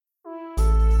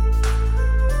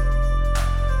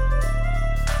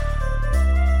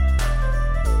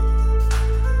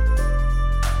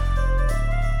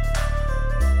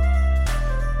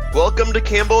Welcome to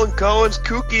Campbell and Cohen's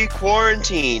Kooky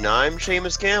Quarantine. I'm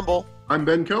Seamus Campbell. I'm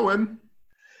Ben Cohen.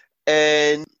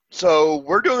 And so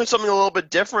we're doing something a little bit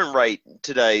different right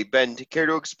today. Ben, care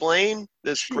to explain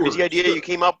this crazy idea you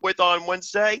came up with on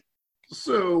Wednesday?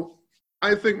 So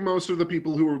I think most of the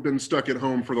people who have been stuck at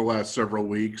home for the last several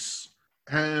weeks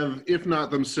have, if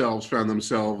not themselves, found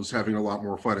themselves having a lot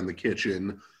more fun in the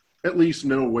kitchen. At least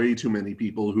know way too many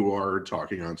people who are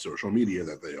talking on social media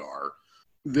that they are.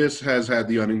 This has had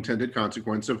the unintended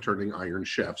consequence of turning iron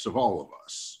chefs of all of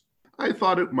us. I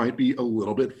thought it might be a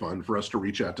little bit fun for us to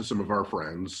reach out to some of our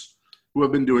friends who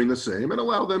have been doing the same and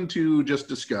allow them to just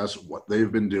discuss what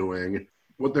they've been doing,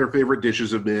 what their favorite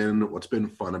dishes have been, what's been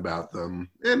fun about them.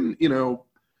 And, you know,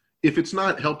 if it's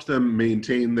not helped them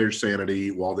maintain their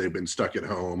sanity while they've been stuck at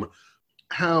home,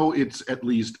 how it's at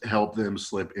least helped them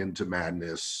slip into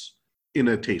madness in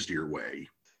a tastier way.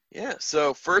 Yeah,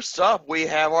 so first up, we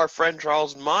have our friend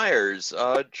Charles Myers.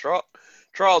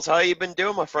 Charles, how you been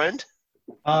doing, my friend?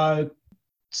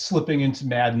 Slipping into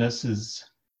madness is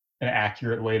an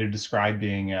accurate way to describe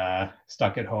being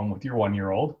stuck at home with your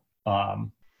 1-year-old.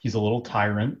 He's a little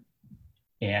tyrant,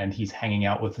 and he's hanging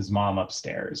out with his mom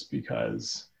upstairs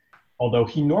because although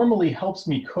he normally helps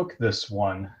me cook this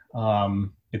one,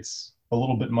 it's a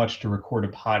little bit much to record a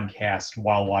podcast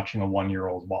while watching a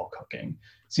 1-year-old while cooking.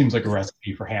 Seems like a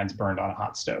recipe for hands burned on a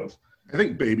hot stove. I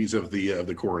think Babies of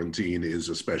the Quarantine is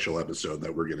a special episode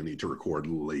that we're going to need to record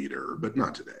later, but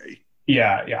not today.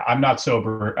 Yeah. I'm not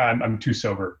sober. I'm too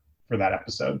sober for that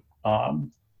episode.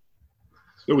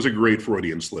 There was a great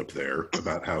Freudian slip there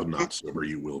about how not sober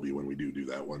you will be when we do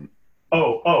that one.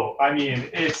 Oh, I mean,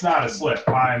 it's not a slip.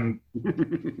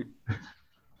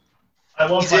 I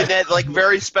love He's in that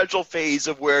very special phase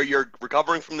of where you're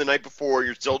recovering from the night before,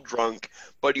 you're still drunk,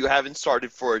 but you haven't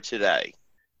started for it today.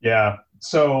 Yeah.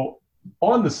 So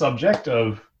on the subject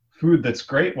of food that's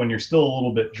great when you're still a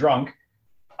little bit drunk,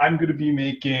 I'm going to be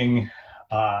making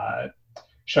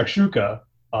shakshuka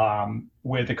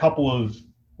with a couple of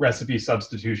recipe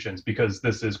substitutions because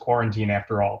this is quarantine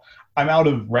after all. I'm out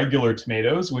of regular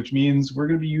tomatoes, which means we're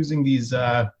going to be using these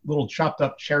little chopped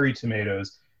up cherry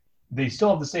tomatoes. They still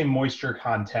have the same moisture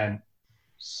content,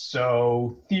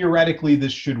 so theoretically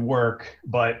this should work,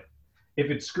 but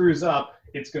if it screws up,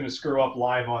 it's going to screw up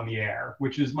live on the air,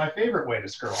 which is my favorite way to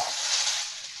screw up.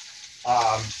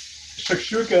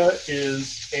 Shakshuka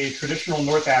is a traditional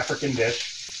North African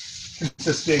dish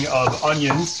consisting of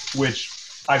onions, which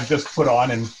I've just put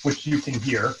on and which you can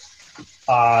hear,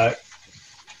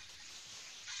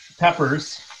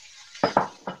 peppers.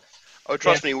 Oh,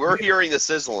 trust me, we're hearing the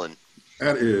sizzling.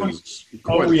 That is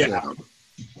quite a sound.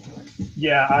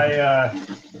 Yeah,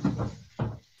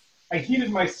 I heated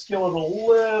my skillet a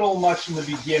little much in the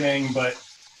beginning, but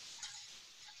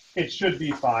it should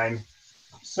be fine.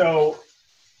 So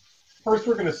first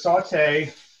we're going to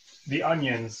saute the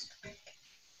onions.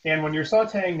 And when you're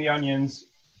sauteing the onions,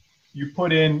 you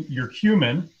put in your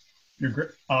cumin. You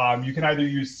can either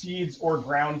use seeds or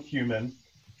ground cumin,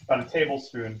 about a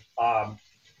tablespoon.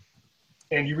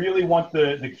 And you really want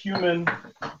the cumin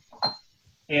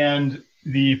and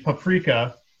the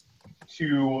paprika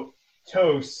to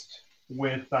toast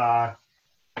with the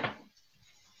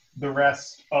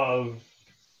rest of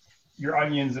your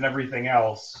onions and everything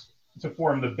else to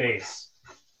form the base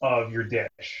of your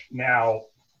dish. Now,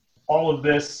 all of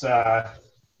this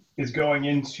is going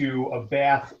into a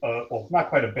bath, well, not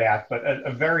quite a bath, but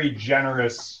a very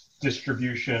generous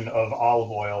distribution of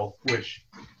olive oil, which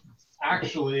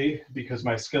actually, because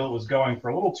my skillet was going for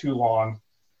a little too long,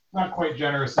 not quite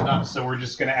generous enough, so we're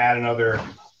just going to add another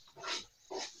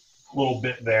little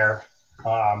bit there.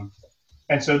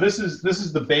 And so this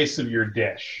is the base of your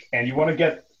dish, and you want to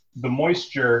get the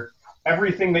moisture.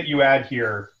 Everything that you add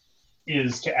here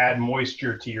is to add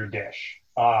moisture to your dish,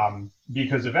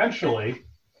 because eventually,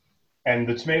 and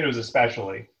the tomatoes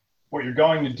especially, what you're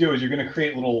going to do is you're going to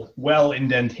create little well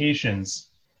indentations,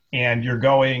 and you're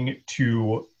going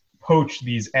to poach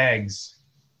these eggs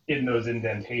in those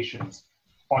indentations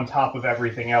on top of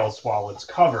everything else while it's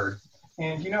covered.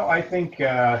 And you know, I think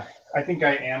I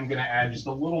am going to add just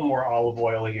a little more olive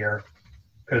oil here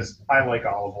because I like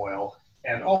olive oil,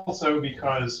 and also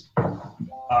because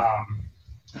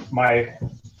my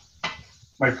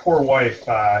poor wife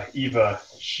Eva,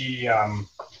 she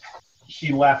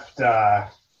left.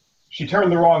 She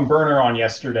turned the wrong burner on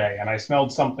yesterday, and I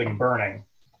smelled something burning,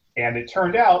 and it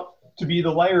turned out to be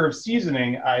the layer of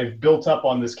seasoning I've built up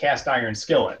on this cast iron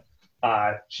skillet.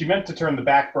 She meant to turn the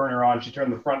back burner on. She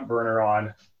turned the front burner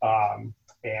on.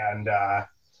 And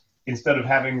instead of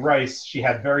having rice, she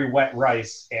had very wet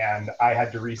rice, and I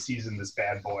had to re-season this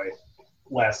bad boy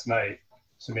last night.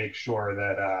 to make sure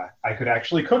that I could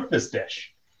actually cook this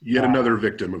dish. Yet another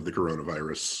victim of the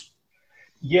coronavirus.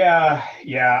 Yeah.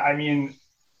 I mean,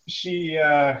 we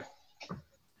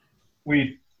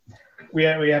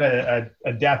had a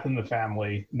death in the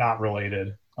family, not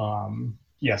related,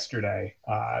 yesterday.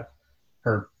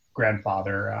 Her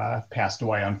grandfather passed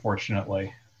away,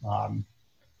 unfortunately,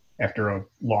 after a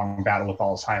long battle with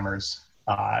Alzheimer's.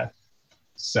 Our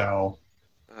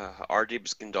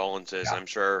deepest condolences. Yeah. I'm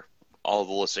sure all of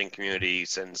the listening community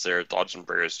sends their thoughts and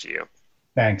prayers to you.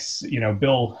 Thanks.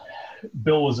 Bill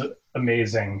was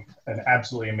amazing, an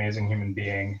absolutely amazing human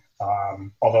being.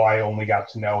 Although I only got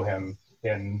to know him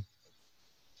in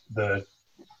the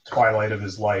twilight of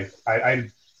his life. I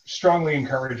strongly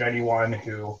encourage anyone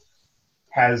who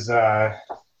has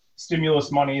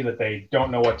stimulus money that they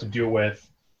don't know what to do with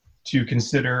to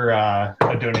consider a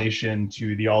donation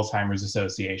to the Alzheimer's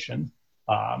Association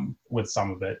with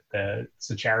some of it. It's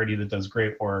a charity that does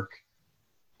great work.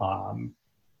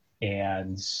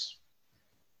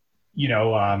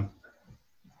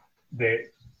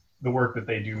 The work that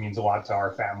they do means a lot to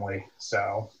our family.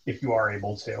 So if you are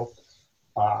able to,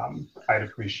 I'd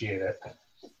appreciate it.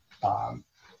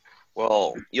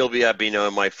 Well, you'll be happy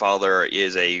knowing my father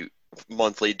is a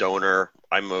monthly donor.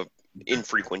 I'm a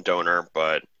infrequent donor,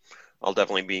 but I'll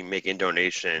definitely be making a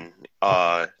donation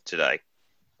today.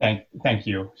 Thank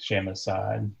you, Seamus.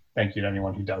 And thank you to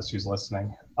anyone who's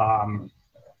listening.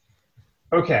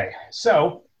 Okay,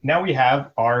 so now we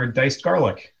have our diced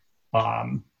garlic.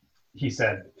 He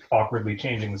said, awkwardly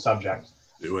changing the subject.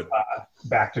 Do it.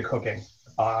 Back to cooking.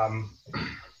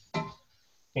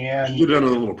 And You've done a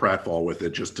little pratfall with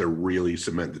it just to really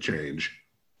cement the change.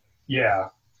 Yeah.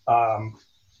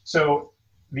 So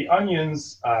the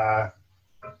onions, and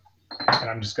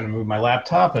I'm just going to move my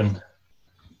laptop and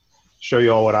show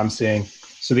you all what I'm seeing.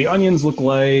 So the onions look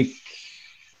like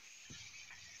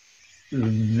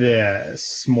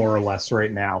this, more or less,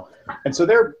 right now. And so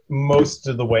they're most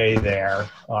of the way there.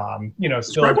 Still.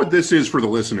 Describe what this is for the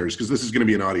listeners, because this is going to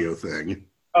be an audio thing.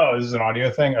 Oh, this is an audio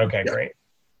thing? Okay, yeah. Great.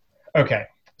 Okay.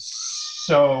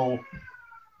 So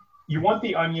you want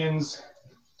the onions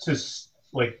to,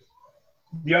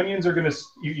 the onions are going to,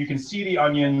 you can see the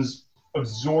onions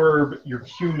absorb your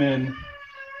cumin.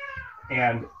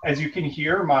 And as you can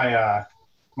hear, my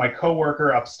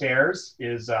coworker upstairs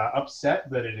is upset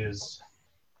that it is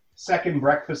second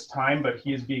breakfast time, but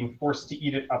he is being forced to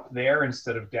eat it up there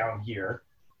instead of down here.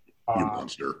 You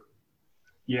monster.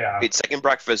 Yeah. Wait, second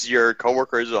breakfast, your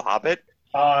coworker is a hobbit?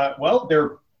 Well,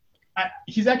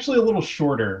 he's actually a little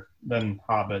shorter than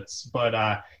hobbits,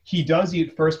 but he does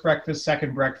eat first breakfast,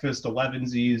 second breakfast,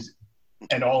 11sies,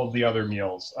 and all of the other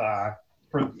meals.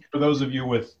 For those of you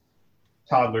with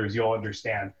toddlers, you'll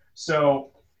understand.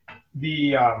 So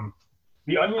the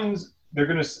onions,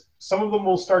 some of them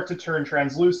will start to turn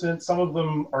translucent. Some of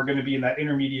them are going to be in that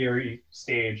intermediary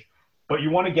stage, but you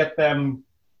want to get them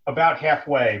about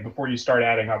halfway before you start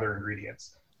adding other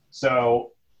ingredients.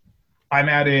 So I'm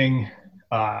adding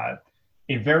a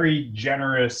very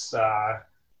generous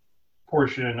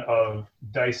portion of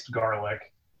diced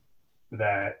garlic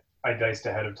that I diced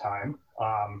ahead of time.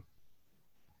 And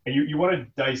you want to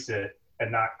dice it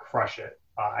and not crush it.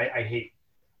 I hate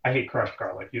crushed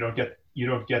garlic. You don't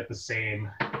get the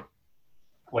same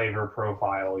flavor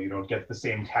profile. You don't get the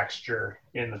same texture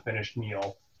in the finished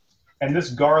meal. And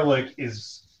this garlic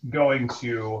is going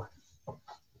to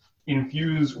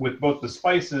infuse with both the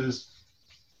spices,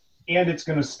 and it's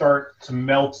going to start to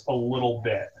melt a little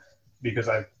bit because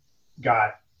I've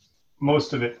got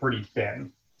most of it pretty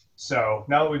thin. So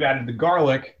now that we've added the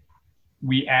garlic,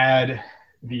 we add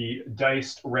the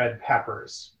diced red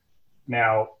peppers.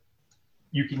 Now,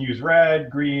 you can use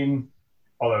red, green,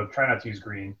 although try not to use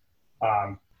green,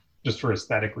 just for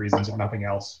aesthetic reasons, if nothing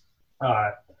else.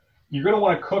 You're going to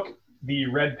want to cook the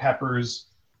red peppers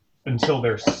until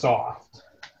they're soft.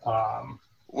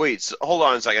 Wait, so hold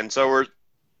on a second. So we're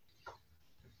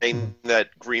saying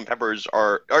that green peppers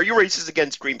are you racist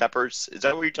against green peppers? Is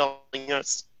that what you're telling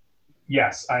us?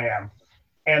 Yes, I am.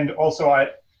 And also, I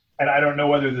don't know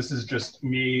whether this is just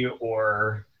me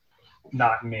or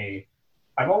not me.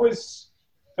 I've always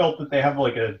felt that they have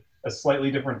like a slightly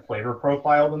different flavor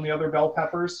profile than the other bell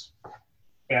peppers,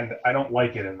 and I don't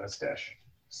like it in this dish.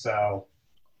 So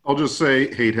I'll just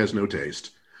say hate has no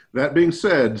taste. That being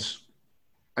said,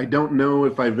 I don't know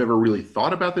if I've ever really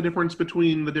thought about the difference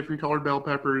between the different colored bell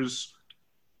peppers.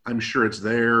 I'm sure it's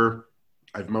there.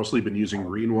 I've mostly been using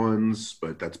green ones,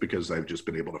 but that's because I've just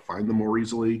been able to find them more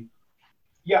easily.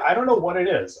 Yeah, I don't know what it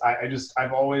is.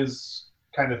 I've always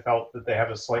kind of felt that they have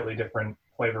a slightly different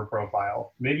flavor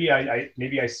profile. Maybe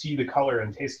I see the color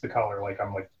and taste the color like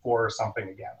I'm like 4 or something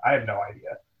again. I have no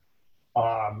idea.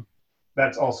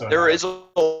 That's also there is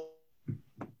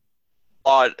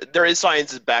there is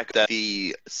science back that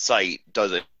the site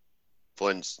doesn't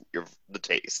influence the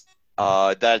taste.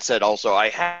 That said, also I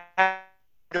have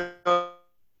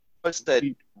noticed that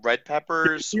red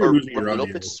peppers You're are losing a your little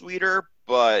audio. bit sweeter,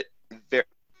 but very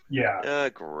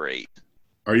great.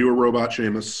 Are you a robot,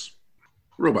 Seamus?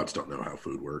 Robots don't know how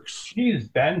food works.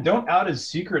 Jeez, Ben, don't out his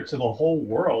secret to the whole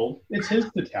world. It's his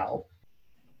to tell.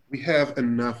 We have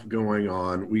enough going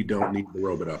on. We don't need the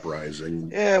robot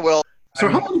uprising. Yeah, well. So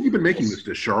how long have you been making this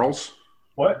dish, Charles?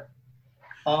 What?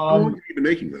 How long have you been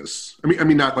making this? I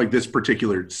mean, not like this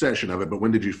particular session of it, but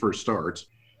when did you first start?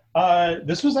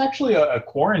 This was actually a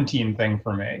quarantine thing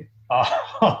for me.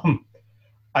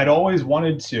 I'd always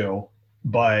wanted to,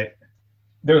 but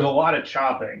there's a lot of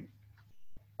chopping.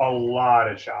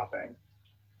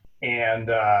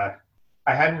 And I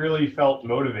hadn't really felt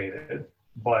motivated,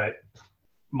 but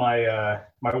my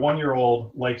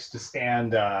 1-year-old likes to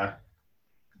stand on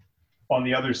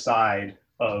the other side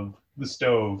of the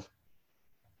stove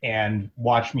and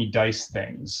watch me dice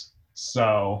things.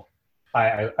 So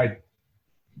I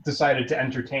decided to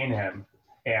entertain him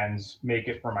and make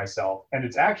it for myself. And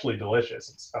it's actually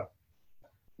delicious.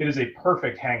 It is a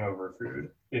perfect hangover food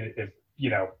if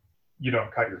you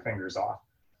don't cut your fingers off.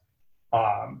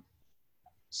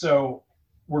 So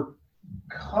we're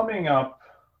coming up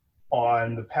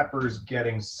on the peppers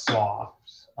getting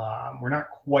soft. We're not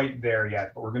quite there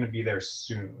yet, but we're going to be there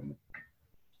soon.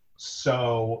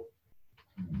 So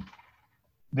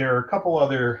there are a couple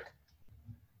other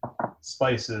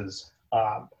spices.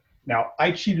 Now,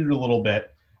 I cheated a little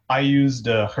bit. I used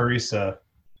a harissa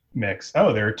mix.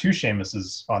 Oh, there are 2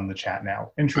 Seamuses on the chat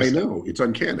now. Interesting. I know. It's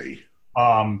uncanny.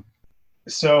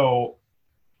 So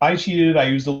I cheated. I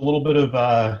used a little bit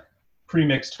of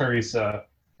pre-mixed harissa,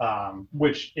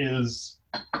 which is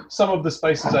some of the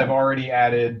spices I've already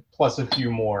added, plus a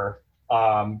few more.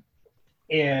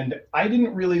 And I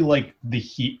didn't really like the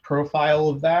heat profile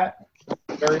of that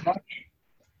very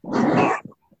much.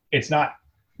 It's not,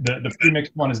 the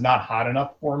pre-mixed one is not hot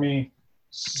enough for me.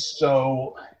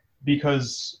 So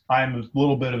because I'm a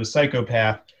little bit of a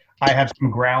psychopath, I have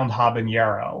some ground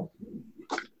habanero.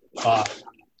 And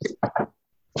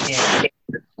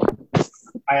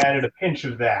I added a pinch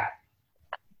of that.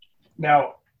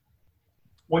 Now,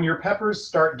 when your peppers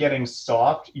start getting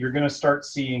soft, you're going to start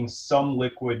seeing some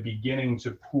liquid beginning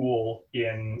to pool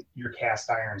in your cast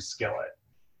iron skillet.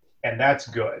 And that's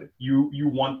good. You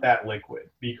want that liquid,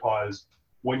 because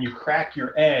when you crack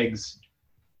your eggs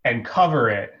and cover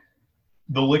it,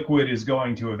 the liquid is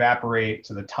going to evaporate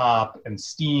to the top and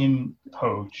steam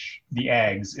poach the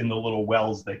eggs in the little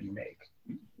wells that you make.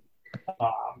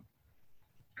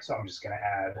 So I'm just going to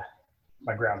add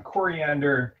my ground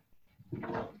coriander.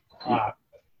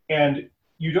 And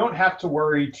you don't have to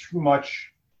worry too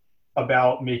much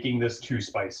about making this too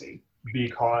spicy,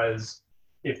 because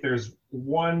if there's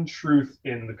one truth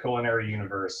in the culinary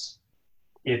universe,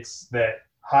 it's that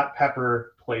hot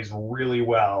pepper plays really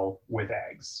well with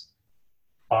eggs.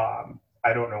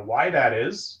 I don't know why that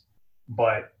is,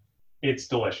 but it's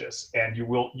delicious, and you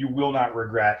will not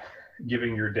regret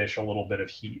giving your dish a little bit of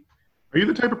heat. Are you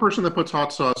the type of person that puts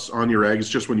hot sauce on your eggs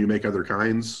just when you make other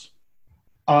kinds?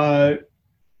 I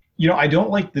don't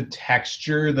like the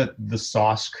texture that the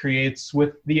sauce creates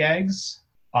with the eggs.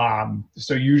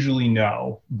 So usually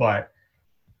no, but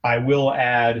I will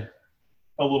add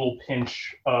a little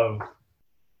pinch of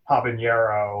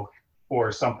habanero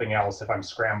or something else if I'm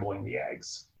scrambling the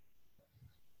eggs.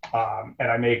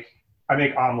 And I make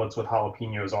omelets with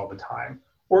jalapenos all the time.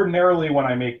 Ordinarily, when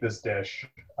I make this dish,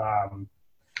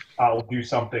 I'll do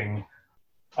something,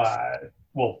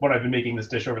 when I've been making this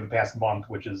dish over the past month,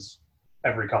 which is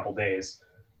every couple days,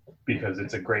 because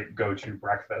it's a great go-to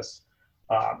breakfast.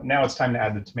 Now it's time to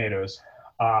add the tomatoes.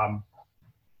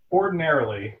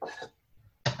 Ordinarily,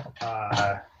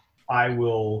 I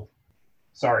will,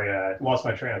 lost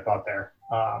my train of thought there.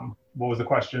 What was the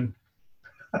question?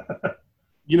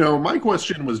 My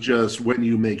question was just, when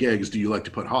you make eggs, do you like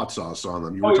to put hot sauce on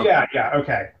them?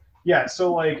 Okay. Yeah,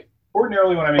 so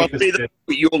ordinarily when I make this dish,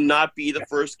 you'll not be the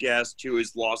first guest who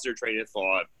has lost their train of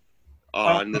thought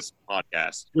on this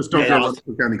podcast. Just don't go to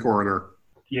the county coroner.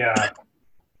 Yeah.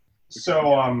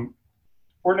 So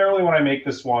ordinarily when I make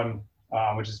this one,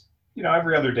 which is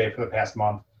every other day for the past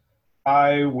month,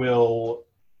 I will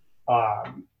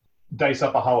dice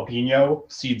up a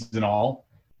jalapeno, seeds and all.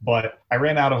 But I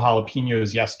ran out of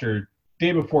jalapenos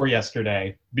day before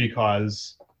yesterday,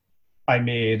 because I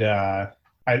made I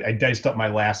diced up my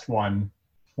last one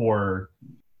for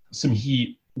some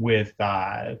heat with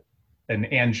an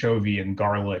anchovy and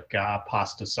garlic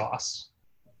pasta sauce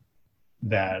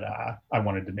that I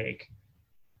wanted to make.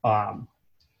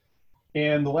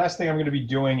 And the last thing I'm going to be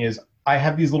doing is I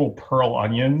have these little pearl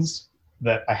onions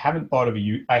that I hadn't thought of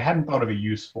a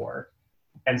use for,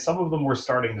 and some of them were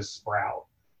starting to sprout.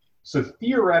 So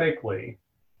theoretically,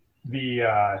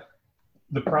 the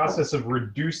process of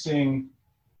reducing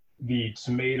the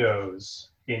tomatoes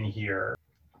in here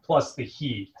plus the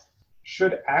heat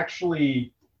should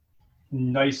actually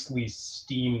nicely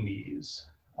steam these.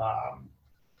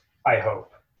 I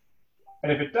hope.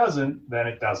 And if it doesn't, then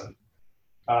it doesn't.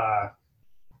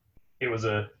 It was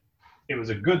a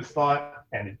good thought,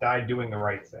 and it died doing the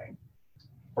right thing,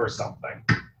 or something.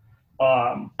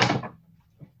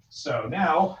 So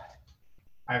now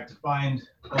I have to find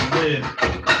a lid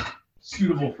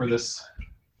suitable for this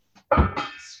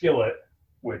skillet,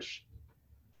 which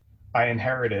I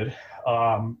inherited,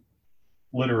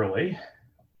 literally,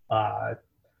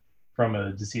 from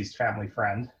a deceased family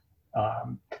friend.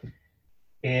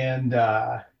 And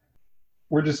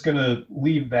we're just going to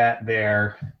leave that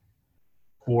there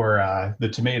for the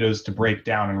tomatoes to break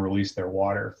down and release their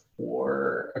water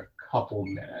for a couple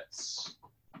minutes.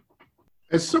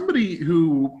 As somebody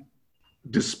who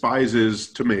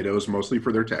despises tomatoes mostly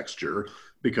for their texture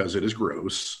because it is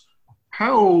gross,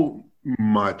 how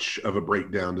much of a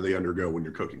breakdown do they undergo when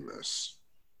you're cooking this?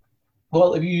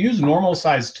 Well, if you use normal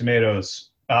sized tomatoes,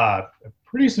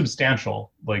 pretty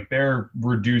substantial. Like they're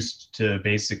reduced to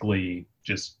basically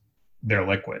just their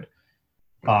liquid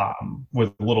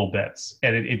with little bits.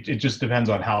 And it just depends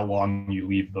on how long you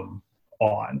leave them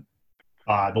on.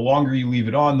 The longer you leave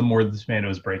it on, the more the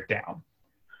tomatoes break down.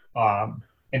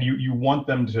 And you want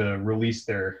them to release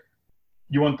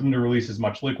as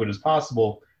much liquid as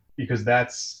possible, because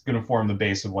that's going to form the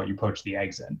base of what you poach the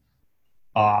eggs in.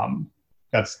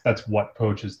 That's what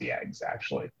poaches the eggs,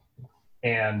 actually.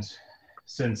 And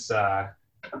since I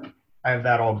have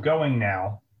that all going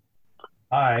now,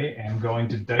 I am going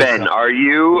to dice Ben, up. are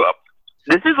you...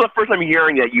 This is the first time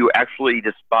hearing that you actually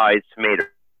despise tomatoes.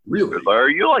 Really? Are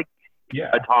you like Yeah.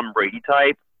 a Tom Brady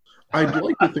type? I'd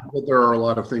like to think that there are a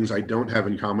lot of things I don't have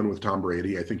in common with Tom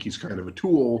Brady. I think he's kind of a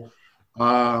tool.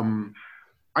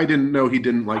 I didn't know he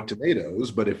didn't like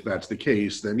tomatoes, but if that's the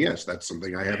case, then yes, that's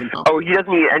something I have in common. Oh, he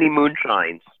doesn't eat any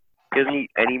moonshines. He doesn't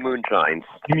eat any moonshines.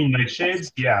 You mean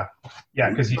nightshades? Yeah. Yeah,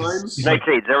 because he's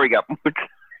Nightshades, there we go.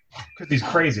 because he's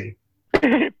crazy.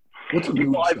 What's a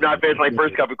mood I've sign? not finished my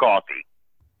first cup of coffee.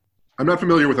 I'm not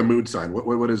familiar with a mood sign.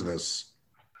 What is this?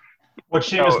 What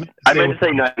Seamus So, meant to I say meant to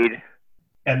say was- night.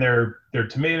 and they're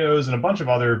tomatoes and a bunch of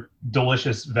other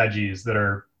delicious veggies that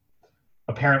are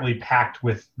apparently packed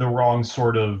with the wrong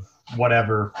sort of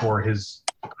whatever for his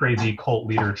crazy cult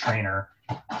leader trainer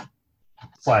 /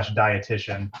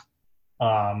 dietitian.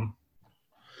 I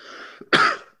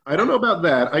don't know about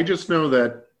that. I just know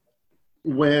that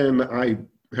when I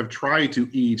have tried to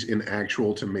eat an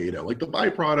actual tomato, like the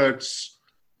byproducts,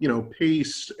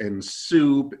 paste and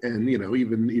soup and,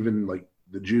 even like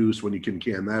the juice, when you can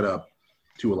can that up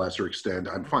to a lesser extent,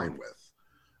 I'm fine with.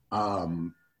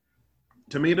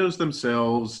 Tomatoes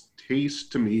themselves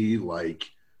taste to me like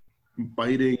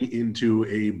biting into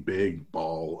a big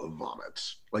ball of vomit.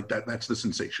 Like that's the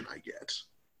sensation I get.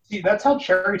 See, that's how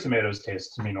cherry tomatoes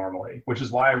taste to me normally, which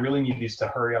is why I really need these to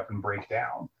hurry up and break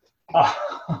down.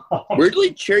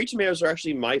 Weirdly, cherry tomatoes are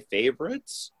actually my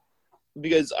favorites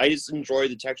because I just enjoy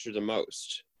the texture the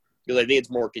most. Because I think it's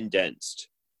more condensed.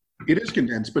 It is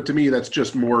condensed, but to me, that's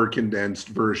just more condensed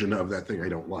version of that thing I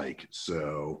don't like.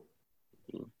 So,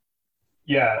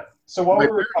 Yeah. So while my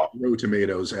we were parents grow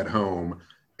tomatoes at home,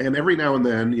 and every now and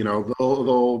then,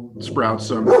 they'll sprout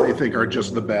some that they think are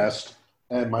just the best.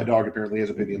 And my dog apparently has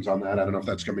opinions on that. I don't know if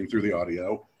that's coming through the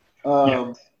audio.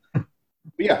 But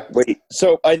yeah. Wait,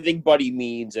 so I think Buddy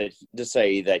means to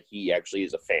say that he actually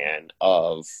is a fan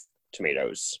of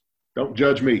tomatoes. Don't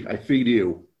judge me. I feed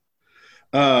you.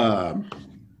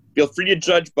 Feel free to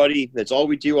judge Buddy. That's all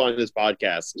we do on this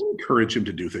podcast. I encourage him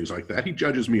to do things like that. He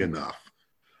judges me enough.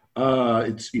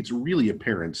 It's really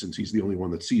apparent since he's the only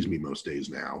one that sees me most days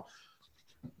now.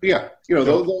 But yeah,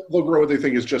 they'll grow what they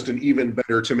think is just an even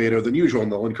better tomato than usual,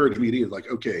 and they'll encourage me to eat. Like,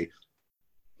 okay,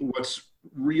 what's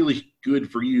really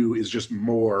good for you is just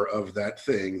more of that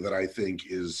thing that I think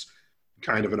is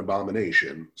kind of an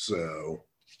abomination. So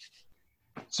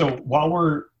while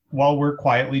we're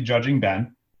quietly judging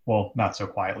Ben, well, not so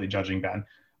quietly judging Ben,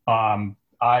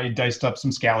 I diced up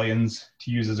some scallions to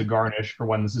use as a garnish for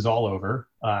when this is all over,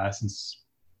 since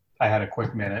I had a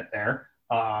quick minute there.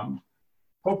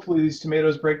 Hopefully these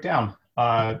tomatoes break down.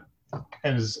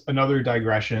 As another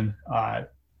digression,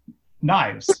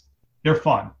 knives. They're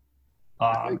fun.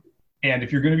 And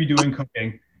if you're going to be doing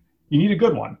cooking, you need a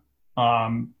good one.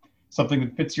 Something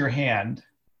that fits your hand,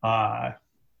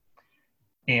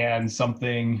 and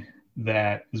something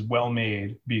that is well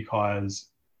made, because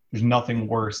there's nothing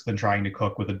worse than trying to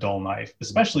cook with a dull knife,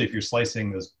 especially if you're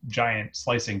slicing those giant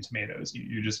slicing tomatoes.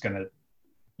 You're just gonna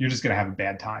have a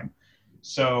bad time.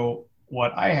 So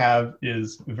what I have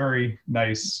is a very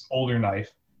nice older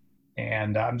knife,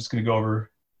 and I'm just gonna go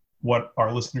over what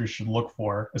our listeners should look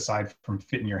for aside from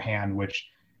fit in your hand, which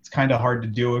it's kind of hard to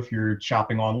do if you're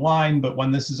shopping online. But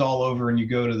when this is all over and you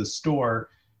go to the store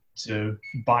to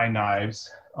buy knives,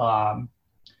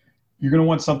 you're going to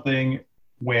want something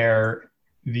where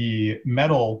the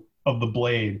metal of the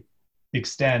blade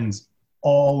extends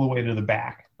all the way to the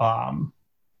back.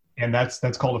 And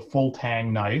that's called a full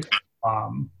tang knife.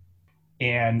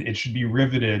 And it should be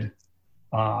riveted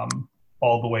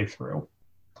all the way through.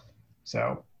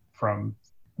 So from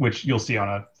which you'll see on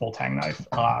a full tang knife.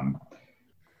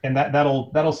 And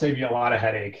that'll save you a lot of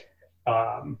headache.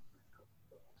 And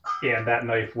that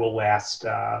knife will last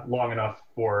long enough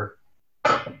for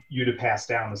you to pass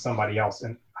down to somebody else.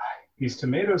 And these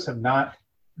tomatoes have not,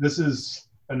 this is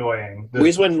annoying. We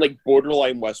just went like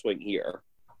borderline West Wing here.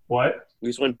 What? We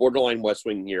just went borderline West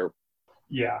Wing here.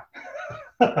 Yeah.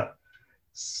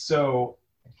 So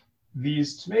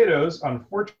these tomatoes,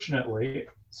 unfortunately,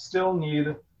 still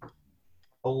need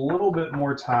a little bit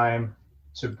more time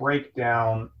to break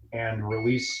down and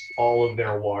release all of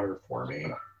their water for me,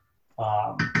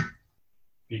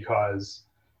 because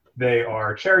they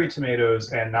are cherry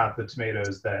tomatoes and not the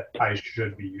tomatoes that I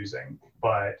should be using.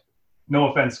 But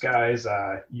no offense, guys,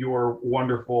 your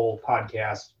wonderful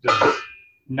podcast does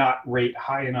not rate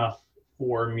high enough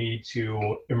for me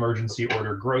to emergency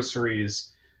order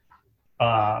groceries,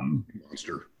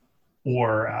 Monster.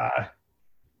 or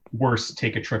worse,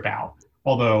 take a trip out.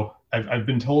 Although I've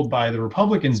been told by the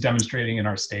Republicans demonstrating in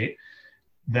our state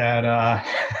that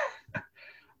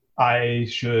I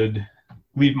should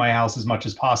leave my house as much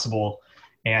as possible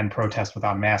and protest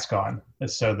without a mask on,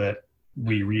 so that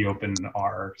we reopen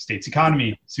our state's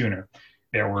economy sooner.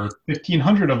 There were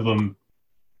 1,500 of them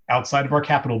outside of our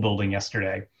Capitol building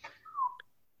yesterday.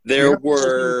 There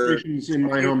were demonstrations in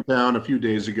my hometown a few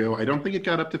days ago. I don't think it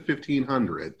got up to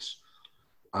 1,500.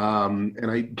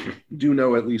 And I do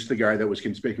know at least the guy that was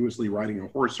conspicuously riding a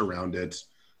horse around it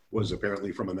was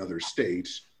apparently from another state,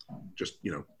 just,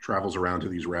 travels around to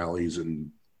these rallies and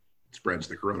spreads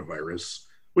the coronavirus,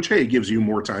 which, hey, gives you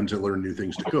more time to learn new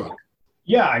things to cook.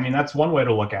 Yeah, I mean, that's one way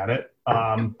to look at it.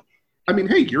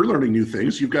 Hey, you're learning new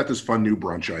things. You've got this fun new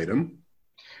brunch item.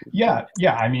 Yeah.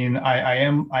 I mean, I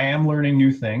am learning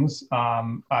new things.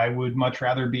 I would much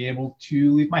rather be able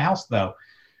to leave my house, though.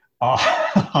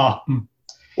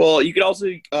 Well, you could also,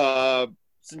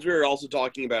 since we were also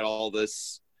talking about all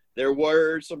this, there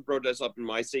were some protests up in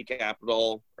my state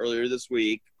capital earlier this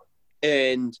week,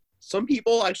 and some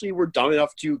people actually were dumb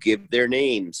enough to give their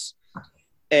names.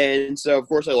 And so, of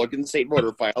course, I looked in the state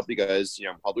voter file because,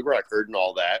 public record and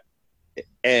all that,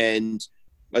 and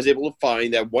I was able to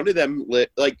find that one of them,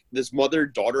 this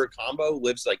mother-daughter combo,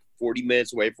 lives 40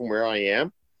 minutes away from where I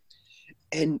am.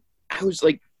 And I was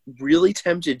really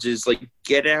tempted to just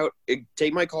get out,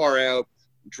 take my car out,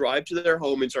 drive to their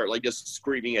home and start just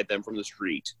screaming at them from the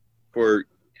street.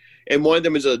 And one of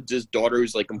them is this daughter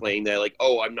who's complaining that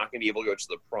oh, I'm not going to be able to go to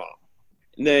the prom.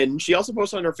 And then she also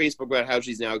posted on her Facebook about how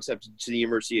she's now accepted to the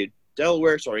University of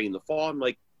Delaware starting in the fall. I'm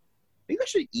maybe I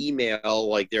should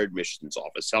email their admissions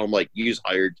office, tell them you's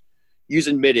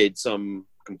admitted some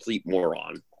complete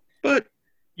moron. But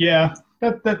yeah,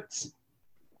 that's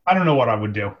I don't know what I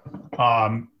would do.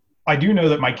 I do know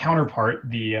that my counterpart,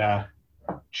 the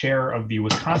chair of the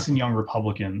Wisconsin Young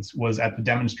Republicans, was at the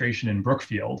demonstration in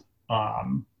Brookfield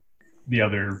the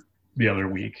other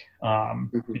week,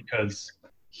 because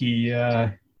he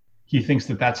thinks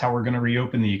that that's how we're going to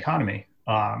reopen the economy.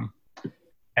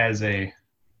 As a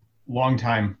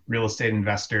longtime real estate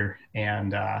investor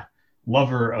and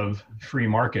lover of free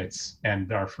markets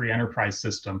and our free enterprise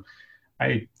system,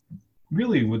 I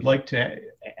really would like to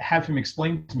have him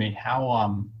explain to me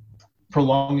how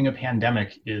prolonging a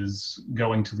pandemic is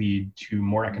going to lead to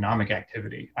more economic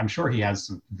activity. I'm sure he has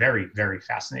some very, very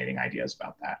fascinating ideas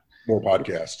about that. More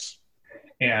podcasts.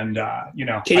 And,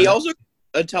 Can he also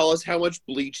tell us how much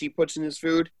bleach he puts in his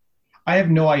food? I have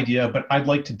no idea, but I'd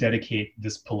like to dedicate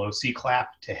this Pelosi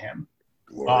clap to him.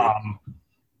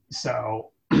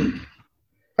 So.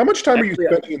 How much time are you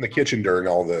spending in the kitchen during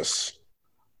all this?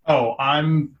 Oh,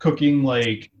 I'm cooking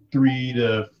 3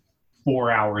 to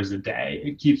 4 hours a day.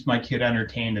 It keeps my kid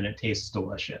entertained and it tastes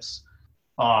delicious.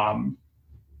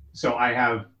 So I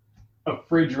have a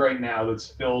fridge right now that's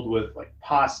filled with like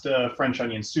pasta, French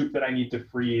onion soup that I need to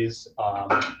freeze.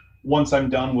 Once I'm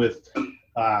done with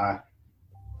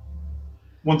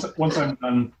once I'm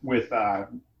done with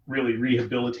really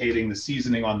rehabilitating the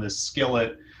seasoning on this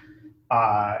skillet,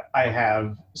 I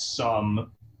have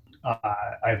some. I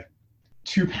have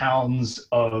 2 pounds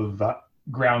of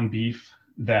ground beef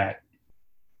that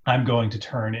I'm going to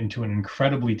turn into an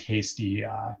incredibly tasty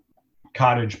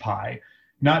cottage pie,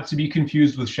 not to be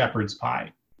confused with shepherd's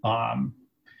pie.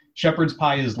 Shepherd's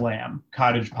pie is lamb,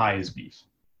 cottage pie is beef.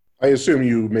 I assume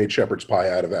you made shepherd's pie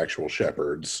out of actual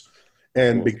shepherds.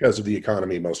 And because of the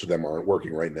economy, most of them aren't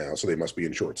working right now, so they must be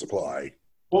in short supply.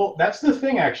 Well, that's the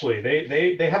thing, actually.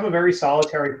 They have a very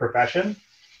solitary profession.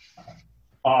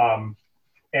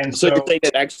 And so to say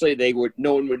that actually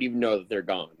no one would even know that they're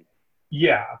gone.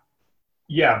 Yeah.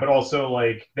 Yeah, but also,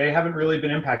 like, they haven't really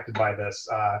been impacted by this.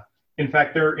 In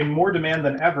fact, they're in more demand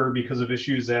than ever because of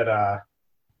issues with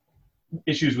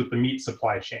the meat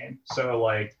supply chain. So,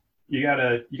 like, you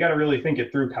gotta really think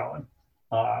it through, Colin.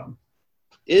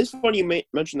 It is funny you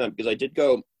mentioned that because I did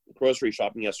go grocery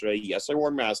shopping yesterday. Yes, I wore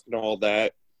a mask and all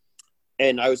that.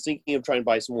 And I was thinking of trying to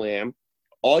buy some lamb.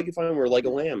 All I could find were Lego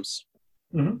lambs.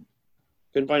 Mm-hmm.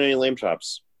 Couldn't find any lamb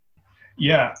chops.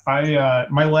 Yeah,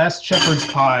 my last shepherd's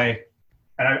pie,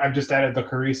 and I've just added the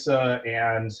harissa,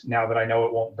 and now that I know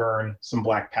it won't burn, some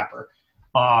black pepper.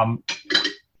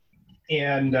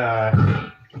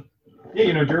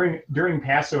 During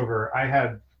Passover, I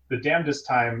had the damnedest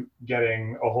time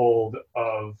getting a hold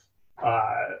of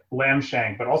lamb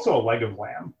shank, but also a leg of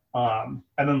lamb. And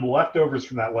then the leftovers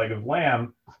from that leg of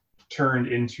lamb turned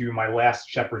into my last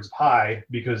shepherd's pie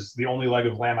because the only leg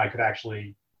of lamb I could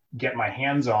actually get my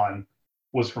hands on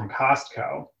was from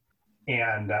Costco.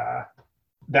 And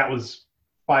that was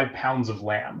 5 pounds of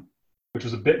lamb, which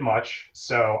was a bit much.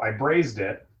 So I braised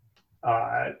it.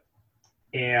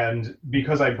 And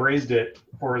because I braised it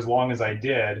for as long as I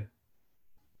did,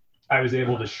 I was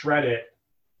able to shred it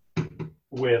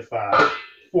with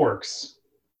forks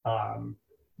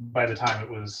by the time it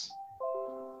was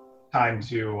time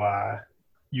to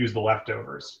use the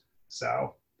leftovers.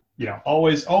 So,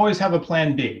 always have a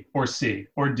plan B or C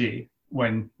or D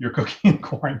when you're cooking in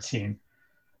quarantine.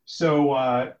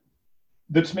 So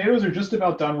the tomatoes are just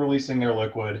about done releasing their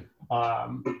liquid.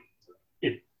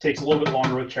 It takes a little bit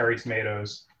longer with cherry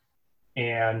tomatoes.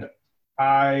 And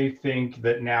I think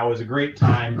that now is a great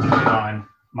time to put on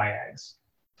my eggs.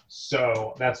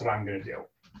 So that's what I'm going to do.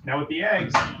 Now with the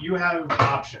eggs, you have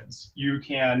options. You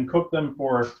can cook them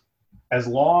for as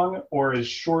long or as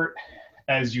short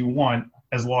as you want,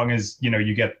 as long as,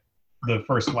 you get the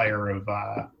first layer of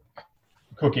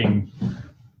cooking,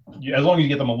 as long as you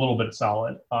get them a little bit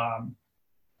solid.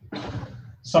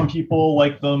 Some people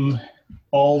like them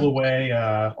all the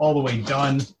way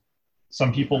done.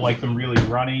 Some people like them really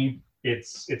runny.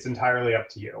 It's entirely up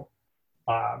to you.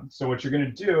 So what you're going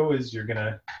to do is you're going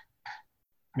to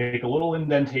make a little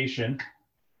indentation,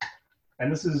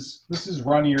 and this is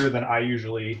runnier than I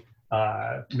usually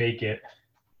make it,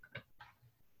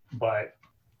 but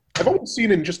I've always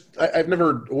seen I've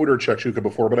never ordered shakshuka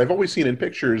before, but I've always seen in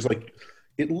pictures, like,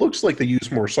 it looks like they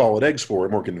use more solid eggs for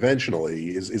it, more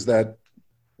conventionally. Is that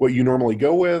what you normally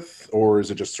go with, or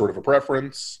is it just sort of a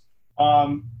preference? I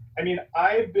mean,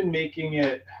 I've been making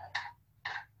it,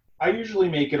 I usually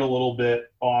make it a little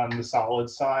bit on the solid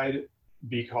side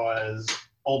because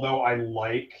although I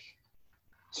like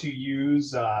to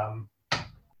use,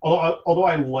 although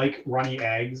I like runny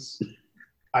eggs,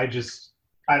 I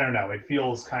don't know, it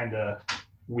feels kind of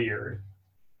weird.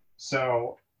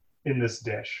 So in this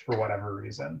dish, for whatever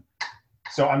reason.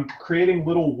 So I'm creating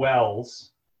little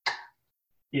wells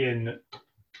in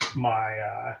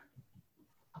my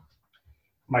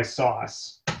my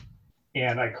sauce,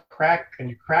 and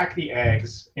you crack the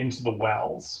eggs into the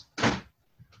wells.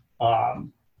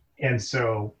 And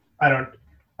so I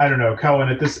don't know, Cohen,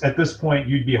 at this point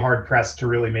you'd be hard pressed to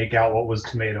really make out what was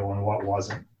tomato and what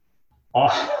wasn't.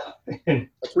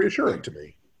 That's reassuring to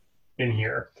me. In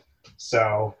here.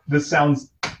 So this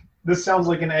sounds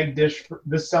like an egg dish.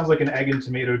 This sounds like an egg and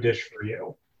tomato dish for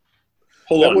you.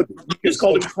 Hold on. You just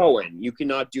called him Cohen. You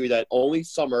cannot do that. Only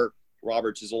Summer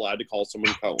Roberts is allowed to call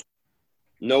someone Cohen.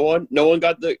 No one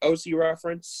got the OC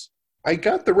reference? I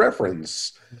got the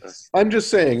reference. I'm just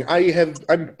saying,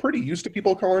 I'm pretty used to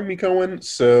people calling me Cohen,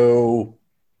 so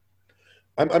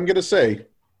I'm going to say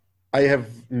I have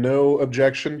no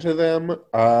objection to them.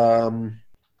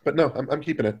 But no, I'm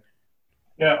keeping it.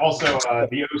 Yeah, also,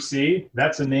 the OC,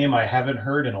 that's a name I haven't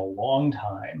heard in a long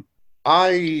time.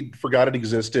 I forgot it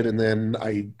existed, and then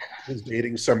I was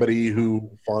dating somebody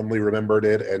who fondly remembered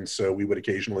it, and so we would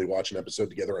occasionally watch an episode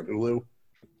together on Hulu.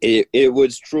 It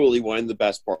was truly one of the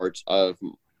best parts of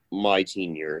my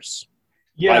teen years.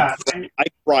 Yeah, I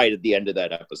cried at the end of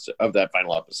that episode, of that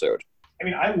final episode. I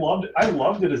mean, I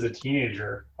loved it as a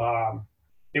teenager.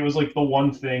 It was like the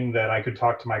one thing that I could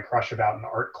talk to my crush about in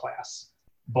art class.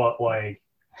 But like,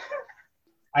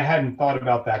 I hadn't thought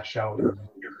about that show in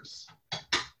years.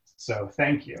 So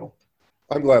thank you.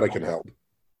 I'm glad I can help.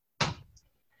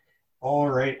 All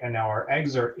right, and now our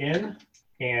eggs are in,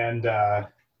 and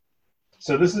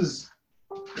so this is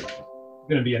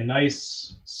going to be a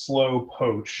nice slow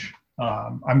poach.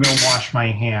 I'm going to wash my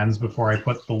hands before I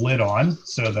put the lid on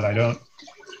so that I don't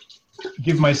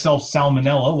give myself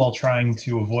salmonella while trying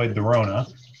to avoid the Rona.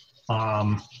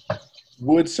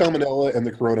 Would salmonella and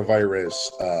the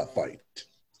coronavirus fight?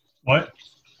 What?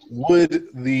 Would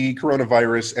the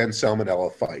coronavirus and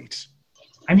salmonella fight?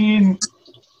 I mean,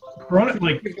 the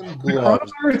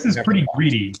coronavirus is pretty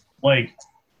greedy. Like,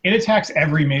 it attacks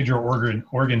every major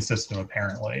organ system,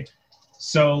 apparently.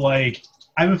 So, like,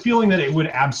 I have a feeling that it would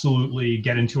absolutely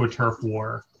get into a turf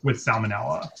war with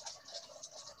salmonella.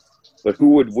 But who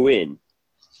would win?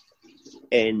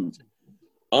 And,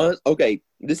 okay,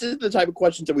 this is the type of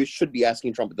questions that we should be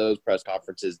asking Trump at those press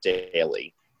conferences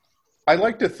daily. I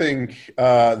like to think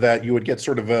that you would get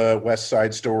sort of a West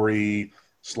Side Story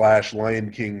 /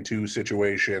 Lion King 2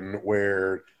 situation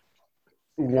where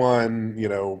one,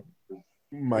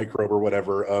 microbe or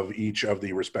whatever of each of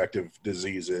the respective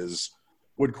diseases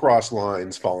would cross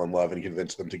lines, fall in love, and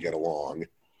convince them to get along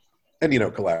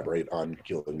and, collaborate on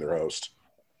killing their host.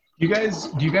 Do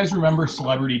you guys remember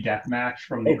Celebrity Deathmatch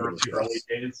from the early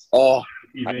days? Oh,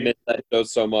 I miss that show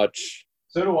so much.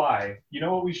 So do I. You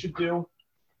know what we should do?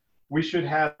 We should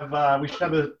have a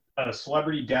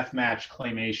celebrity deathmatch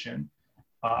claymation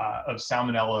of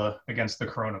salmonella against the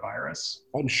coronavirus.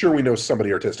 I'm sure we know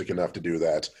somebody artistic enough to do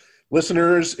that.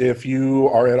 Listeners, if you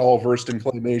are at all versed in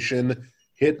claymation,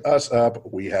 hit us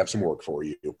up. We have some work for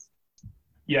you.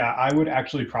 Yeah, I would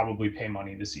actually probably pay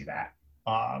money to see that.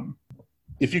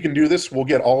 If you can do this, we'll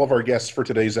get all of our guests for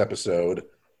today's episode,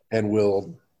 and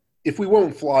if we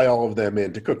won't fly all of them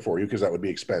in to cook for you, because that would be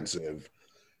expensive,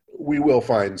 we will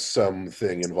find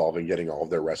something involving getting all of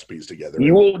their recipes together.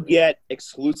 You will get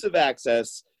exclusive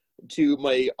access to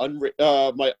my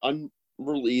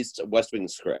unreleased West Wing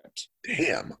script.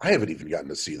 Damn, I haven't even gotten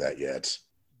to see that yet.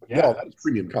 Yeah, no, that's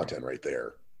premium content right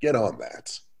there. Get on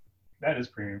that. That is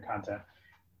premium content.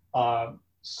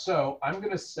 So I'm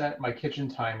going to set my kitchen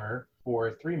timer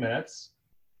for 3 minutes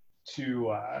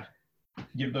to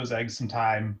give those eggs some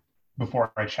time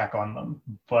before I check on them.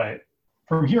 But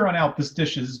from here on out, this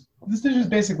dish is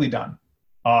basically done.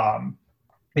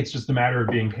 It's just a matter of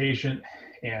being patient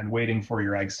and waiting for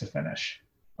your eggs to finish.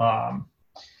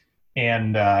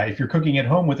 And if you're cooking at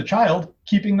home with a child,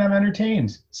 keeping them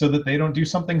entertained so that they don't do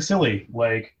something silly,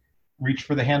 like reach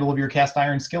for the handle of your cast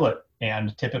iron skillet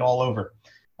and tip it all over.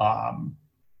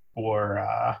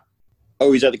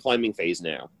 Oh, he's at the climbing phase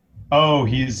now. Oh,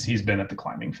 he's been at the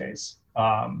climbing phase.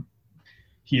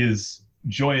 He is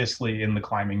joyously in the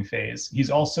climbing phase. He's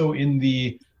also in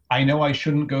the I know I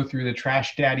shouldn't go through the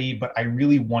trash daddy, but I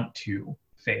really want to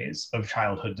phase of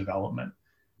childhood development.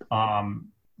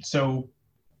 So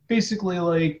basically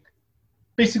like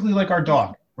our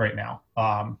dog right now.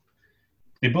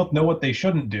 They both know what they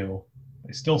shouldn't do.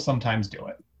 They still sometimes do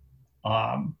it.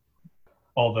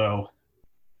 Although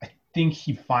I think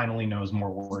he finally knows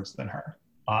more words than her.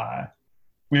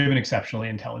 We have an exceptionally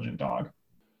intelligent dog.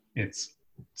 It's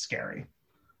scary.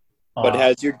 But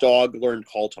has your dog learned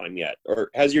call time yet?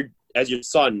 Or has your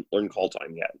son learned call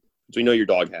time yet? Because we know your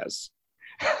dog has.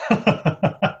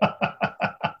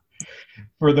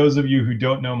 For those of you who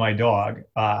don't know my dog,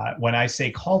 when I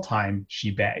say call time,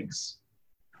 she begs.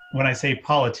 When I say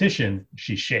politician,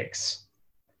 she shakes.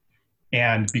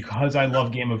 And because I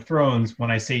love Game of Thrones,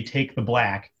 when I say take the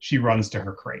black, she runs to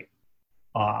her crate.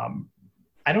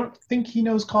 I don't think he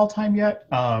knows call time yet.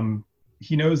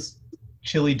 He knows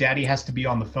Chili Daddy has to be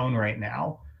on the phone right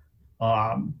now.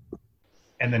 And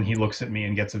then he looks at me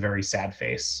and gets a very sad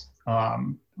face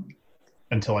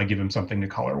until I give him something to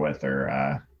color with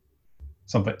or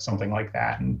something like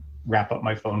that and wrap up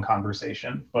my phone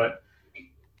conversation. But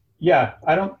yeah,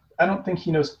 I don't think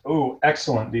he knows. Oh,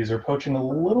 excellent. These are poaching a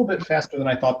little bit faster than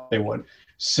I thought they would.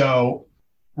 So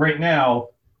right now,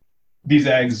 these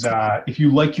eggs, if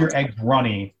you like your eggs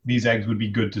runny, these eggs would be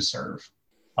good to serve.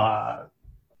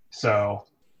 So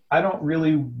I don't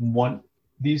really want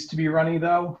these to be runny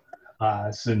though,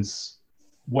 since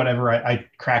whatever, I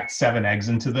cracked 7 eggs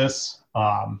into this,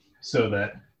 so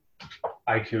that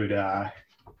I could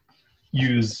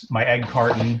use my egg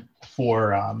carton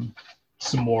for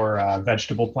some more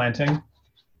vegetable planting.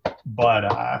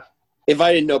 But if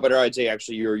I didn't know better, I'd say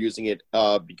actually you were using it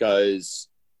because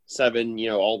 7,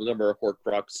 all the number of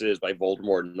Horcruxes by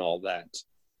Voldemort and all that.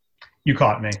 You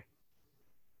caught me.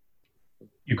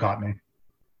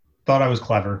 Thought I was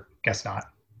clever. Guess not.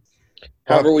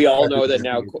 However, we all know that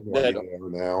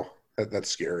now. That's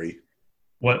scary.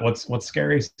 What's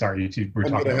scary? Sorry, we're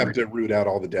I'm talking. Gonna have to root out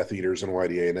all the Death Eaters in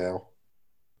YDA now.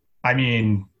 I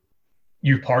mean,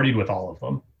 you've partied with all of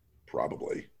them.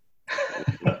 Probably.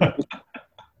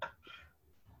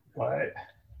 But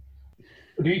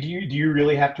do you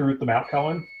really have to root them out,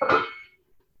 Cullen?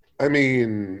 I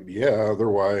mean, yeah.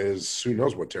 Otherwise, who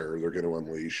knows what terror they're going to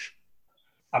unleash?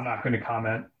 I'm not going to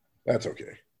comment. That's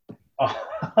okay.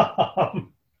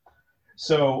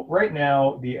 So right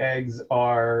now, the eggs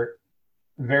are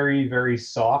very, very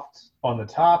soft on the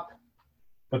top,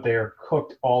 but they are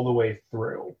cooked all the way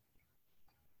through.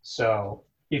 So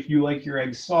if you like your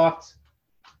eggs soft,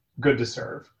 good to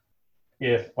serve.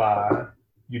 If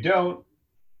you don't,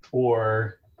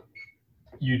 or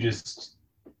you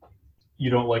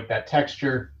don't like that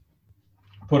texture,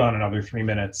 put on another 3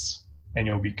 minutes and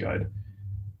you'll be good.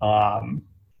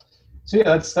 So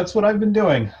yeah, that's what I've been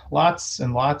doing. Lots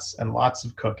and lots and lots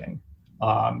of cooking.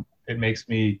 It makes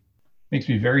me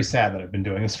very sad that I've been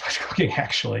doing this much cooking.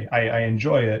 Actually, I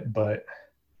enjoy it, but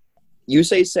you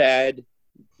say sad,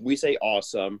 we say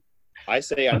awesome. I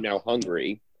say I'm now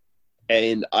hungry,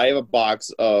 and I have a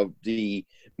box of the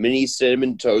mini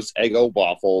cinnamon toast Eggo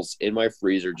waffles in my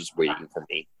freezer just waiting for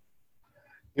me.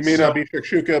 It may not be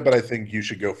shakshuka, but I think you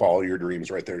should go follow your dreams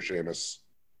right there, Seamus.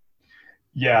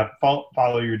 Yeah,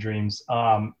 follow your dreams.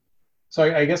 So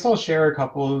I guess I'll share a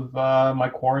couple of my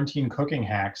quarantine cooking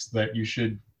hacks that you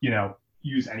should,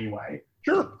 use anyway.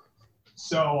 Sure.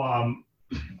 So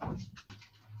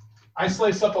I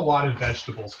slice up a lot of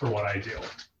vegetables for what I do.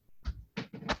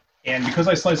 And because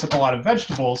I slice up a lot of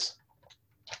vegetables,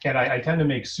 and I tend to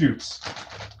make soups,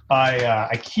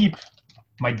 I keep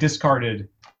my discarded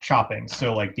choppings.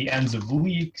 So like the ends of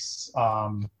leeks,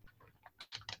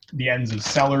 the ends of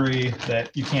celery that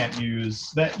you can't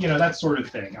use, that sort of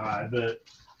thing.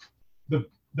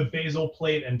 The basil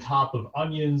plate and top of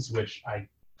onions, which I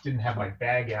didn't have my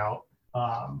bag out.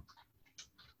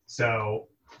 So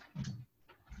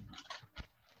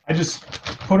I just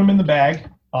put them in the bag.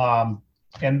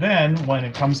 And then when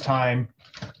it comes time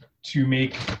to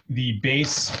make the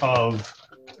base of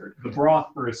the broth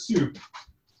for a soup,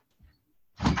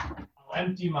 I'll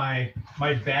empty my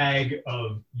bag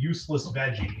of useless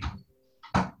veggie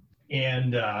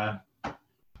and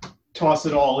toss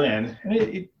it all in.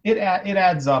 And it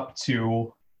adds up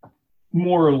to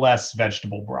more or less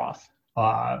vegetable broth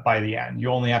by the end. You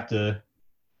only have to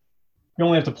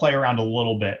play around a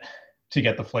little bit to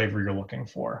get the flavor you're looking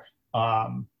for.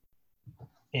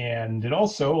 And it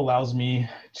also allows me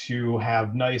to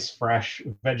have nice, fresh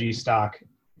veggie stock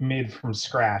made from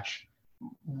scratch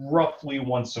roughly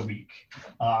once a week.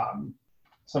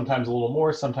 Sometimes a little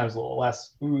more, sometimes a little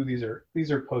less. Ooh, these are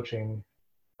poaching.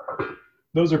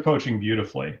 Those are poaching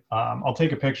beautifully. I'll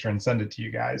take a picture and send it to you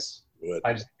guys. Good.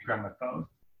 I just grab my phone.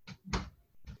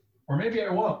 Or maybe I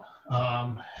won't.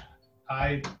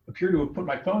 I appear to have put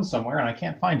my phone somewhere and I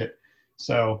can't find it.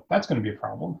 So that's going to be a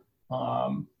problem.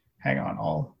 Hang on,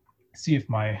 I'll see if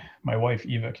my wife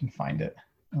Eva can find it,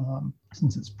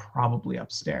 since it's probably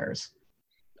upstairs.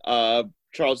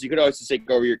 Charles, you could always just take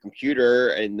over your computer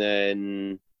and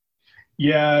then.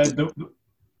 Yeah, the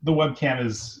webcam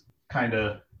is kind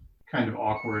of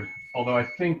awkward. Although I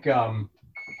think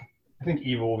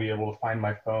Eva will be able to find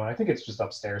my phone. I think it's just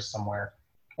upstairs somewhere.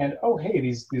 And oh hey,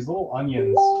 these little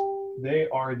onions, they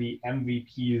are the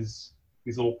MVPs.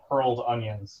 These little pearled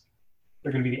onions.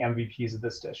 They're going to be the MVPs of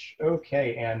this dish.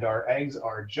 Okay, and our eggs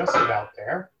are just about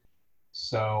there.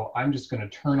 So I'm just going to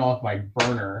turn off my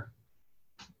burner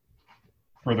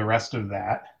for the rest of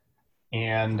that.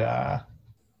 And now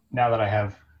that I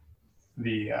have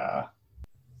the,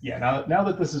 now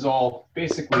that this is all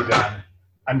basically done,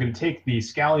 I'm going to take the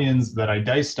scallions that I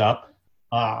diced up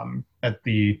at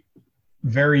the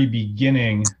very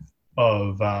beginning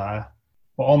of,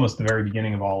 almost the very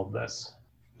beginning of all of this.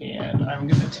 And I'm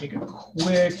going to take a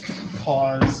quick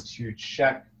pause to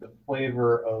check the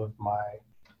flavor of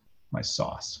my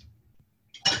sauce.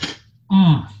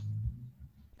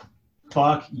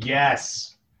 Fuck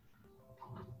yes.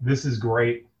 This is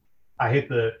great. I hit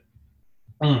the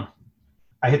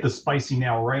spicy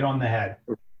now right on the head.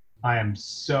 I am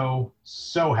so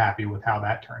happy with how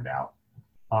that turned out.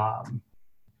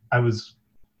 I was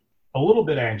a little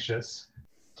bit anxious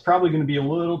It's probably going to be a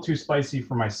little too spicy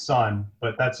for my son,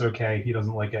 but that's okay. He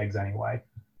doesn't like eggs anyway.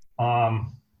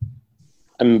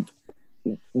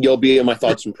 You'll be in my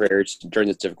thoughts and prayers during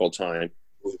this difficult time.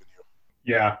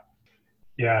 Yeah,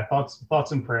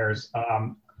 thoughts and prayers.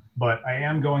 But I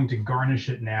am going to garnish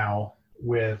it now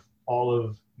with all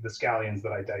of the scallions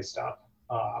that I diced up.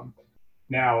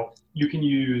 Now, you can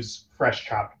use fresh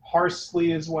chopped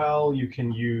parsley as well. You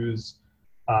can use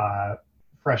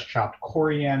fresh chopped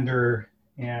coriander,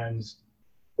 and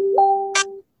you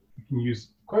can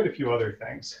use quite a few other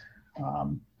things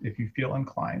if you feel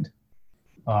inclined.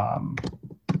 And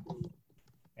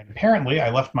apparently,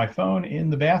 I left my phone in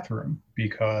the bathroom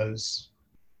because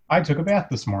I took a bath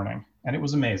this morning, and it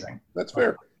was amazing. That's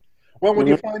fair. Well, when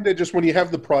you find it, just when you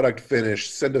have the product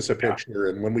finished, send us a picture,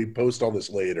 and when we post all this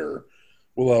later,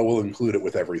 we'll include it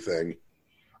with everything.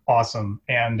 Awesome.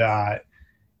 And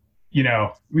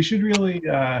we should really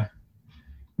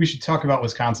we should talk about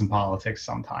Wisconsin politics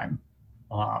sometime.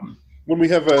 When we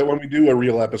do a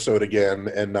real episode again,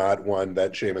 and not one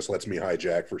that Seamus lets me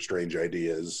hijack for strange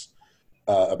ideas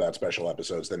about special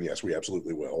episodes, then yes, we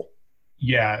absolutely will.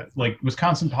 Yeah, like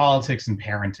Wisconsin politics and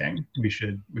parenting. We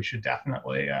should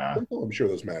definitely. I'm sure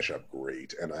those mash up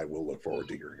great, and I will look forward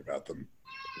to hearing about them.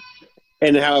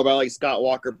 And how about like Scott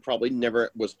Walker probably never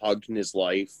was hugged in his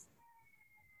life.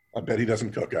 I bet he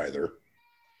doesn't cook either.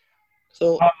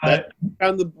 So that's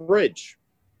on the bridge.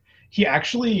 He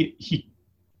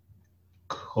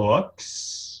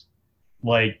cooks,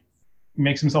 like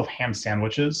makes himself ham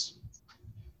sandwiches.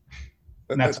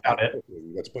 That's about it.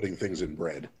 That's putting things in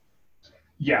bread.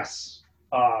 Yes.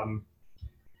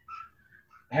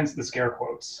 Hence the scare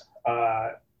quotes.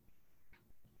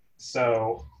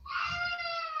 So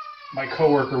my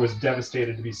coworker was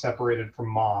devastated to be separated from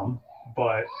mom,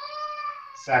 but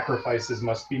sacrifices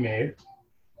must be made.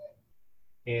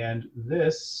 And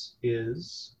this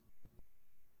is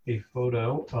a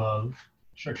photo of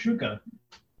shakshuka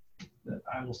that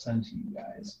I will send to you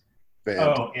guys.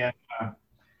 Oh, and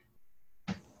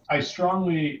I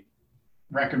strongly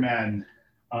recommend,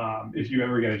 if you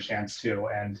ever get a chance to,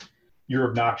 and you're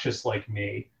obnoxious like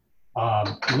me,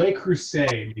 Le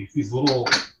Creuset makes these little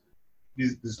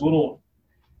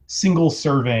single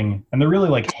serving, and they're really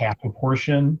like half a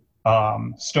portion,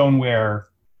 stoneware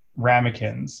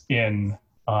ramekins in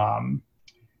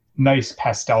nice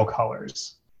pastel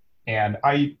colors. And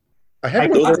I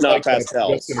have those ones are not like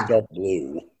pastels. just in a dark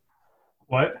blue.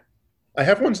 What? I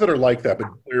have ones that are like that, but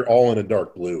they're all in a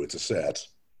dark blue. It's a set.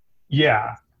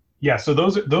 Yeah. So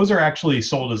those are actually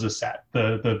sold as a set.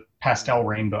 The pastel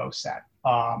rainbow set.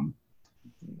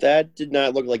 That did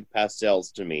not look like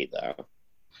pastels to me, though.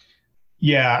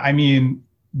 Yeah, I mean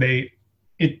it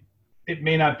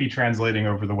may not be translating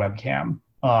over the webcam,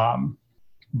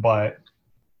 but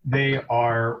they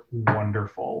are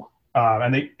wonderful.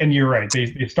 And you're right.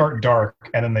 They start dark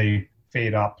and then they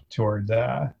fade up toward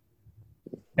and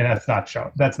that's not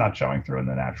showing through in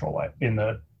the natural light in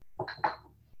the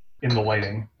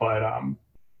lighting, but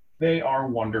they are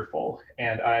wonderful,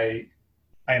 and I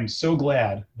am so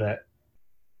glad that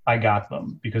I got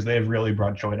them because they have really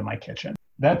brought joy to my kitchen.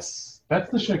 That's the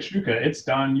shakshuka. It's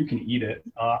done. You can eat it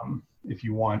if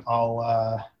you want.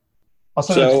 I'll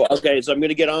So I'm going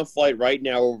to get on a flight right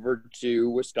now over to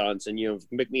Wisconsin.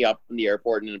 Pick me up from the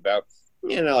airport in about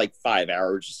like 5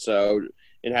 hours or so,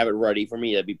 and have it ready for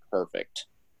me. That'd be perfect.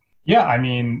 Yeah, I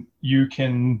mean, you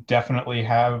can definitely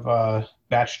have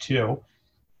batch 2.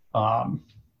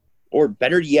 Or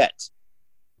better yet,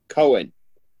 Cohen,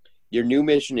 your new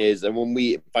mission is, and when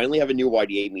we finally have a new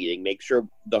YDA meeting, make sure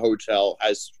the hotel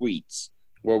has suites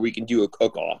where we can do a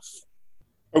cook-off.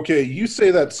 Okay, you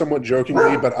say that somewhat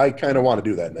jokingly, but I kind of want to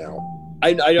do that now.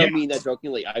 I don't mean that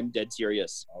jokingly. I'm dead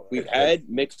serious. We've had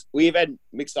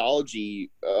mixology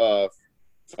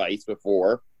fights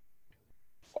before.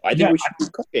 I think we should do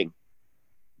cooking.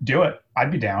 Do it.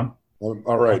 I'd be down.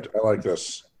 All right, I like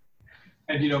this.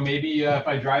 And maybe if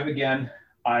I drive again,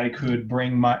 I could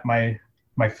bring my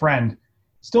friend.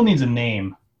 Still needs a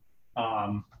name.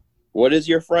 What is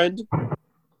your friend?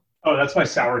 Oh, that's my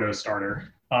sourdough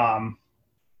starter.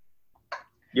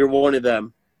 You're one of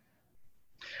them.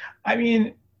 I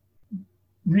mean,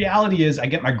 reality is I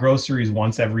get my groceries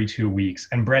once every 2 weeks,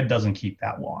 and bread doesn't keep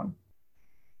that long.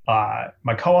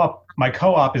 My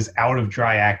co-op is out of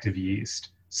dry active yeast,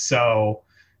 so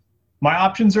my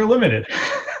options are limited.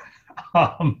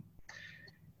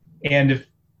 And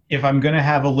if I'm going to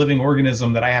have a living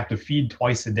organism that I have to feed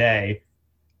twice a day,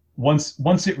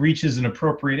 once it reaches an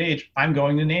appropriate age, I'm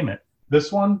going to name it.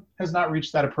 This one has not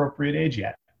reached that appropriate age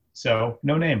yet, so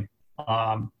no name.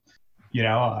 I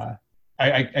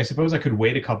suppose I could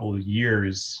wait a couple of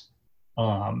years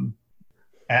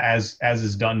as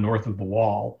is done north of the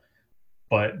wall.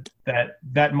 But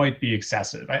that might be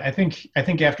excessive. I think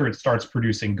after it starts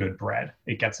producing good bread,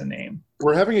 it gets a name.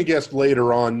 We're having a guest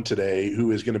later on today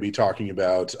who is going to be talking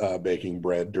about baking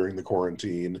bread during the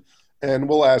quarantine, and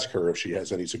we'll ask her if she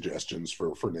has any suggestions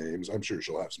for names. I'm sure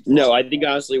she'll have some. No, I think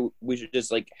honestly we should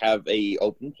just like have a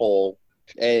open poll,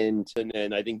 and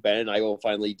then I think Ben and I will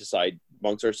finally decide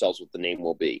amongst ourselves what the name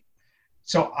will be.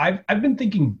 So I've been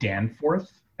thinking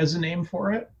Danforth as a name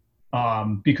for it,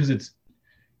 because it's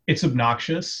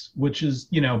obnoxious, which is,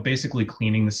 basically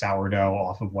cleaning the sourdough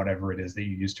off of whatever it is that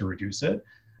you use to reduce it.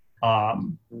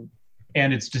 And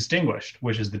it's distinguished,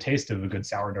 which is the taste of a good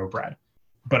sourdough bread.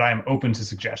 But I'm open to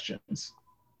suggestions.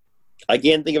 I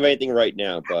can't think of anything right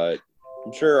now, but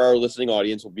I'm sure our listening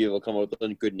audience will be able to come up with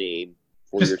a good name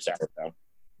for your sourdough.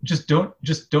 Just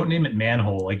don't name it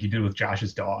Manhole like you did with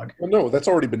Josh's dog. Well, no, that's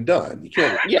already been done. You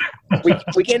can't. Yeah,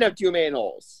 we can't have 2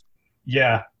 manholes.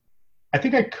 Yeah. I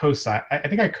think I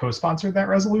co-sponsored that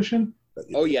resolution.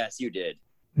 Oh yes, you did.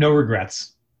 No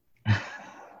regrets.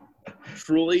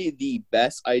 Truly the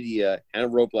best idea Hannah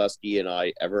Roblewski and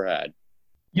I ever had.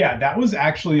 Yeah, that was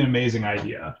actually an amazing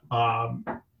idea.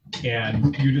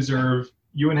 And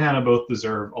you and Hannah both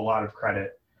deserve a lot of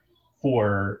credit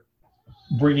for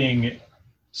bringing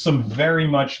some very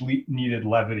much needed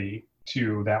levity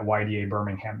to that YDA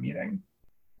Birmingham meeting.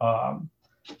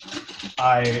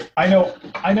 I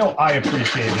know I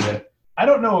appreciated it. I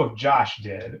don't know if Josh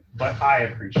did, but I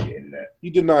appreciated it. He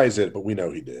denies it, but we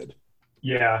know he did.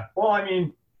 Yeah. Well, I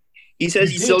mean, he says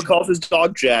he still calls his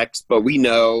dog Jax, but we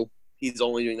know he's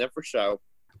only doing that for show.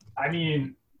 I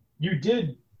mean, you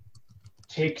did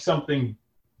take something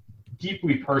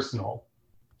deeply personal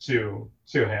to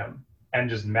him and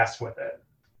just mess with it.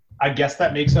 I guess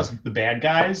that makes us the bad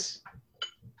guys,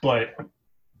 but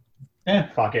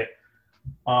fuck it.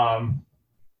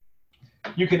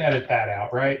 You can edit that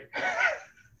out, right?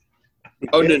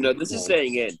 Oh no, this is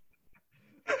staying in.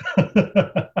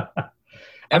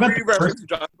 Every reference to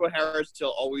Joshua Harris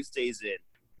still always stays in.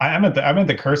 I meant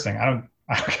the cursing. I don't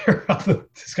care about the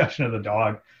discussion of the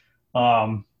dog.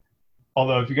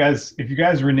 Although if you guys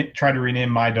try to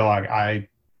rename my dog, I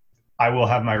will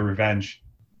have my revenge.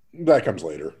 That comes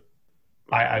later.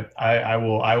 I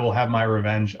will have my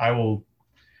revenge. I will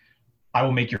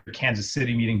make your Kansas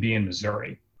City meeting be in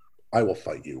Missouri. I will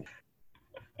fight you.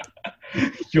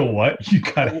 You'll what? You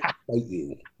gotta fight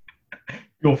you.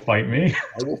 You'll fight me.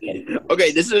 I will fight you.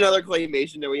 Okay, this is another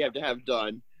claymation that we have to have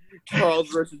done. Charles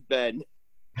versus Ben.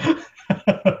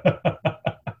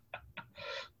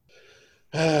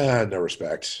 No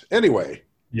respect. Anyway,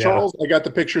 yeah. Charles, I got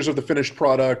the pictures of the finished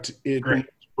product. It looks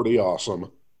pretty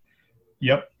awesome.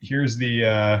 Yep. Here's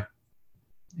it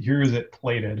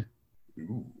plated.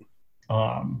 Ooh.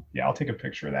 Yeah, I'll take a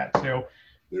picture of that too.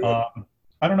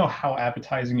 I don't know how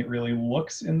appetizing it really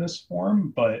looks in this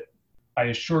form, but I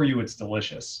assure you it's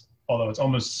delicious. Although it's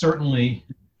almost certainly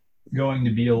going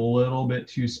to be a little bit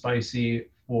too spicy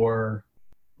for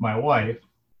my wife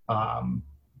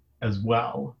as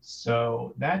well.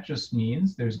 So that just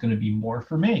means there's going to be more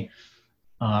for me.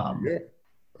 Yeah.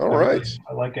 All right.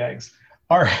 I like eggs.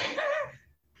 All right.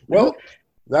 Well,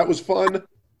 that was fun.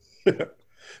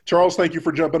 Charles, thank you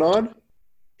for jumping on.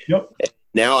 Yep.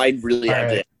 Now I really have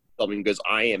to something because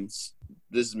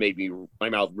this has made my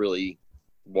mouth really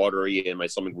watery and my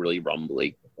stomach really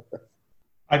rumbly.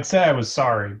 I'd say I was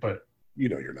sorry, but you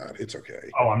know you're not. It's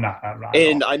okay. Oh, I'm not.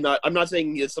 And I'm not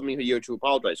saying it's something that you have to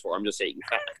apologize for. I'm just saying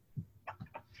fact.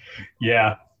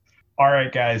 Yeah. All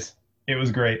right, guys. It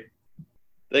was great.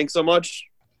 Thanks so much.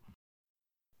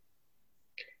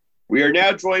 We are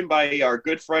now joined by our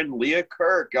good friend Leah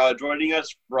Kirk, joining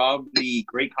us from the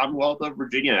great Commonwealth of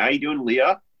Virginia. How you doing,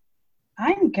 Leah?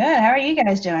 I'm good. How are you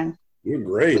guys doing? Doing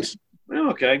great. Oh,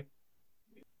 okay.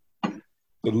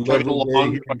 Chugging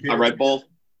along a Red Bull.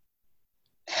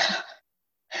 I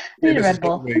need a Red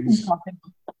Bull.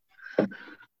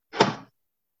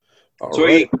 So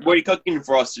right. What are you cooking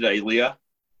for us today, Leah?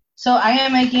 So I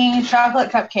am making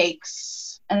chocolate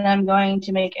cupcakes, and I'm going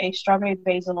to make a strawberry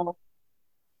basil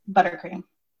buttercream.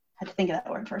 Had to think of that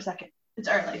word for a second. It's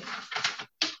early.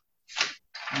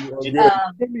 You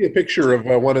gave me a picture of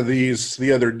one of these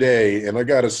the other day, and I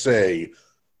gotta say,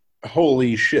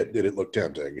 holy shit, did it look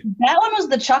tempting. That one was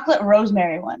the chocolate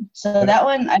rosemary one. So that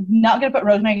one, I'm not going to put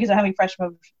rosemary because I'm having fresh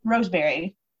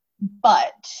rosemary.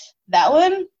 But that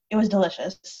one, it was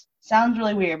delicious. Sounds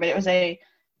really weird, but it was a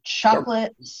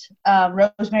chocolate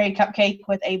rosemary cupcake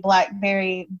with a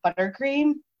blackberry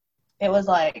buttercream. It was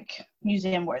like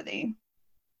museum worthy.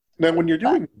 Now, when you're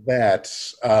doing that,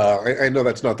 I know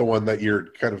that's not the one that you're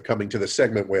kind of coming to the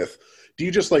segment with. do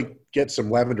you just like get some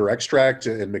lavender extract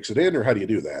and mix it in, or how do you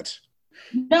do that?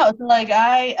 No, so like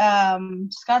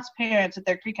Scott's parents at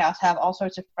their creek house have all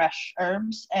sorts of fresh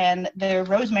herbs, and their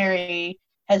rosemary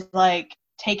has like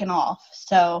taken off.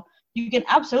 So you can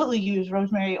absolutely use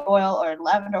rosemary oil or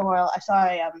lavender oil. I saw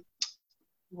a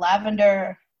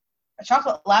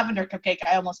chocolate lavender cupcake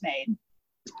I almost made,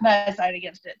 but I decided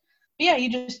against it. But yeah, you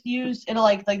just use it'll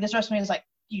like this recipe is like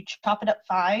you chop it up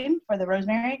fine for the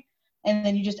rosemary, and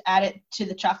then you just add it to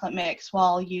the chocolate mix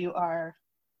while you are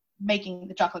making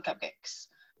the chocolate cupcakes.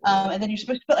 And then you're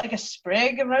supposed to put like a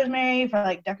sprig of rosemary for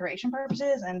like decoration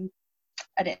purposes, and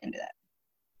I didn't do that.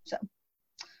 So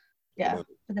yeah,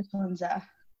 but this one's a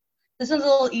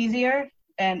little easier,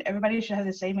 and everybody should have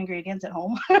the same ingredients at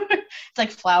home. It's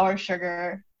like flour,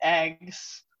 sugar,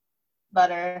 eggs,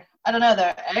 butter. I don't know,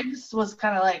 the eggs was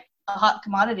kind of like a hot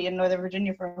commodity in Northern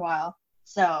Virginia for a while.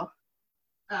 So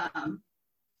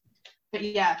but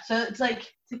yeah, so it's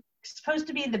like supposed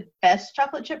to be the best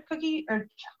chocolate cupcake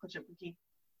recipe.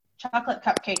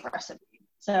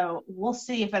 So we'll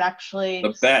see if it actually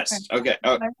The best. Okay.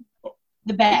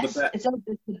 The best. The It's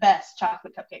the best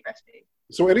chocolate cupcake recipe.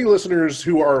 So any listeners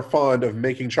who are fond of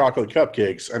making chocolate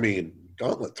cupcakes, I mean,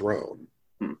 gauntlet thrown.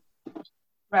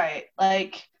 Right.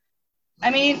 Like, I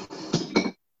mean,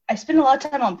 I spend a lot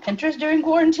of time on Pinterest during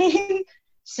quarantine.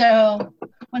 So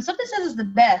when something says it's the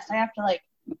best, I have to like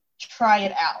try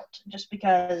it out just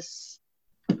because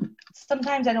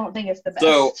sometimes I don't think it's the best.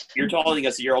 So you're telling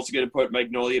us that you're also going to put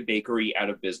Magnolia Bakery out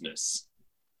of business.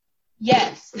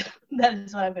 Yes, that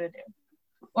is what I'm going to do.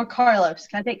 Or Carlos.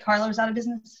 Can I take Carlos out of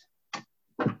business?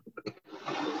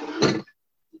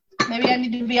 Maybe I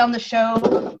need to be on the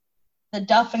show, the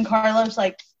Duff and Carlos,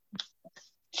 like,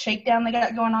 shakedown they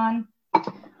got going on.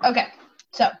 Okay,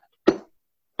 so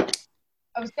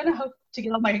I was going to hope to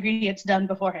get all my ingredients done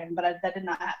beforehand, but that did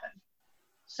not happen.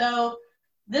 So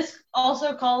this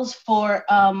also calls for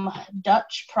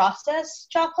Dutch processed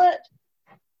chocolate.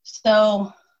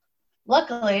 So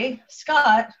luckily,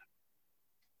 Scott,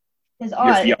 his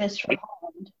aunt is from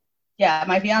Holland. Yeah,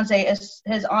 my fiance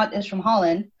his aunt is from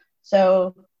Holland.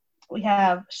 So we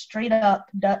have straight up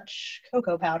Dutch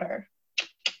cocoa powder.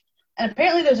 And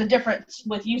apparently there's a difference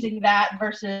with using that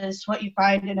versus what you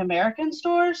find in American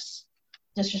stores.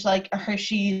 It's just like a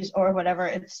Hershey's or whatever.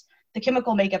 It's the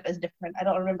chemical makeup is different. I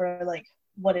don't remember like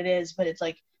what it is, but it's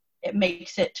like it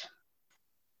makes it.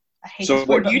 I hate So this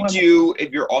word, what do you do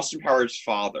if you're Austin Powers'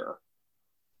 father?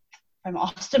 I'm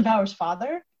Austin Powers'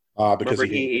 father. Because Remember,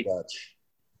 he hates Dutch.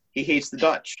 He hates the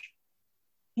Dutch.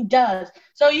 He does.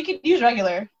 So you could use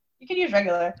regular.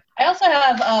 I also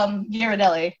have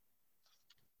Ghirardelli,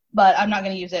 but I'm not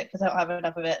going to use it because I don't have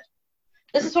enough of it.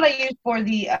 This is what I used for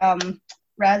the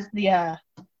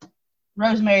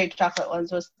rosemary chocolate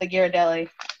ones was the Ghirardelli.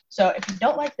 So if you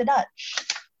don't like the Dutch,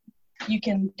 you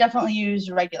can definitely use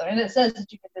regular, and it says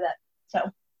that you can do that. So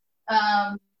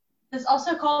this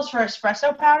also calls for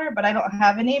espresso powder, but I don't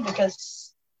have any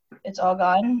because it's all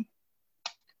gone.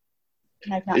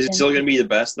 And I've not Is it still going to be the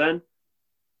best then?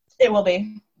 It will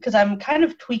be because I'm kind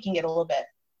of tweaking it a little bit.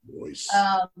 Nice.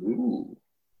 Ooh.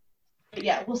 But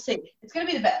yeah, we'll see. It's going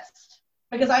to be the best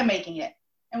because I'm making it,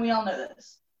 and we all know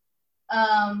this.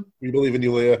 We believe in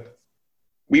you, Leah.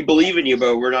 We believe in you,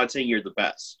 but we're not saying you're the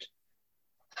best.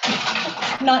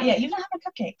 Not yet. You've not had my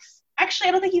cupcakes. Actually,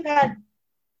 I don't think you've had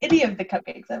any of the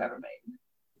cupcakes I've ever made.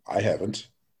 I haven't.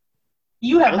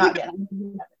 You have not think- yet.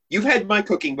 You've had my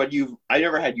cooking, but I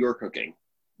never had your cooking.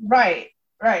 Right.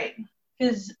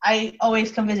 Because I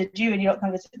always come visit you, and you don't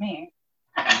come visit me.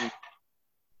 And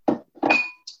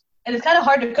it's kind of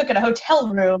hard to cook in a hotel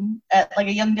room at like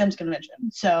a Young Guns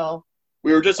convention. So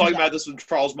We were just talking about this with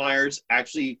Charles Myers.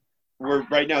 Actually, we're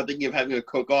right now thinking of having a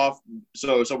cook-off,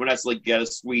 so someone has to like get a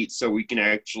suite so we can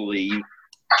actually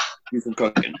do some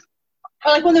cooking.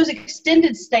 or like one of those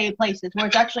extended stay places where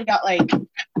it's actually got like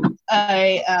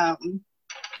a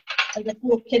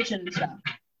full kitchen and stuff.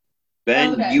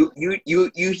 Ben, Okay. you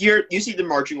see the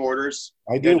marching orders.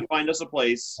 I You do. got to find us a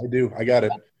place. I do. I got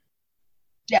it.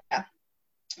 Yeah.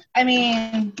 I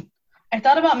mean, I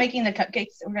thought about making the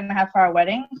cupcakes that we're going to have for our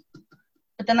wedding,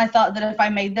 but then I thought that if I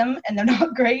made them and they're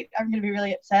not great, I'm going to be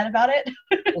really upset about it.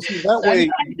 Well, see, that So way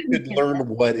I'm you not could gonna learn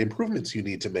what improvements you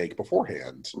need to make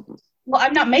beforehand. Well,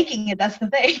 I'm not making it. That's the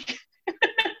thing.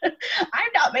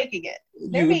 I'm not making it.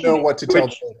 They're You making know it. what to tell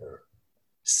Which- Taylor.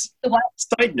 The what?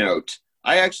 Side note,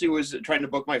 I actually was trying to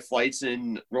book my flights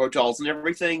and hotels and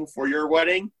everything for your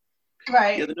wedding the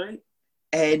Right. other night,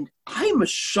 and I'm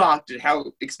shocked at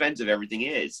how expensive everything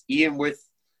is. Even with,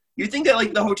 you'd think that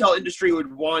like the hotel industry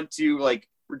would want to like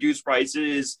reduce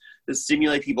prices to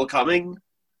stimulate people coming.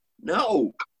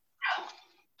 No,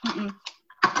 Mm-mm.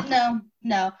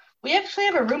 No. We actually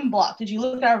have a room block. Did you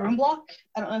look at our room block?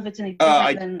 I don't know if it's any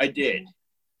different than... I did.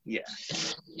 Yeah.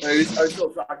 I was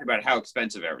still talking about how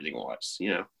expensive everything was, you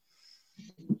know?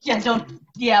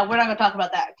 Yeah, we're not going to talk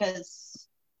about that because,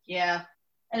 yeah.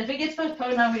 And if it gets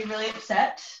postponed, I'm going to be really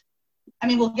upset. I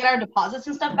mean, we'll get our deposits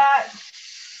and stuff back,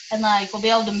 and, like, we'll be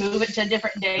able to move it to a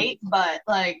different date, but,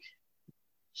 like,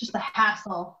 it's just a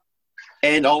hassle.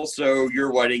 And also,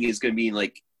 your wedding is going to be in,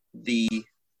 like, the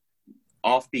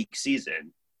off-peak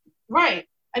season. Right.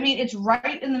 I mean, it's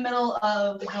right in the middle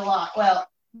of July. Well,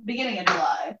 beginning of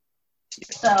July.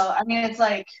 So, I mean, it's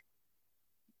like...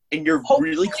 And you're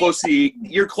really close to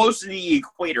the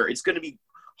equator. It's going to be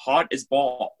hot as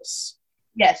balls.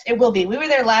 Yes, it will be. We were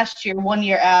there last year, 1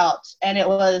 year out, and it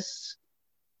was...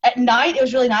 At night, it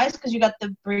was really nice because you got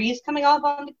the breeze coming off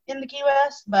in the Key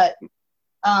West, but,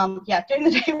 yeah, during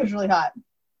the day, it was really hot.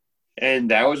 And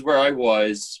that was where I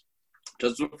was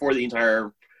just before the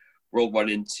entire world went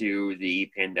into the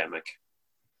pandemic.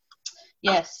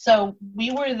 Yes, so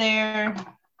we were there.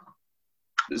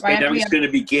 This pandemic is going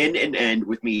to begin and end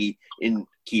with me in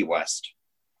Key West.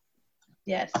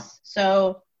 Yes,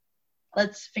 so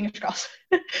let's fingers crossed.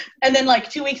 And then like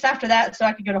 2 weeks after that, so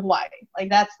I could go to Hawaii. Like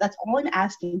that's all I'm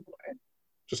asking for.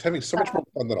 Just having so much more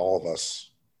fun than all of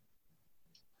us.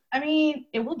 I mean,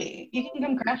 it will be. You can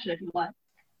come crash it if you want.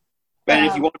 Ben,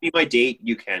 if you want to be my date,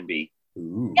 you can be.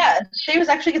 Ooh. Yeah, Shavis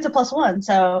actually gets a +1,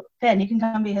 so Ben, you can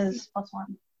come be his +1.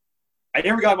 I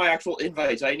never got my actual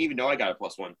invites. I didn't even know I got a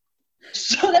 +1.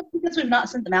 So that's because we've not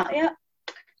sent them out yet.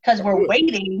 Because we're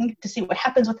waiting to see what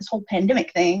happens with this whole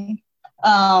pandemic thing.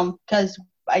 Because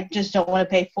I just don't want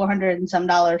to pay $400 and some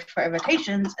for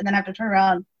invitations and then have to turn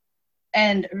around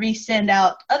and resend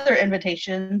out other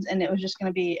invitations, and it was just going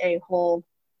to be a whole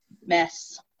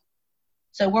mess.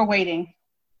 So we're waiting.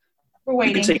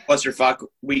 You can say clusterfuck.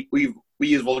 We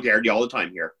use vulgarity all the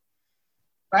time here.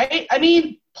 Right? I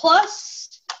mean,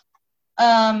 plus,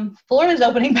 Florida's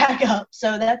opening back up,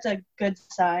 so that's a good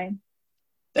sign.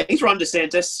 Thanks, Ron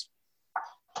DeSantis.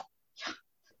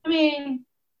 I mean,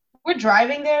 we're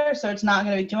driving there, so it's not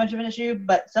going to be too much of an issue,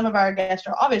 but some of our guests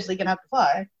are obviously going to have to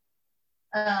fly.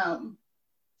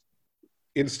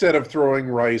 Instead of throwing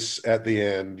rice at the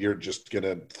end, you're just going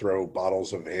to throw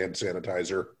bottles of hand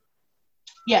sanitizer.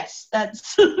 Yes,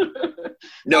 that's...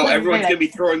 No, everyone's going to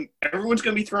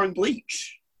be throwing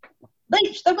bleach.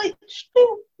 Bleach.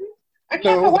 I can't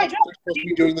No, for that's white what we're supposed to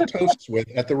be doing the toasts with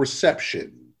at the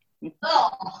reception.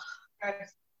 Oh. And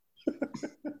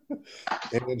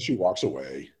then she walks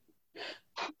away.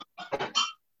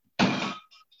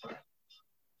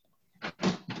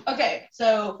 Okay,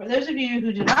 so for those of you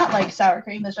who do not like sour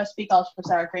cream, this recipe calls for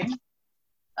sour cream.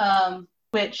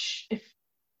 Which, if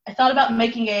I thought about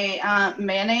making a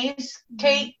mayonnaise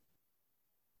cake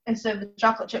instead of the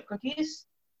chocolate chip cookies,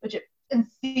 which in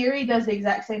theory does the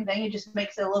exact same thing. It just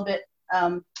makes it a little bit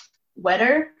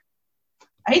wetter.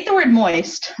 I hate the word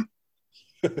moist,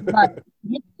 but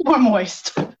it's more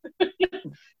moist.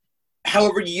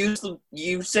 However, you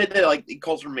said that like it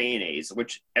calls for mayonnaise,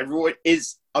 which everyone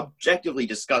is objectively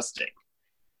disgusting.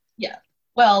 Yeah.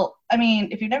 Well, I mean,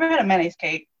 if you've never had a mayonnaise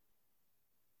cake,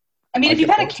 if you've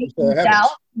had a cake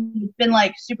without, it's been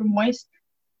like super moist,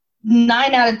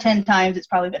 9 out of 10 times it's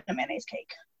probably been a mayonnaise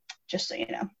cake. Just so you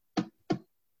know,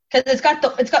 because it's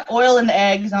got oil in the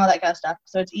eggs and all that kind of stuff,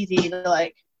 so it's easy to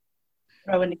like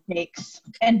throw into cakes.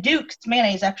 And Duke's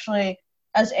mayonnaise actually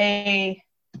has a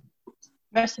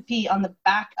recipe on the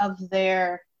back of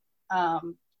their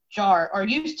jar, or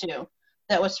used to,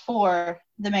 that was for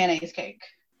the mayonnaise cake.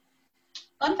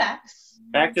 Fun facts.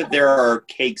 The fact that there are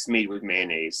cakes made with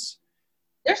mayonnaise.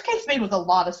 There's cakes made with a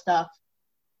lot of stuff.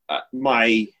 I'm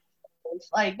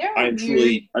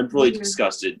really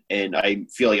disgusted, and I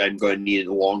feel like I'm going to need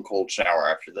a long cold shower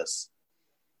after this.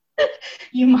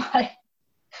 You might.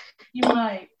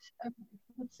 Okay,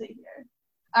 let's see here.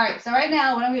 All right, so right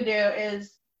now what I'm going to do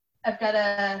is I've got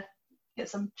to get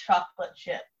some chocolate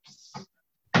chips.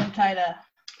 I'm trying to,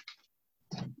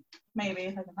 maybe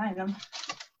if I can find them.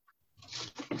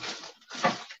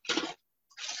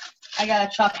 I got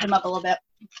to chop them up a little bit.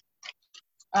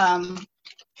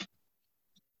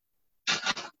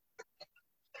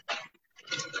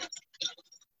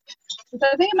 So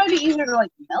I think it might be easier to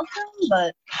like melt them,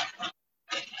 but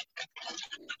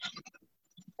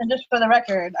and just for the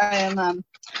record, I am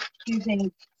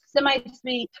using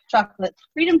semi-sweet chocolate,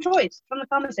 Freedom Choice from the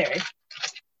commissary. So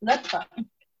that's fun.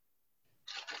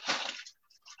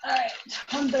 All right,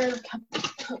 1/3 cup.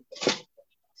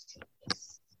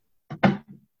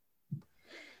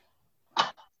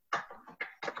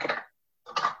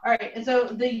 All right, and so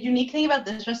the unique thing about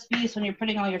this recipe is when you're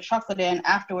putting all your chocolate in,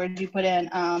 afterwards you put in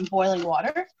boiling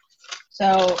water,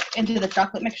 so into the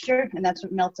chocolate mixture, and that's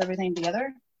what melts everything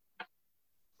together.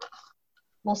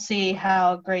 We'll see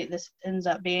how great this ends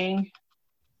up being,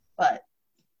 but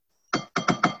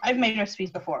I've made recipes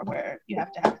before where you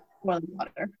have to have boiling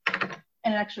water,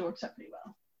 and it actually works out pretty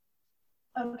well.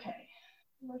 Okay.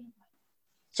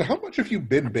 So how much have you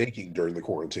been baking during the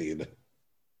quarantine? A lot.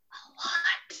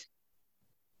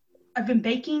 I've been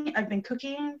baking, I've been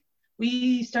cooking.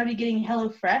 We started getting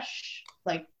HelloFresh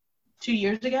like 2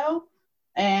 years ago.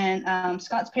 And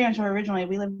Scott's parents were originally,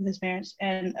 we lived with his parents,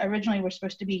 and originally we're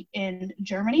supposed to be in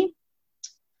Germany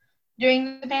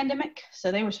during the pandemic.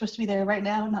 So they were supposed to be there right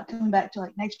now, not coming back till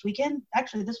like next weekend,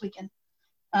 actually this weekend.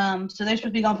 So they're supposed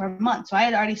to be gone for a month. So I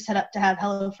had already set up to have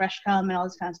HelloFresh come and all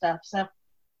this kind of stuff. So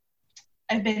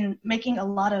I've been making a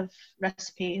lot of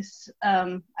recipes.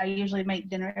 I usually make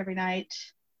dinner every night.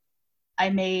 I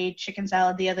made chicken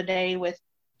salad the other day with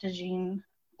Dejine,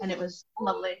 and it was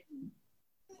lovely.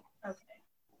 Okay.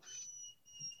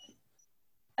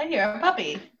 I hear a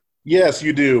puppy. Yes,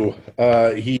 you do.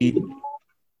 And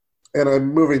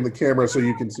I'm moving the camera so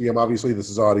you can see him. Obviously, this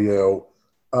is audio.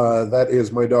 That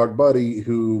is my dog, Buddy,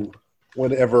 who,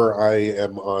 whenever I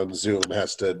am on Zoom,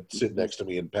 has to sit next to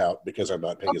me and pout because I'm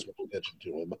not paying as much attention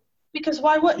to him. Because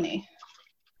why wouldn't he?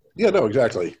 Yeah, no,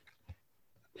 exactly.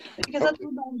 Because that's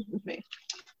what dogs would be.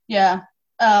 Yeah.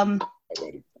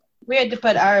 We had to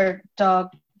put our dog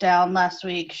down last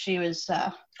week. She was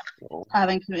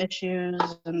having some issues,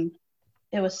 and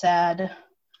it was sad.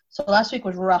 So last week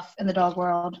was rough in the dog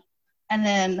world. And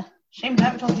then, Shane, I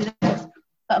haven't told you this,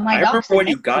 but my I remember when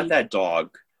you Macy, got that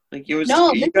dog. Like it was.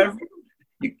 No,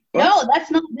 What? that's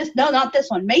not this. No, not this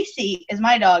one. Macy is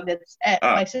my dog. That's at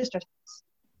my sister's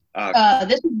house.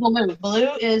 This is Baloo.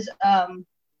 Baloo is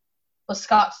was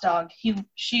Scott's dog. She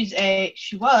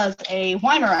was a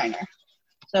Weimaraner,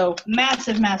 so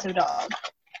massive dog.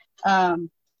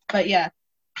 But yeah,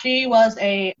 she was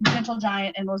a gentle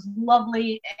giant and was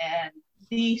lovely and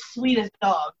the sweetest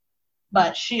dog.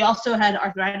 But she also had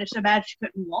arthritis so bad she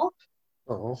couldn't walk.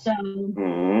 Oh. So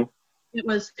it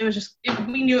was just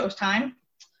we knew it was time.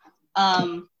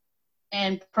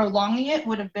 And prolonging it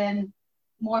would have been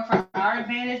more for our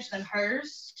advantage than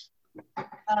hers.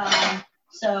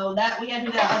 So that we had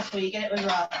to do that last week, and it was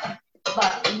rough.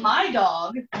 But my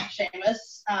dog,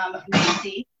 Seamus,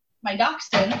 Macy, my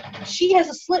dachshund, she has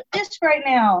a slip disc right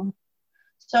now.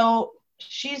 So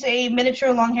she's a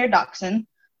miniature long-haired dachshund,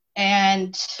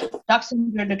 and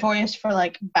dachshunds are notorious for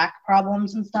like back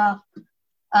problems and stuff.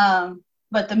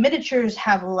 But the miniatures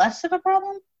have less of a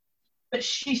problem. But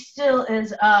she still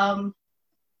is got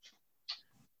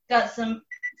some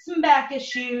back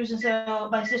issues, and so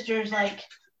my sister's like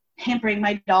pampering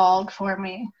my dog for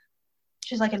me.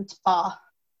 She's like in spa.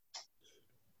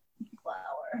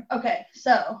 Flour. Okay,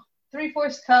 so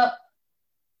 3/4 cup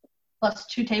plus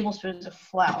 2 tablespoons of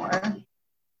flour.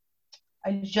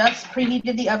 I just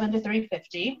preheated the oven to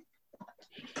 350.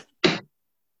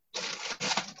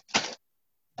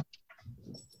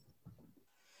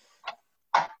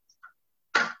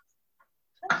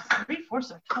 That's 3/4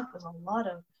 of a cup is a lot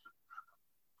of.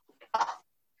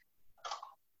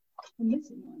 I'm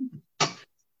missing one.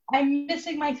 I'm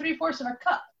missing my 3/4 of a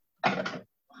cup.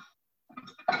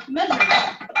 Measure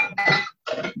that.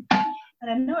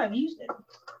 And I know I've used it,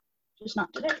 just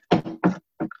not today.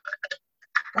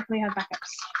 Luckily I have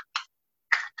backups.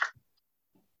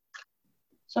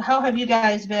 So how have you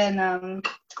guys been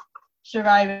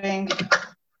surviving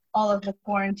all of the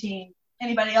quarantine?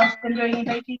 Anybody else been doing any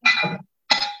baking? I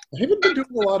haven't been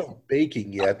doing a lot of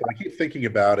baking yet, but I keep thinking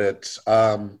about it.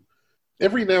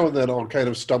 Every now and then I'll kind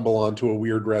of stumble onto a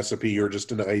weird recipe or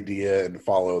just an idea and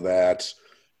follow that.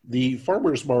 The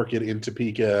farmer's market in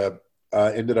Topeka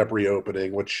ended up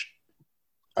reopening, which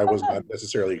I was not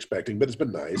necessarily expecting, but it's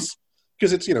been nice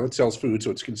because it's, it sells food, so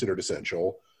it's considered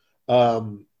essential.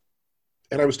 And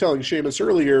I was telling Seamus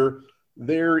earlier,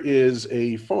 there is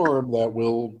a farm that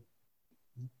will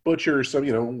butcher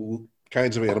some,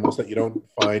 kinds of animals that you don't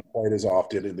find quite as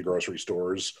often in the grocery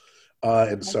stores.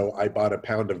 And so I bought a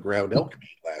pound of ground elk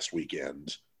meat last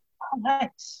weekend. Oh,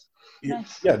 nice.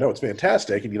 Yeah, no, it's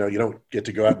fantastic. And, you don't get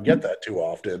to go out and get that too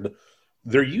often.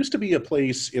 There used to be a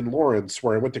place in Lawrence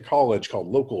where I went to college called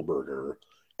Local Burger,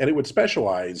 and it would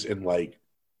specialize in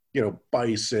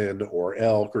bison or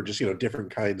elk or just,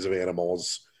 different kinds of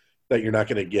animals that you're not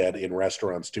going to get in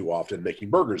restaurants too often.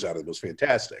 Making burgers out of it was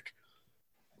fantastic.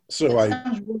 So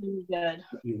sounds really good.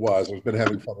 It was. I've been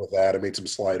having fun with that. I made some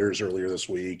sliders earlier this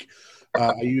week.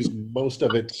 I used most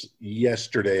of it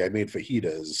yesterday. I made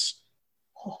fajitas.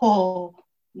 Oh,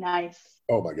 Nice.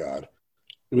 Oh my god.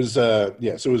 It was so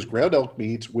it was ground elk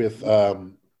meat with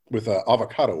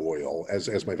avocado oil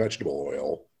as my vegetable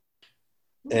oil.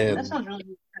 And that sounds really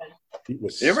good. it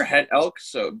was I never had elk,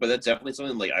 but that's definitely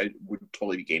something like I would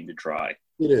totally be game to try.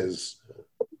 it is.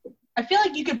 I feel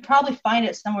like you could probably find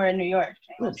it somewhere in New York.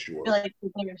 I'm sure. I feel like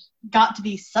there's got to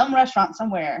be some restaurant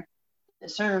somewhere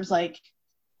that serves like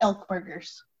elk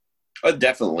burgers. Oh,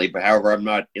 definitely, but however, I'm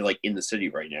not in the city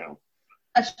right now.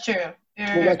 That's true. You're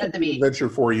Well, that at could the be an beach. adventure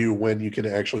for you when you can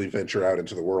actually venture out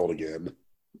into the world again.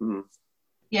 Mhm.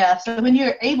 Yeah, so when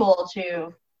you're able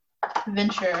to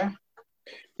venture.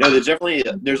 No,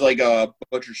 there's like a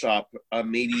butcher shop,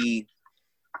 maybe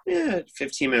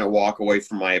 15-minute walk away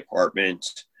from my apartment.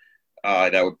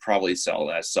 That would probably sell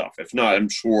that stuff. If not, I'm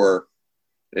sure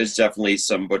there's definitely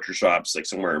some butcher shops like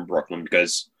somewhere in Brooklyn,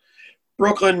 because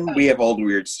Brooklyn, we have all the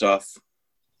weird stuff.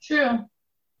 True.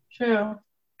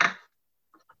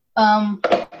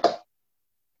 I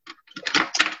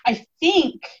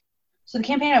think so. The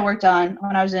campaign I worked on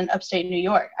when I was in upstate New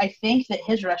York, I think that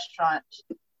his restaurant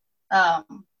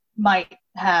might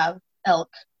have elk,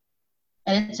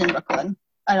 and it's in Brooklyn.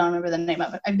 I don't remember the name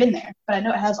of it. I've been there, but I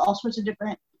know it has all sorts of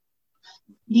different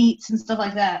meats and stuff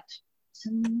like that.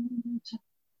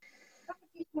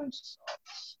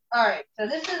 All right, so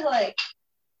this is like,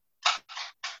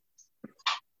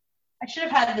 I should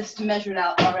have had this measured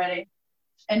out already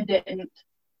and didn't.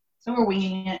 So we're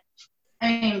winging it.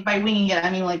 I mean, by winging it,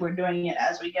 I mean like we're doing it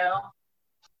as we go.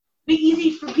 Be easy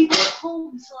for people at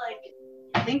home to like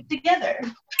think together.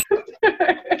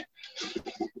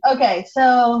 Okay,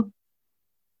 so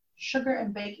sugar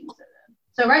and baking soda.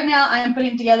 So right now I'm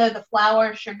putting together the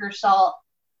flour, sugar, salt,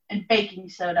 and baking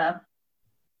soda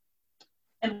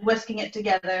and whisking it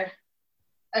together.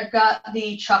 I've got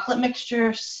the chocolate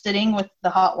mixture sitting with the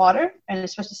hot water, and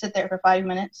it's supposed to sit there for 5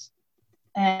 minutes.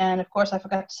 And of course I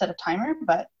forgot to set a timer,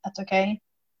 but that's okay.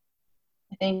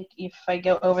 I think if I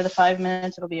go over the 5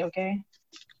 minutes, it'll be okay.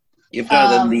 If not,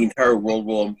 then the entire world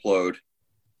will implode.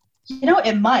 You know,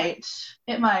 it might.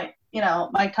 It might. You know,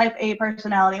 my type A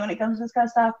personality when it comes to this kind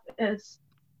of stuff is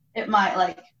it might,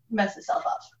 like, mess itself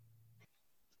up.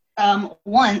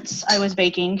 Once I was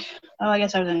baking, I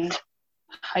guess I was in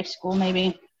high school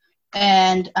maybe,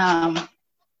 and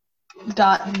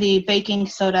got the baking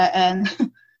soda and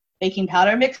baking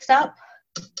powder mixed up.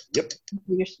 Yep.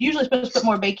 You're usually supposed to put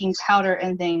more baking powder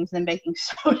in things than baking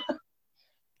soda.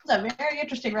 It's a very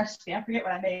interesting recipe. I forget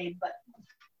what I made, but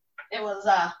it was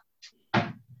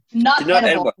not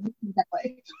edible. That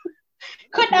way.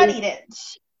 Could not eat it.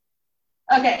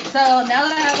 Okay, so now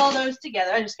that I have all those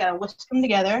together, I just gotta whisk them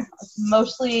together. It's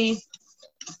mostly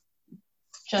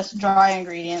just dry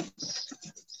ingredients.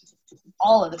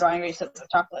 All of the dry ingredients except the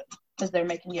chocolate, because they're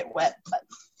making it wet. But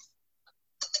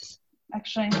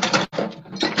actually, I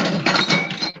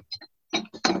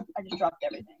just dropped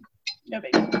everything. No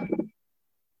big deal.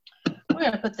 We're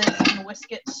gonna put this in the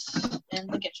whiskets in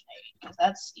the KitchenAid, because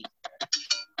that's easier.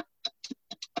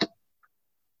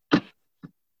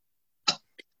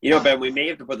 You know, Ben, we may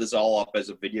have to put this all up as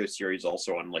a video series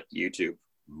also on like YouTube.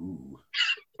 Ooh.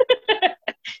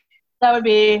 That would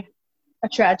be a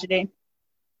tragedy.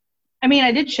 I mean,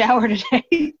 I did shower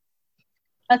today.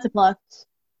 That's a plus.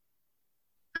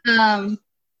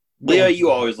 Leah, you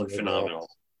always look phenomenal.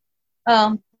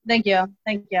 Thank you.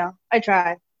 I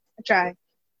try.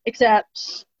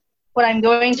 Except when I'm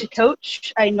going to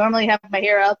coach, I normally have my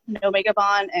hair up, no makeup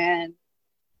on, and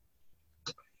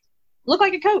look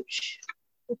like a coach,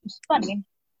 which is funny,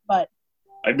 but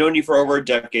I've known you for over a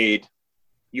decade.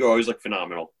 You always look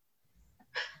phenomenal.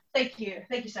 Thank you,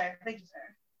 sir.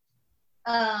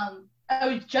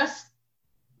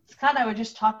 Scott and I were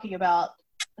just talking about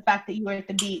the fact that you were at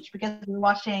the beach, because we were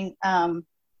watching one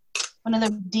of the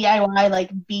DIY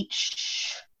like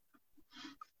beach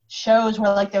shows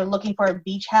where like they're looking for a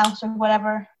beach house or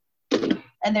whatever,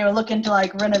 and they were looking to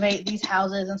like renovate these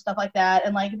houses and stuff like that,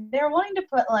 and like they were wanting to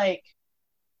put like,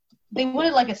 they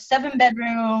wanted like a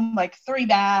 7-bedroom, like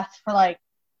 3-bath for like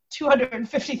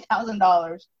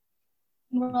 $250,000.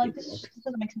 And we're like, this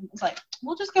doesn't make sense. It's like,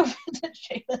 we'll just go visit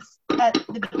Seamus at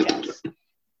the beach house.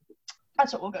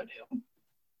 That's what we'll go do.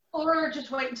 Or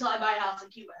just wait until I buy a house in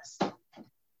Key West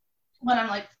when I'm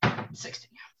like 60.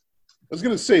 I was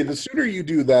going to say, the sooner you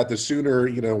do that, the sooner,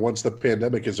 once the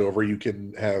pandemic is over, you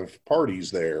can have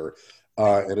parties there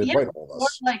and invite all of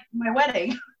us. Or like my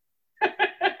wedding.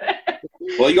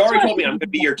 Well, you already told me I'm going to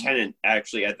be your tenant,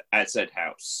 actually, at said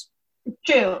house.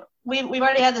 True. We've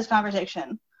already had this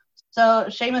conversation. So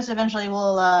Seamus eventually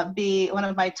will be one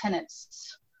of my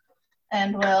tenants,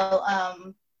 and we'll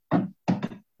run a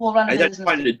I'd have business. to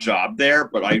find a job there,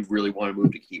 but I really want to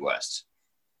move to Key West.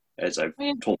 as I've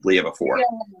told Leah before.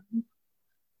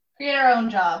 Create our own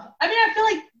job. I mean, I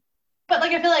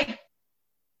feel like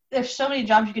there's so many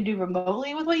jobs you could do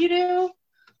remotely with what you do.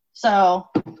 So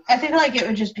I feel like it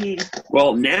would just be.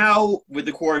 Well, now with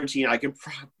the quarantine, I can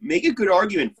make a good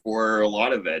argument for a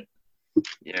lot of it.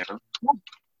 Yeah.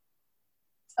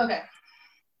 Okay.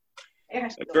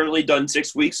 I've currently done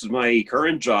 6 weeks of my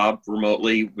current job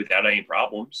remotely without any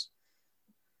problems.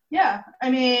 Yeah, I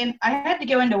mean, I had to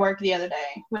go into work the other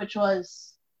day, which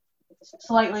was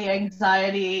slightly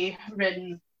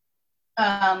anxiety-ridden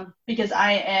because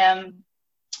I am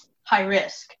high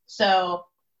risk. So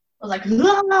I was like,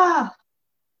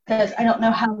 because I don't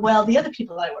know how well the other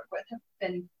people that I work with have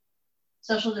been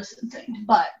social distancing.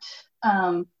 But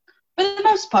for the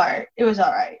most part, it was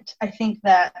all right. I think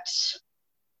that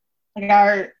like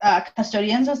our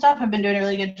custodians and stuff have been doing a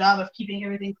really good job of keeping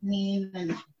everything clean,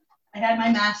 and I had my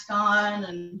mask on,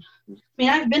 and I mean,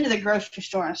 I've been to the grocery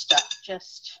store and stuff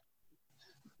just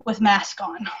with mask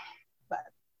on, but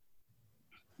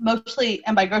mostly,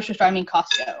 and by grocery store I mean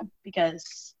Costco,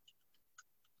 because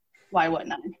why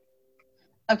wouldn't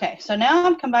I? Okay, so now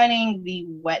I'm combining the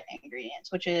wet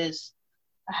ingredients, which is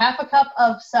a half a cup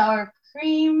of sour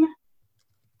cream.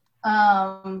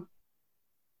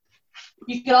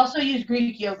 You could also use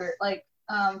Greek yogurt, like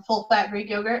full fat Greek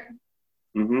yogurt.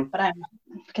 Mm-hmm. But I'm not,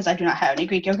 because I do not have any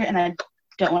Greek yogurt, and I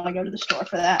don't want to go to the store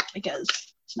for that because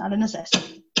it's not a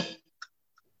necessity.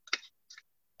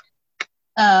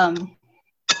 I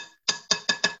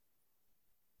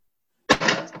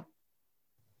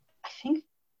think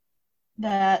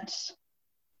that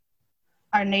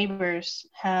our neighbors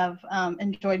have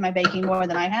enjoyed my baking more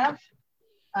than I have.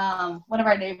 One of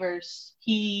our neighbors,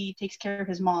 he takes care of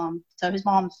his mom. So his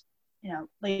mom's,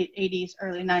 late 80s,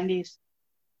 early 90s.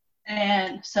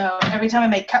 And so every time I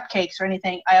make cupcakes or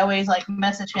anything, I always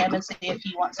message him and see if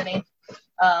he wants any.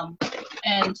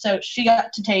 And so she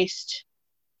got to taste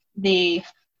the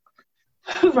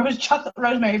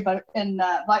rosemary butter and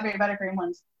blackberry buttercream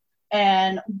ones,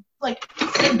 and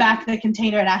sent back the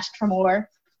container and asked for more.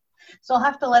 So I'll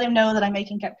have to let him know that I'm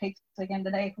making cupcakes again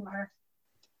today for her.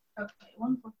 Okay,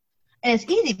 and it's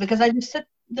easy because I just set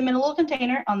them in a little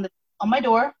container on my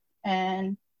door,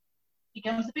 and he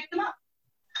comes to pick them up.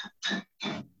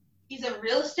 He's a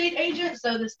real estate agent,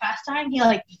 so this past time he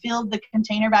filled the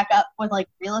container back up with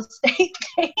real estate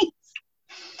things,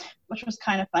 which was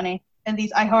kind of funny. And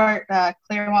these I Heart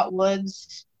Claremont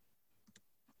Woods,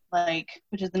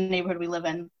 which is the neighborhood we live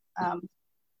in. The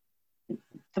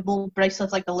little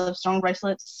bracelets, the Livestrong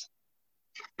bracelets,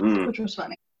 which was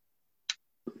funny.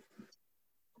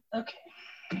 Okay.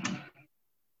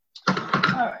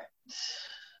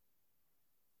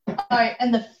 All right,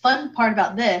 and the fun part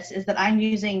about this is that I'm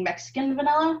using Mexican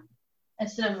vanilla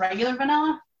instead of regular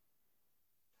vanilla.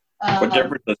 What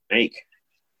difference does it make?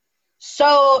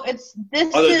 So if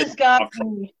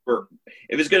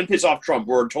it's going to piss off Trump,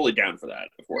 we're totally down for that,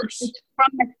 of course. It's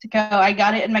from Mexico. I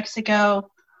got it in Mexico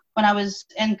when I was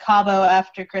in Cabo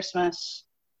after Christmas.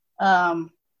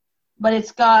 But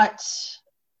it's got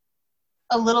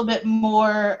a little bit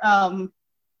more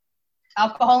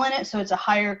alcohol in it, so it's a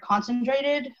higher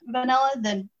concentrated vanilla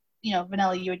than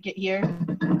vanilla you would get here.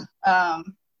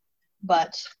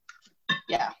 But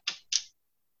yeah,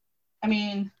 I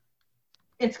mean,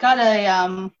 it's got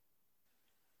a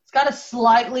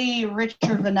slightly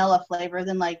richer vanilla flavor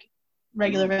than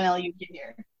regular vanilla you get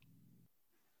here.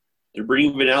 They're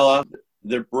bringing vanilla.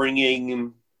 They're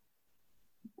bringing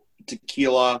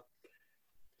tequila.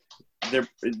 They're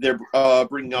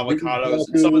bringing avocados.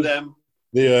 And some of them.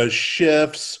 They are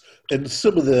chefs, and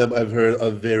some of them I've heard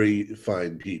are very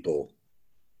fine people.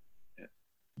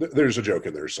 There's a joke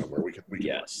in there somewhere. We can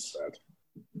yes. That.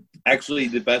 Actually,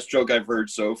 the best joke I've heard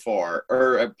so far,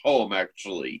 or a poem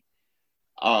actually,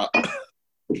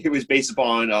 it was based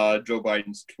upon Joe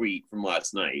Biden's tweet from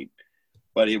last night,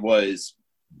 but it was,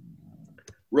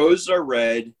 roses are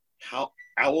red,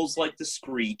 owls like to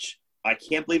screech. I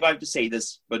can't believe I have to say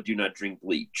this, but do not drink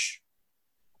bleach.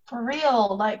 For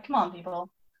real, come on,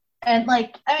 people. And,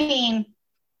 I mean,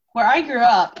 where I grew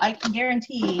up, I can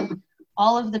guarantee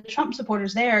all of the Trump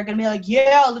supporters there are going to be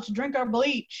yeah, let's drink our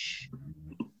bleach.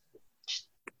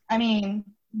 I mean,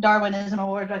 Darwinism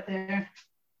award right there.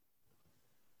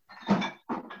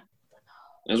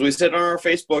 As we said on our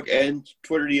Facebook and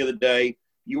Twitter the other day,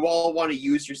 you all want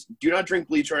to do not drink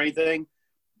bleach or anything,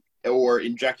 or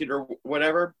inject it or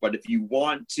whatever, but if you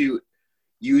want to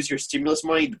use your stimulus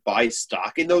money to buy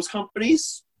stock in those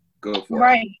companies, go for it.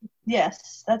 Right.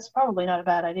 Yes, that's probably not a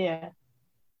bad idea.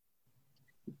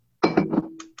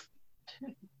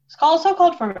 It's also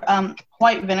called for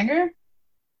white vinegar.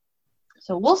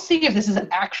 So we'll see if this is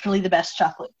actually the best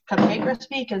chocolate cupcake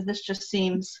recipe, because this just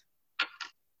seems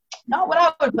not what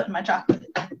I would put in my chocolate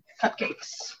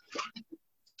cupcakes.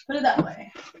 Put it that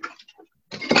way.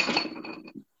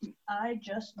 I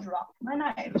just dropped my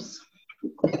knives.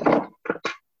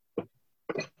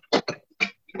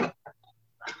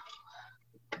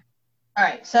 All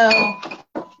right, so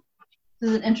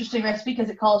this is an interesting recipe because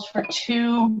it calls for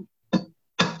 2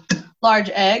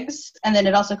 large eggs, and then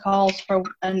it also calls for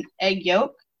an egg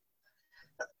yolk.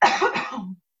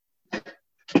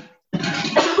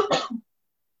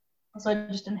 Also, I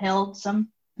just inhaled some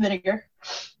vinegar.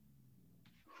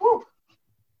 Whew.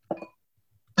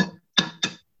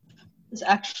 This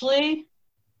actually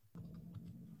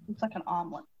looks like an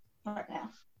omelet right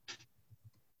now.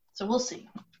 So we'll see.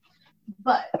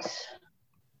 But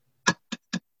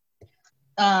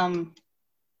I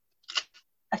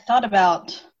thought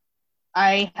about,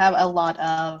 I have a lot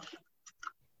of,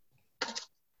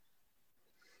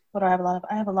 what do I have a lot of?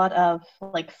 I have a lot of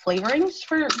like flavorings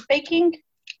for baking.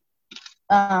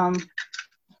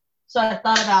 So I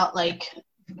thought about like,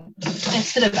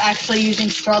 instead of actually using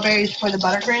strawberries for the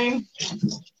buttercream,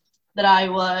 that I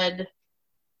would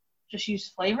just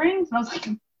use flavorings. And I was like,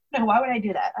 no, why would I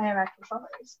do that? I have actual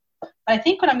strawberries. But I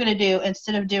think what I'm going to do,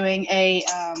 instead of doing a,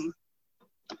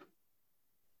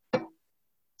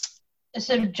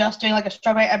 instead of just doing like a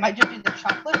strawberry, I might just do the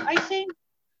chocolate icing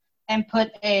and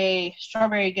put a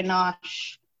strawberry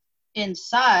ganache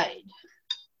inside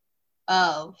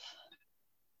of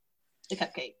the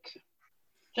cupcake,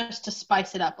 just to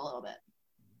spice it up a little bit.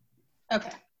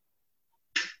 Okay.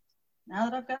 Now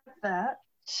that I've got that,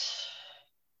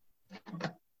 I'm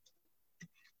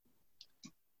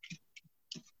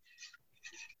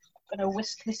going to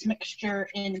whisk this mixture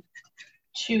into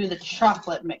the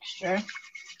chocolate mixture. I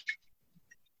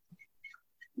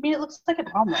mean, it looks like an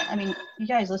omelet. I mean, you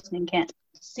guys listening can't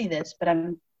see this, but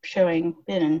I'm showing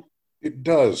Ben. It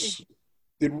does.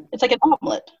 It's like an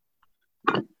omelet.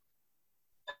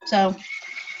 So,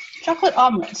 chocolate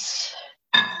omelets.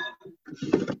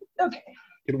 Okay.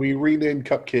 Can we rename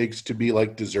cupcakes to be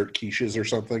like dessert quiches or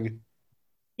something?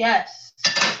 Yes.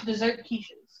 Dessert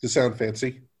quiches. To sound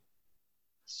fancy?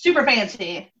 Super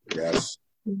fancy. Yes.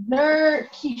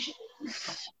 Dessert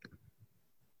quiches.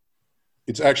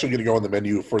 It's actually going to go on the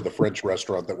menu for the French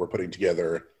restaurant that we're putting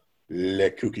together,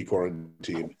 Le Cookie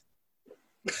Quarantine.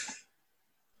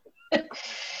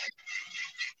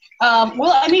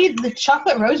 Well, I mean, the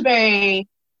chocolate rosemary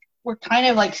were kind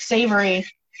of like savory,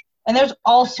 and there's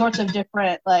all sorts of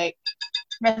different like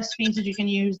recipes that you can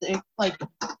use, like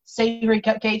savory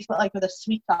cupcakes, but like with a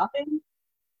sweet topping.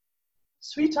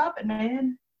 Sweet topping,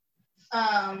 man.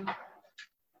 I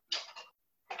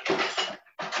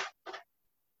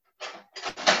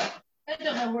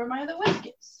don't know where my other whisk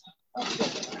is.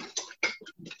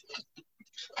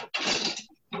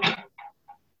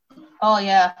 Oh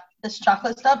yeah, this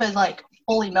chocolate stuff is like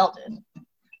fully melted.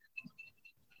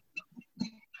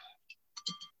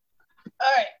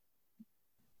 All right,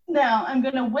 now I'm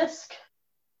gonna whisk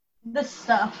this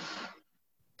stuff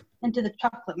into the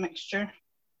chocolate mixture,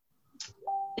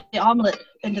 the omelet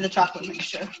into the chocolate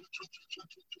mixture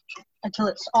until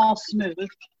it's all smooth.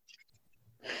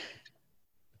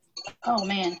 Oh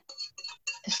man,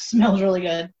 this smells really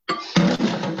good. 2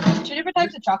 different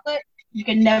types of chocolate. You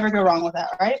can never go wrong with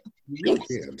that, right? You really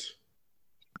can't.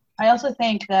 I also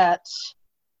think that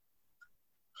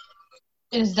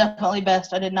it is definitely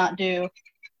best I did not do.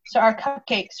 So our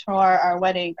cupcakes for our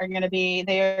wedding are going to be,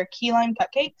 they are key lime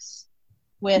cupcakes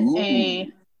with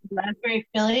a raspberry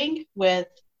filling with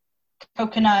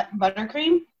coconut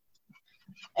buttercream.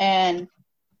 And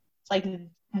it's like the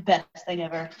best thing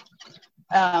ever.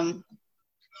 And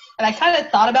I kind of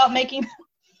thought about making,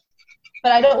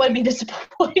 but I don't want to be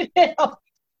disappointed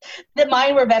that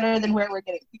mine were better than where we're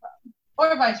getting from,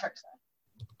 or vice versa.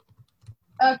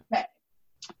 Okay,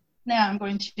 now I'm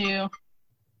going to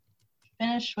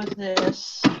finish with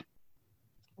this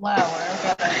flour. I've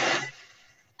got to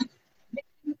mix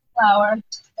the flour and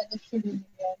the sugar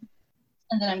again,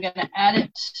 and then I'm going to add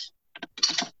it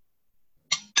to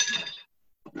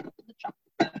the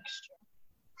chocolate mixture.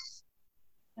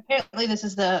 Apparently this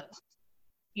is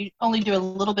you only do a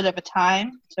little bit at a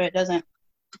time so it doesn't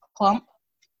clump.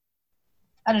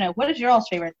 I don't know. What is your all's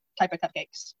favorite type of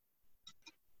cupcakes?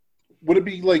 Would it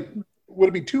be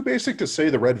too basic to say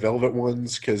the red velvet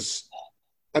ones? Because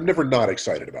I'm never not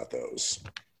excited about those.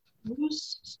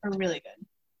 Those are really good.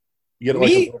 You get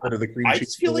like a little bit of the cream I cheese.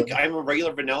 just feel like I'm a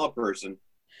regular vanilla person.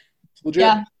 It's legit.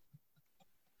 Yeah.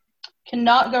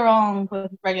 Cannot go wrong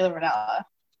with regular vanilla.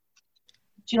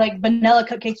 Do you like vanilla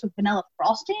cupcakes with vanilla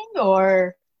frosting,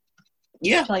 or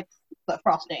Yeah. do you like chocolate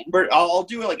frosting. But I'll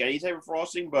do like any type of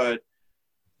frosting, but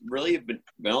really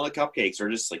vanilla cupcakes are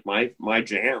just like my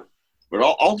jam. But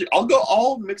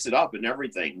I'll mix it up and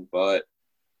everything. But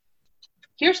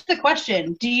Here's the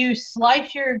question: do you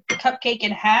slice your cupcake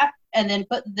in half and then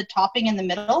put the topping in the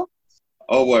middle?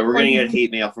 oh boy, we're gonna get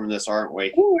hate mail from this, aren't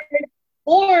we?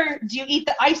 Or do you eat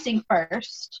the icing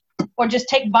first, or just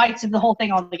take bites of the whole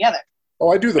thing all together? Oh,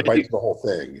 I do the bites of the whole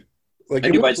thing. Like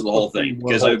I do bites of the whole thing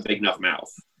because I have a big enough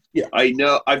mouth. Yeah. I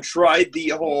know. I've tried the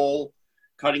whole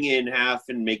cutting it in half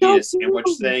and making it a sandwich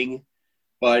thing,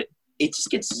 but it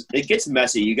gets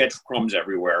messy. You get crumbs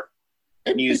everywhere,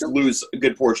 and you just lose a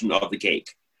good portion of the cake.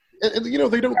 And you know,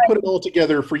 they don't put it all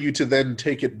together for you to then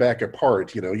take it back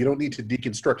apart. You know, you don't need to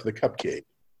deconstruct the cupcake.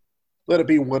 Let it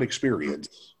be one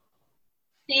experience.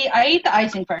 See, I eat the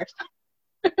icing first.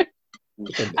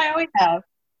 I always have.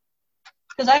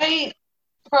 Because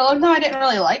for a long time, I didn't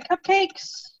really like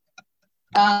cupcakes.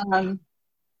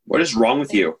 What is wrong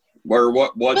with you?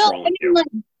 What's wrong with you? Like,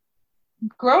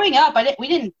 growing up, we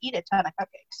didn't eat a ton of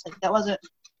cupcakes. Like, that wasn't.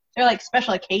 They're like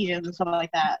special occasions and stuff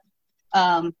like that.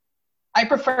 I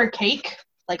prefer cake,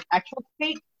 like actual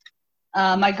cake.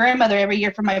 My grandmother every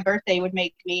year for my birthday would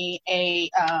make me a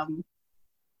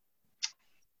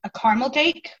caramel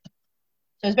cake.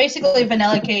 So it's basically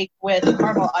vanilla cake with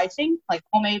caramel icing, like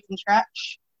homemade from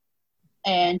scratch.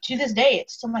 And to this day,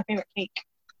 it's still my favorite cake.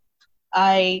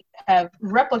 I have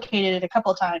replicated it a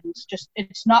couple of times. Just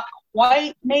it's not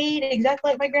quite made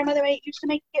exactly like my grandmother used to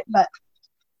make it, but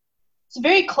it's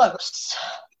very close.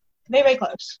 Very, very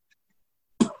close.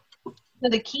 So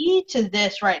the key to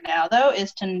this right now, though,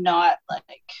 is to not like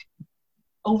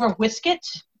over whisk it.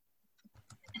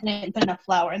 I didn't put enough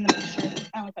flour in the mixture.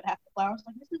 I only put half the flour. I was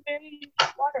like, this is very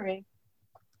watery.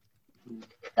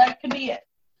 That could be it.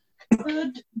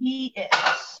 Could be it.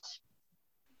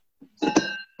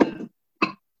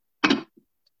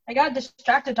 I got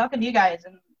distracted talking to you guys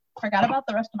and forgot about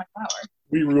the rest of my flour.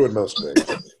 We ruined most of it.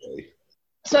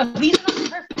 So if these are not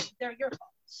perfect, they're your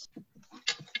faults.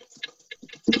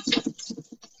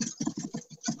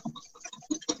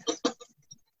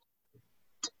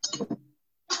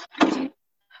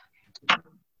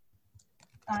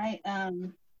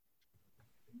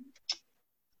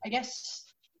 I guess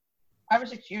 5 or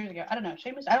 6 years ago, I don't know,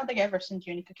 Seamus, I don't think I ever sent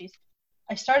you any cookies.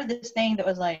 I started this thing that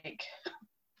was like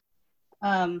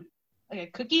a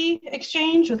cookie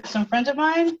exchange with some friends of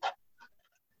mine,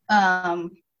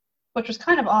 which was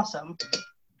kind of awesome.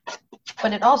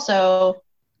 But it also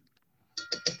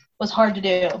was hard to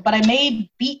do. But I made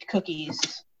beet cookies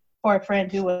for a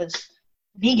friend who was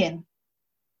vegan.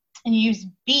 And you use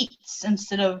beets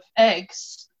instead of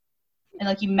eggs. And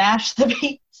like you mash the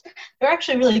beets. They're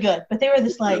actually really good. But they were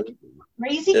this like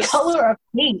crazy color of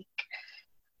pink.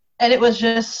 And it was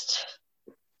just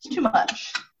too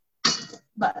much.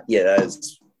 But yeah, that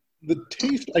is the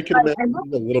taste. I can imagine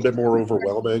a little bit more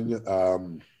overwhelming.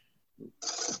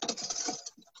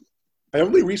 I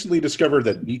only recently discovered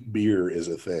that meat beer is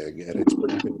a thing, and it's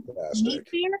pretty fantastic. Meat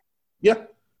beer? Yeah.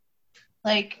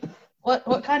 Like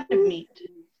what kind of meat?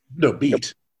 No,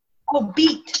 beet. Oh,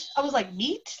 beet. I was like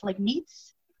meat, like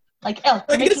meats, like elk.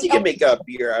 I guess you can make a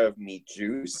beer out of meat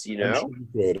juice, you know. I'm sure you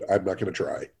could. I'm not going to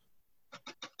try.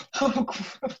 Oh,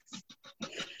 gross.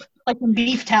 Like some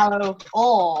beef tallow.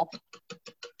 Oh.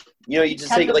 You know, you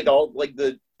just take like all like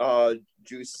the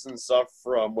juices and stuff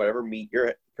from whatever meat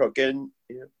you're cooking.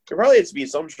 There probably has to be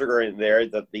some sugar in there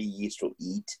that the yeast will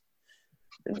eat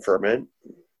and ferment.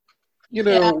 You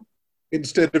know,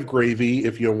 instead of gravy,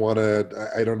 if you want to,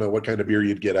 I don't know what kind of beer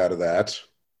you'd get out of that.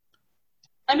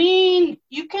 I mean,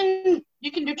 you can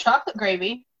do chocolate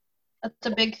gravy. That's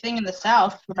a big thing in the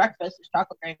South for breakfast is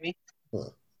chocolate gravy.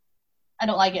 Huh. I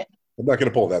don't like it. I'm not going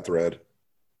to pull that thread.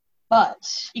 But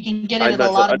you can get it at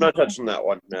a lot of... I'm not touching that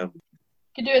one, no. You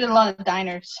can do it at a lot of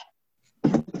diners.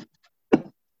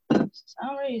 For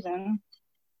some reason,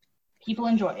 people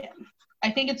enjoy it.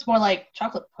 I think it's more like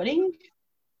chocolate pudding,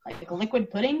 like a liquid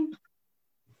pudding.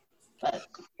 But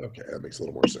okay, that makes a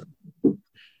little more sense.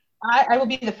 I will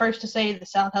be the first to say the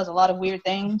South has a lot of weird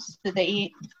things that they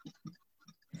eat.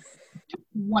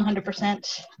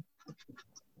 100%.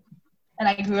 And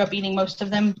I grew up eating most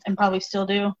of them and probably still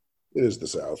do. It is the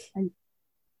South.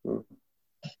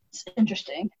 It's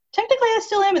interesting. Technically, I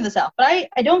still am in the South, but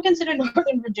I don't consider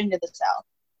Northern Virginia the South.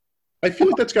 I feel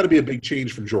like that's got to be a big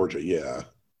change from Georgia, yeah.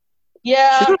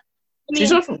 Yeah.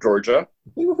 She's not from Georgia.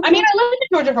 I mean, I lived in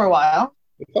Georgia for a while.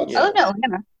 I lived in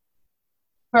Atlanta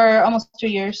for almost 2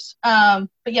 years. But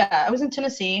yeah, I was in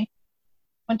Tennessee.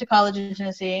 Went to college in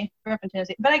Tennessee. Grew up in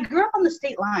Tennessee. But I grew up on the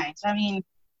state lines. I mean,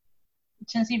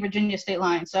 Tennessee-Virginia state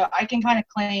line. So I can kind of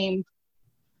claim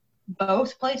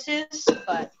both places,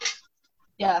 but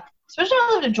yeah, especially when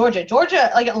I lived in Georgia.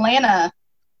 Georgia, like Atlanta,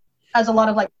 has a lot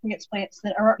of like transplants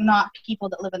that are not people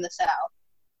that live in the South.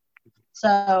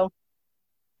 So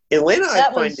Atlanta, I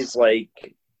that find, was- is like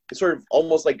it's sort of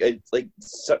almost like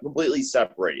completely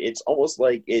separate. It's almost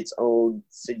like its own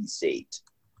city state.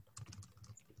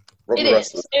 it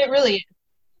is. It really is.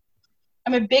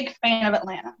 I'm a big fan of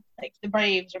Atlanta. Like the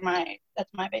Braves are that's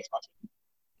my baseball team.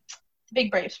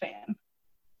 Big Braves fan.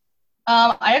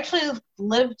 I actually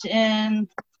lived in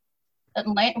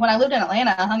Atlanta. When I lived in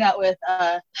Atlanta, I hung out with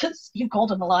Steve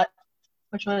Golden a lot,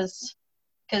 which was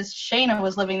because Shayna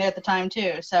was living there at the time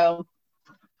too. So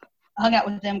I hung out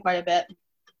with them quite a bit.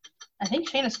 I think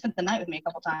Shayna spent the night with me a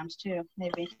couple times too,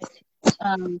 maybe.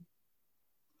 I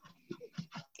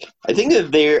think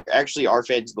that they actually are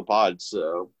fans of the pod,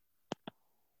 so.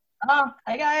 Oh,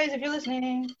 hi guys, if you're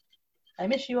listening, I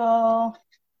miss you all.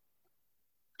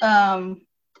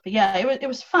 But yeah, it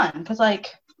was fun because like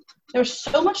there was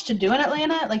so much to do in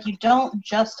Atlanta. Like you don't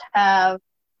just have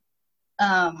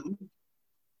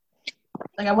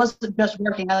like I wasn't just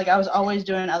working. I was always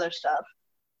doing other stuff.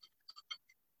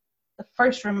 The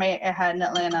first roommate I had in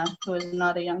Atlanta, who was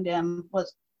not a young dim,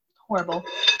 was horrible.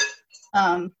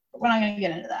 But we're not gonna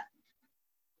get into that.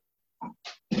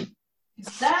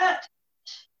 That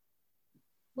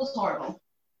was horrible.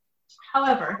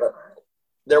 However,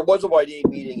 there was a YDA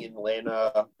meeting in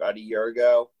Atlanta about a year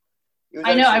ago.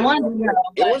 I know, I wanted to go.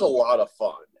 It was a lot of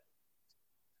fun.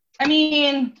 I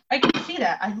mean, I can see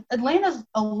that. Atlanta's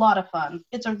a lot of fun.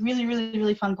 It's a really, really,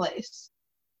 really fun place.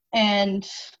 And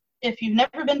if you've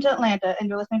never been to Atlanta and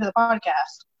you're listening to the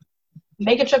podcast,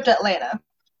 make a trip to Atlanta.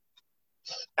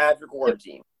 After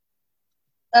quarantine.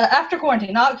 After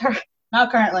quarantine, not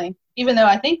currently. Even though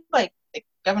I think like the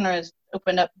governor has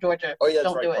opened up Georgia. Oh yeah, that's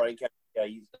Don't right. do it. Brian County.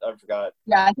 Yeah, I forgot.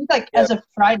 Yeah, I think like as of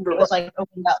Friday it was like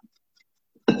opened up.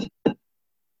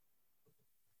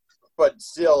 But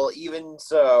still, even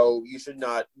so, you do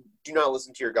not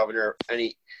listen to your governor.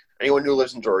 Anyone who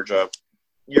lives in Georgia,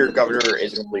 your governor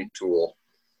is a complete tool.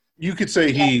 You could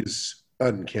say he's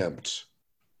unkempt.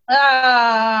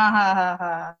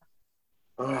 Ah,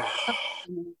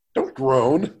 Don't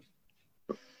groan.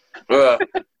 Ugh.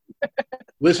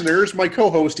 Listeners, my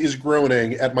co-host is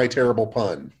groaning at my terrible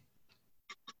pun.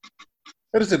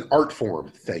 That is an art form.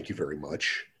 Thank you very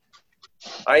much.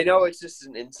 I know it's just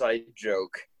an inside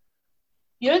joke.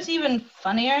 You know what's even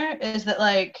funnier is that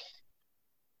like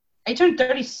I turn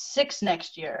 36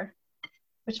 next year,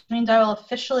 which means I will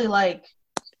officially like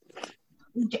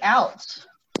age out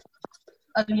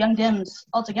of Young Dims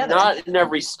altogether. Not in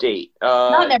every state.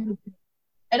 Not in every state.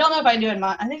 I don't know if I do in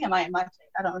my. I think I might in my state.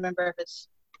 I don't remember if it's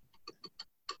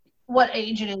what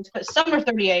age it is, but some are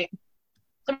 38,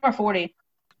 some are 40.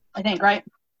 I think, right?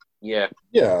 Yeah.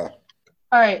 Yeah.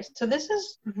 All right. So this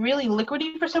is really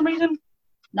liquidy for some reason.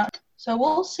 Not. So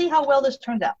we'll see how well this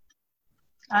turns out.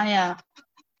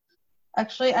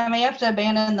 Actually, I may have to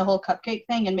abandon the whole cupcake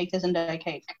thing and make this into a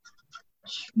cake,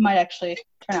 which might actually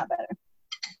turn out better.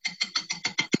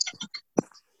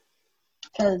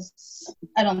 Because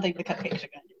I don't think the cupcakes are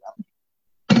going to do well.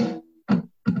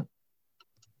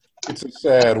 It's a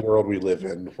sad world we live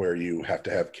in where you have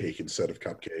to have cake instead of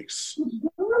cupcakes.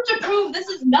 To prove this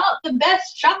is not the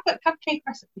best chocolate cupcake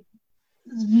recipe.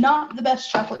 This is not the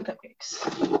best chocolate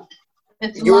cupcakes.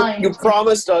 It's mine. You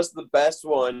promised us the best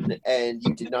one, and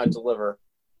you did not deliver.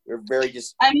 We're very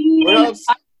I mean,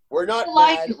 we're not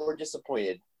like- mad. We're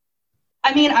disappointed.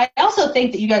 I mean, I also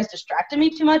think that you guys distracted me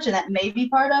too much, and that may be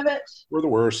part of it. We're the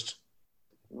worst.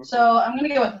 So I'm going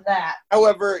to go with that.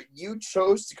 However, you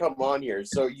chose to come on here,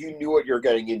 so you knew what you were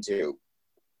getting into.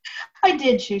 I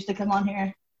did choose to come on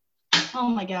here. Oh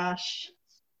my gosh.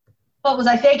 What was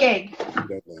I thinking? I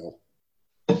don't know.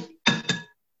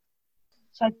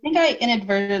 So I think I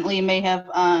inadvertently may have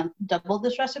doubled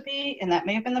this recipe, and that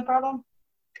may have been the problem.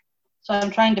 So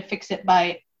I'm trying to fix it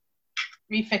by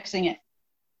refixing it.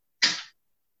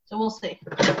 So we'll see.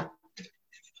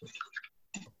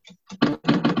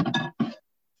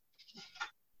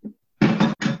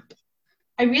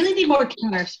 I really need more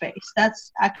counter space.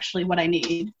 That's actually what I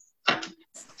need.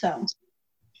 So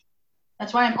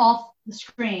that's why I'm off the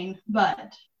screen,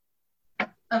 but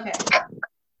okay.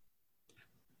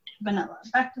 Vanilla.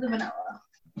 Back to the vanilla.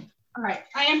 All right.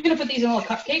 I am going to put these in little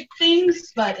cupcake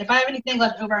things, but if I have anything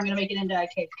left over, I'm going to make it into a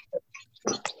cake.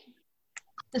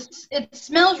 It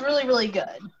smells really, really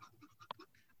good.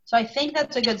 So I think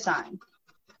that's a good sign.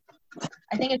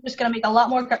 I think it's just going to make a lot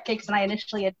more cupcakes than I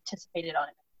initially anticipated on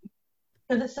it.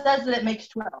 Because it says that it makes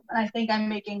 12, and I think I'm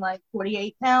making like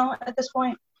 48 now at this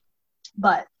point.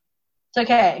 But it's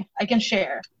okay. I can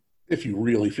share. If you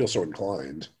really feel so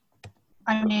inclined.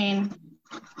 I mean,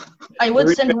 I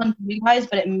would send one to you guys,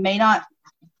 but it may not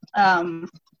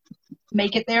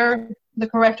make it there the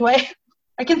correct way.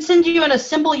 I can send you an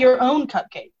assemble your own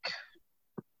cupcake.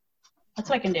 That's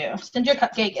what I can do. Send your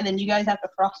cupcake, and then you guys have to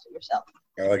frost it yourself.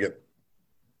 I like it.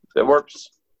 That works.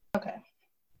 Okay.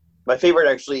 My favorite,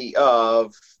 actually,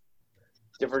 of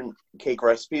different cake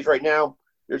recipes right now,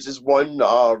 there's this one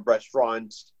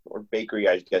restaurant, or bakery,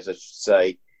 I guess I should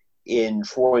say, in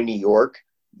Troy, New York,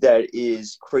 that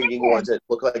is creating ones that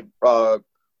look like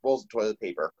rolls of toilet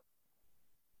paper.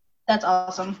 That's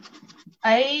awesome.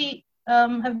 I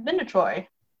have been to Troy,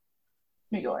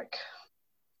 New York.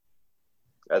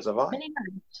 As have I. Many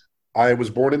times. I was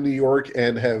born in New York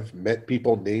and have met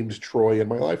people named Troy in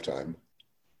my lifetime.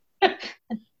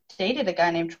 Dated a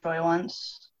guy named Troy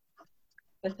once.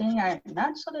 Good thing I'm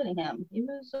not dating him. He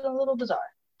was a little bizarre.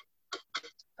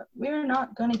 But we're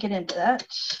not going to get into that.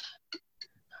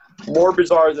 More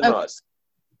bizarre than us.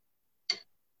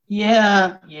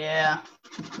 Yeah.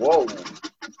 Whoa.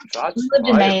 Shots I lived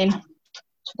in Maine.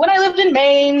 When I lived in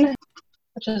Maine,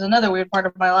 which is another weird part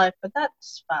of my life, but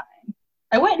that's fine.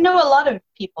 I wouldn't know a lot of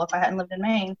people if I hadn't lived in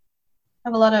Maine. I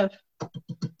have a lot of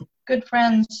good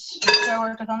friends who I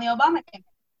worked with on the Obama campaign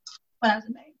when I was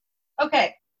in Maine.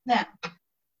 Okay, now,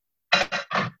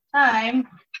 time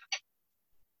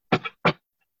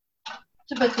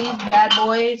to put these bad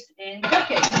boys in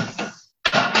cupcakes.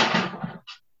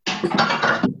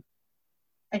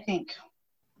 I think.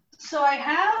 So I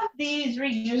have these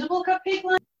reusable cupcake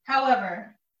lines.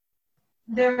 However,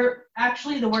 they're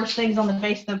actually the worst things on the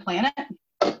face of the planet.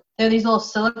 They're these little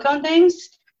silicone things,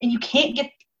 and you can't get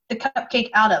the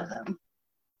cupcake out of them.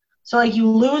 So, like, you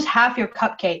lose half your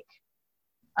cupcake.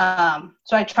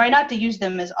 So I try not to use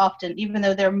them as often, even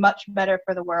though they're much better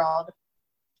for the world.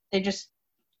 They just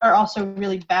are also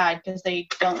really bad because they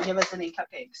don't give us any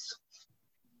cupcakes.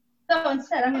 So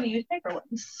instead, I'm going to use paper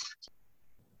ones.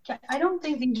 I don't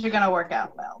think these are going to work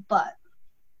out well, but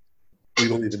We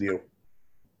believe in you.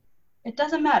 it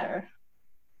doesn't matter.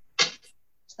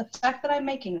 It's the fact that I'm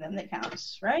making them that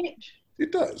counts, right?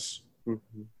 It does.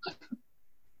 Mm-hmm.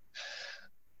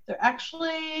 They're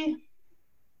actually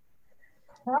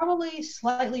probably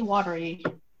slightly watery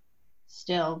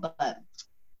still, but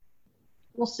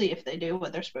we'll see if they do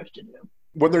what they're supposed to do.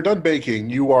 When they're done baking,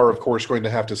 you are, of course, going to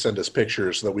have to send us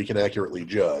pictures so that we can accurately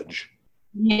judge.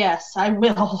 Yes, I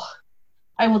will.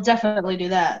 I will definitely do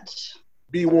that.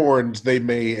 Be warned, they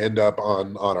may end up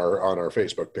on our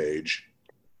Facebook page.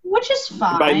 Which is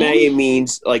fine. By may, it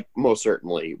means, like, most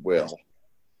certainly will.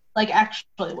 Like,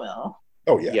 actually will.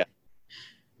 Oh, yeah. Yeah.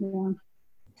 Yeah.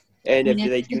 And if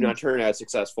they do not turn out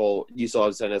successful, you still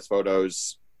have to send us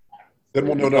photos. Then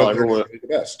we'll know Well, they're everyone- the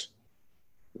best.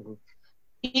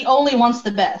 He only wants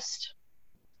the best.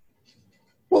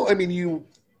 Well, I mean, you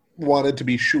wanted to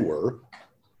be sure.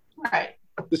 All right.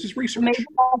 This is research. Maybe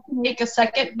I'll make a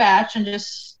second batch and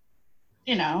just,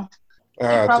 you know.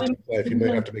 Probably, if you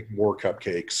might have to make more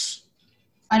cupcakes.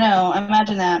 I know.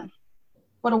 Imagine that.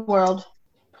 What a world.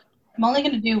 I'm only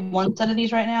going to do one set of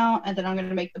these right now, and then I'm going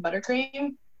to make the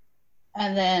buttercream.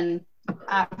 And then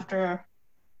after,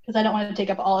 because I don't want to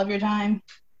take up all of your time,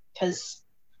 because,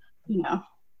 you know.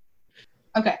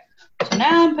 Okay. So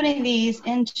now I'm putting these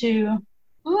into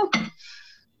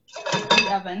the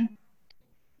oven.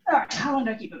 All right. How long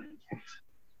do I keep them in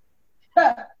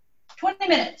there? 20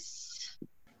 minutes.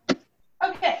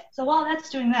 Okay. So while that's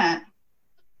doing that,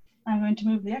 I'm going to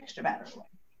move the extra batter away.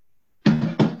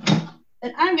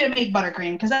 And I'm going to make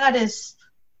buttercream because that is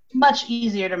much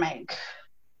easier to make.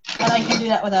 And I can do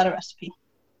that without a recipe.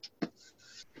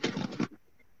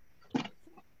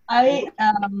 When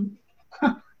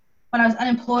I was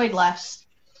unemployed last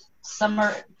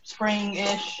summer,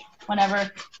 spring-ish,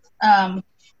 whenever,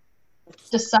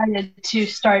 decided to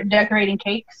start decorating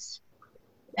cakes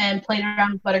and played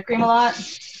around with buttercream a lot.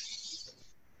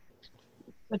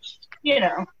 Which, you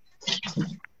know,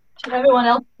 to everyone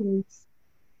else's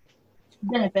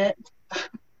benefit,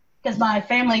 because my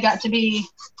family got to be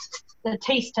the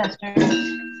taste testers.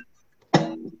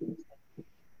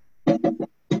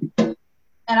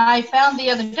 And I found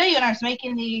the other day when I was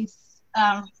making these,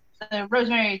 the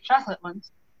rosemary chocolate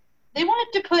ones, they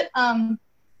wanted to put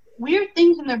weird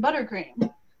things in their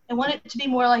buttercream. They wanted it to be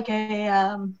more like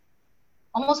a,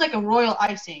 almost like a royal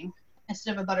icing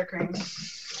instead of a buttercream.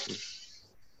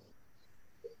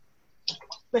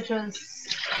 Which was,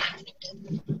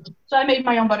 so I made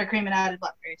my own buttercream and added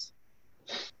blackberries.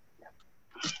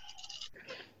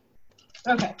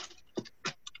 Okay.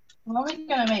 I'm only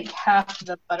going to make half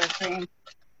the buttercream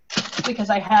because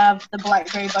I have the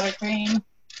blackberry buttercream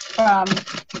from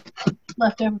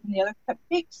left over from the other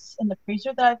cupcakes in the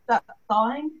freezer that I've got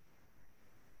thawing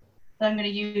that I'm going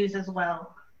to use as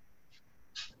well.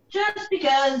 Just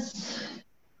because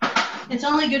it's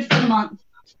only good for the month.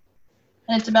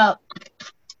 And it's about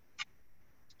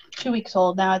 2 weeks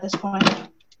old now at this point.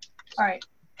 All right.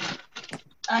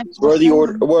 What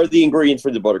are the ingredients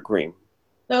for the buttercream?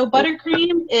 So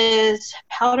buttercream is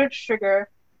powdered sugar,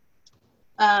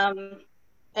 and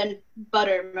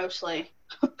butter mostly,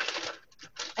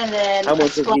 and then How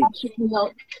much of splash of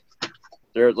milk.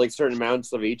 There are like certain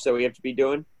amounts of each that we have to be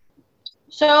doing.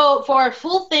 So for a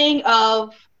full thing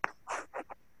of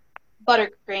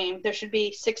buttercream, there should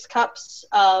be 6 cups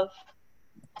of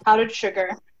powdered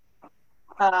sugar,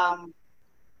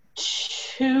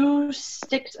 2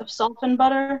 sticks of softened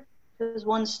butter, because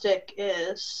 1 stick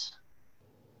is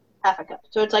half a cup.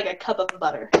 So it's like a cup of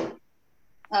butter.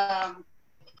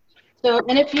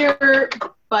 And if your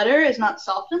butter is not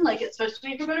softened like it's supposed to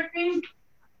be for buttercream,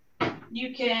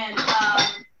 you can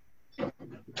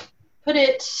put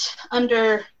it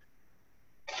under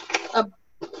a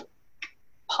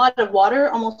pot of water,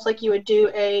 almost like you would do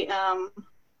a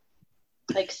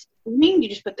like steaming. You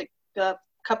just put the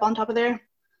cup on top of there,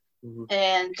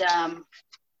 and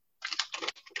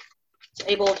it's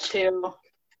able to.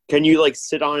 Can you like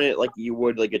sit on it like you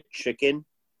would like a chicken?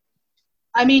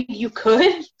 I mean, you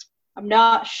could. I'm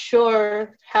not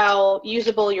sure how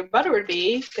usable your butter would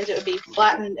be because it would be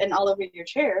flattened and all over your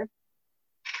chair.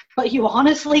 But you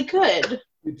honestly could.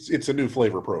 It's a new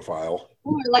flavor profile.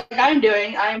 Or like I'm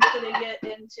doing, I'm putting it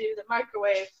into the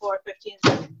microwave for 15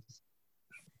 seconds.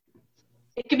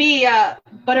 It could be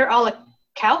butter a la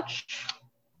couch.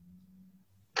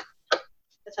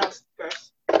 That sounds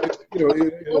gross.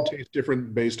 It'll taste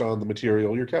different based on the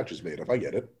material your couch is made of. I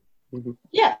get it.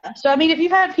 Yeah. So I mean, if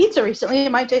you've had pizza recently,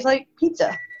 it might taste like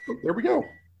pizza. There we go.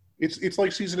 It's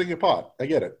like seasoning a pot. I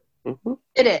get it.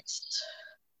 It is.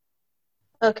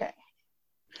 Okay.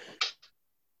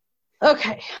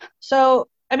 So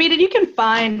I mean, and you can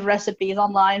find recipes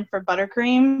online for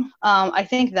buttercream. I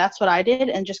think that's what I did,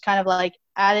 and just kind of like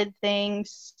added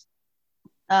things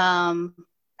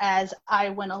as I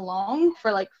went along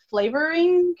for like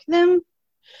flavoring them.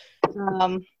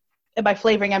 And by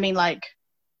flavoring, I mean like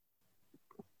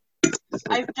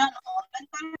I've done almond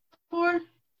butter before.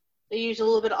 They use a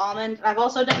little bit of almond. I've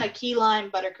also done a key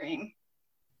lime buttercream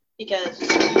because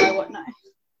why wouldn't I?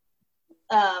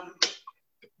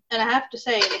 And I have to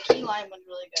say the key lime one's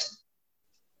really good.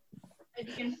 If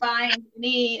you can find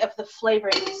any of the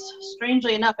flavorings,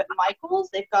 strangely enough, at Michael's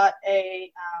they've got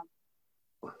a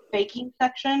baking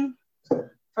section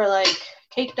for like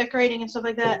cake decorating and stuff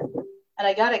like that. And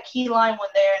I got a key lime one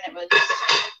there, and but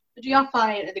you can't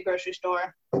find it at the grocery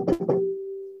store.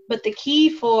 But the key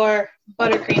for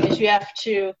buttercream is you have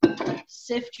to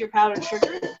sift your powdered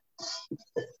sugar.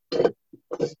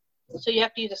 So you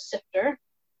have to use a sifter.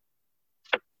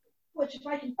 Which, if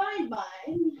I can find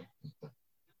mine,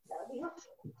 that'll be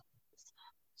helpful.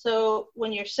 So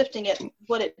when you're sifting it,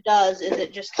 what it does is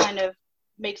it just kind of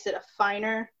makes it a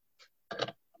finer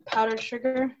powdered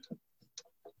sugar,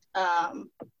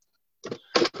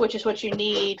 which is what you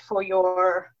need for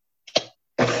your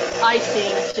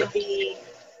icing to be.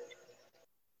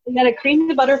 You gotta cream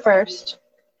the butter first.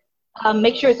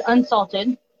 Make sure it's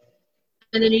unsalted,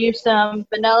 and then you use some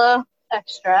vanilla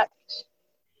extract.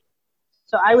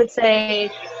 So I would say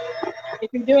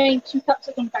if you're doing 2 cups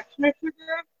of confectioner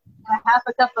sugar and a half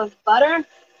a cup of butter,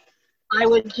 I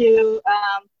would do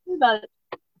about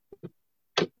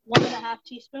 1.5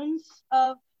 teaspoons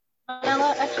of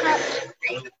vanilla extract,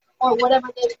 or whatever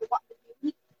it is you want to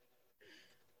use.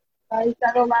 Is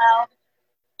that allowed?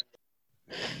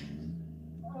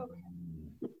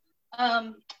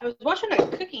 I was watching a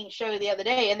cooking show the other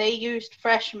day, and they used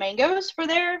fresh mangoes for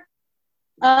their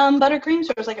buttercream,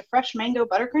 so it was like a fresh mango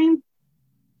buttercream,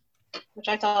 which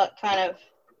I thought kind of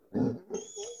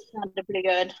sounded pretty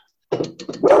good.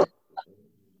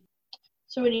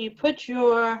 So when you put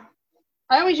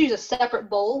I always use a separate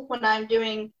bowl when I'm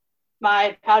doing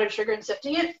my powdered sugar and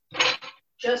sifting it,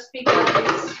 just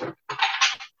because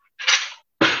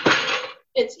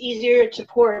it's easier to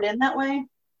pour it in that way.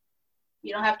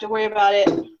 You don't have to worry about it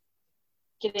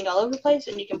getting all over the place,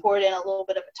 and you can pour it in a little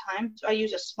bit at a time. So I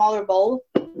use a smaller bowl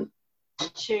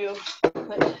to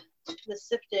put the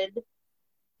sifted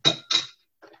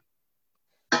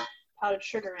powdered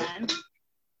sugar in.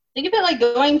 Think of it like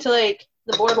going to like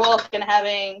the boardwalk and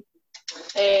having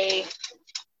a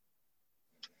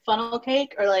funnel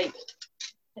cake, or like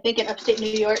I think in upstate New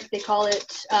York they call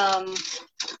it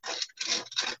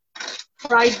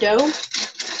fried dough.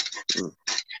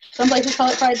 Some places call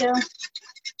it fried dough,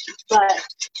 but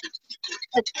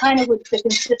That's kind of what the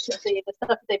consistency, the stuff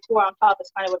that they pour on top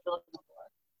is kind of what you're looking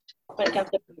for when it comes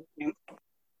to buttercream.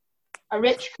 A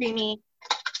rich, creamy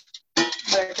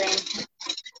buttercream.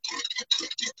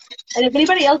 And if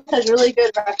anybody else has really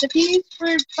good recipes for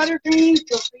buttercream,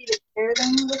 feel free to share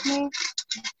them with me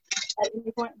at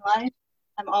any point in life.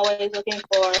 I'm always looking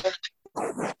for the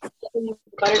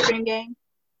buttercream gang.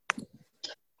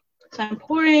 So I'm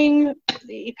pouring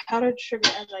the powdered sugar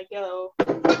as I go,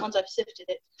 once I've sifted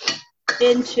it,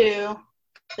 into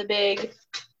the big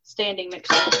standing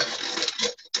mixer. I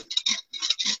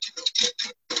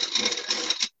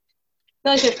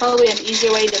feel like there's probably an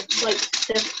easier way to like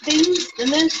sift things than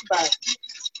this, but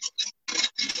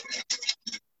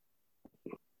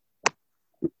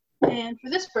and for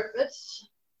this purpose,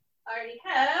 I already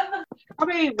have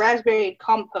strawberry raspberry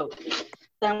compote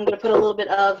that I'm going to put a little bit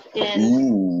of in.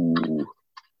 Ooh.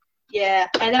 Yeah,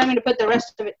 and then I'm going to put the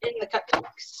rest of it in the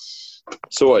cupcakes.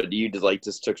 So what, do you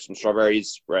just took some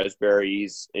strawberries,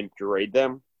 raspberries, and pureed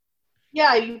them?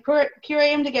 Yeah, you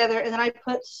puree them together, and then I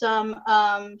put some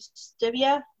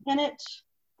stevia in it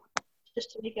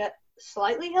just to make it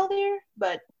slightly healthier,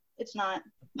 but it's not.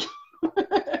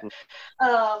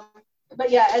 But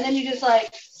yeah, and then you just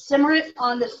like simmer it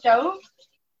on the stove.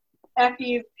 After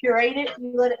you've pureed it,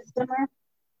 you let it simmer.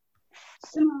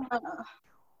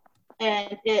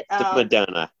 And it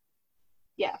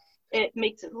yeah, it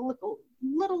makes it a little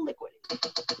liquid.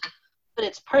 But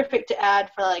it's perfect to add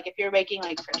for like if you're making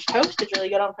like French toast. It's really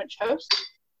good on French toast.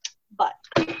 But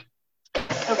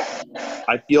okay.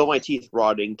 I feel my teeth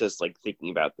rotting just like thinking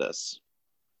about this.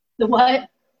 The what?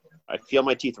 I feel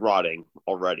my teeth rotting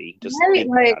already just Right,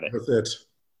 thinking like- about it. With it.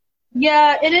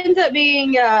 Yeah, it ends up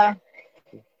being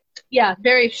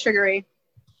very sugary.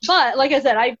 But like I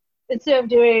said, I instead of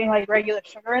doing like regular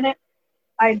sugar in it,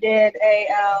 I did a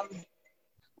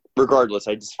Regardless,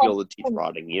 I just feel the teeth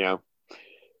rotting, you know?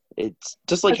 It's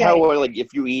just like how like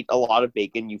if you eat a lot of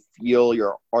bacon, you feel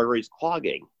your arteries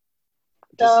clogging.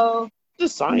 so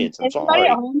Just science, I'm everybody sorry.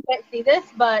 at home can't see this,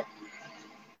 but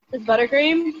this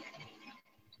buttercream,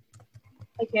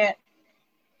 I can't.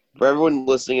 For everyone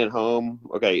listening at home,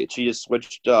 okay, she just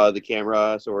switched the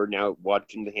camera, so we're now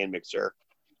watching the hand mixer.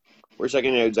 For a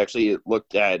second, I was actually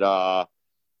looked at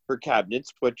her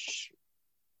cabinets, which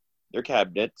they're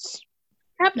cabinets,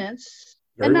 Cabinets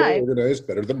Very and well knives. organized,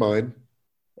 better than mine.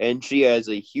 and she has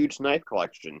a huge knife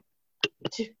collection.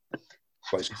 Slicey,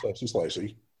 slicey,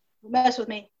 slicey. Mess with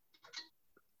me.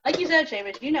 Like you said,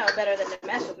 Seamus, you know better than to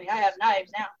mess with me. I have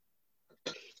knives now.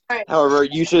 All right. However,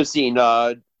 you should have seen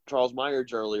Charles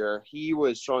Myers earlier. He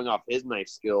was showing off his knife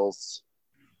skills.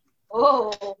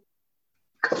 Oh.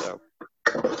 So,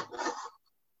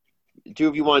 the two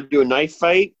of you want to do a knife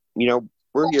fight? You know,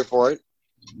 we're here for it.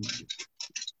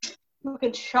 Who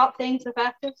can chop things the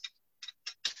fastest?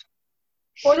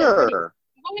 Or the Sure.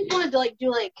 I've always wanted to like do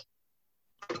like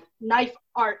knife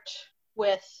art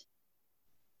with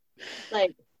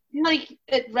like you know, like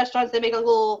at restaurants they make like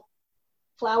little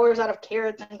flowers out of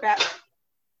carrots and crap.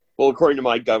 Well, according to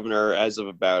my governor, as of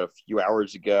about a few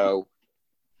hours ago,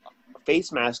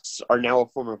 face masks are now a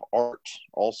form of art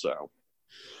also.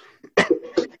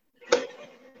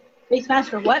 Face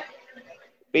mask or what?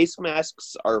 Face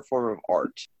masks are a form of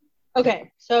art.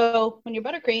 Okay, so when your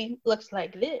buttercream looks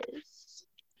like this,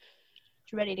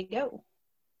 it's ready to go.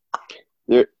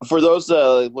 For those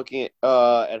looking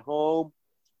at home,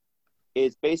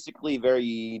 it's basically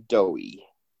very doughy.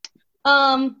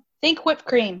 Think whipped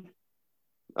cream.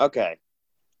 Okay.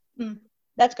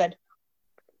 That's good.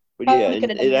 But yeah, We and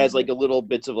could've done it has that. like a little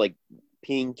bits of like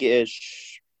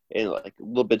pinkish and like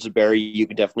little bits of berry you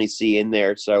can definitely see in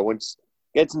there. So once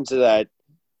it gets into that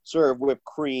sort of whipped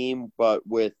cream, but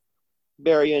with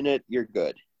berry in it, you're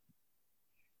good.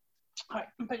 All right,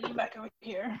 I'm putting you back over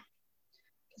here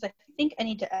because I think I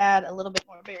need to add a little bit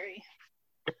more berry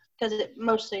because it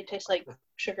mostly tastes like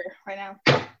sugar right now.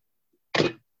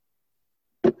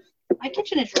 My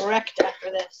kitchen is wrecked after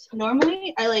this.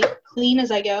 Normally, I like clean as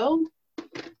I go,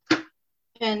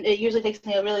 and it usually takes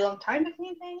me a really long time to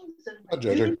clean things. And, Not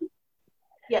judging.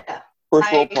 Yeah.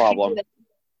 First world problem.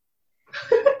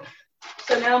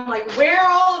 So now I'm like, where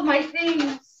are all of my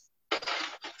things?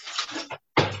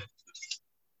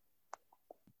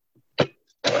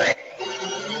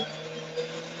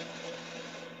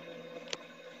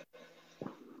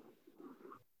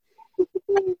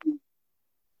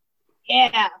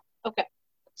 Yeah. Okay.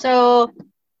 So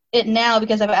it now,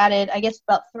 because I've added, I guess,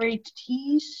 about 3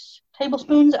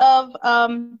 tablespoons of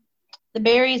the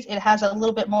berries, it has a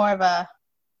little bit more of a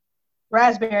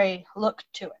raspberry look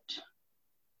to it.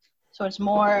 So it's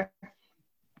more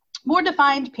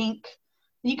defined pink.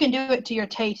 You can do it to your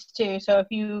taste too. So if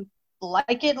you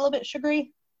like it a little bit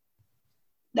sugary,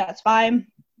 that's fine.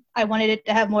 I wanted it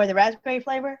to have more of the raspberry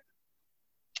flavor.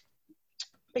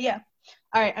 But yeah.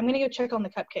 All right, I'm going to go check on the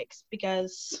cupcakes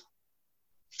because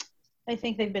I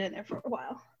think they've been in there for a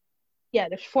while. Yeah,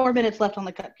 there's 4 minutes left on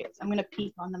the cupcakes. I'm going to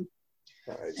peek on them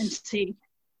and see.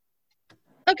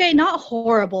 Okay, not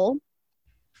horrible.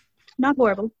 Not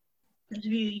horrible. Those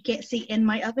of you can't see in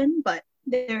my oven, but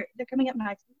they're coming up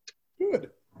nicely. Good.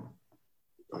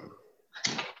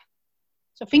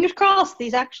 So fingers crossed,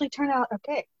 these actually turn out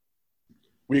okay.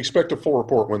 We expect a full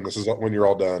report when you're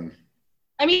all done.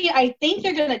 I mean, I think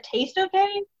they're gonna taste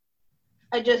okay.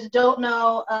 I just don't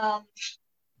know. I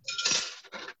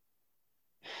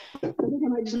think I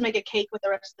might just make a cake with the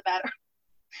rest of the batter.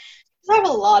 Because I have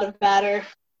a lot of batter.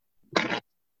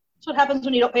 That's what happens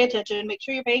when you don't pay attention. Make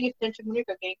sure you're paying attention when you're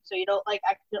cooking, so you don't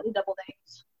accidentally double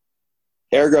things.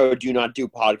 Ergo, do not do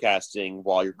podcasting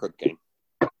while you're cooking.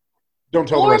 Don't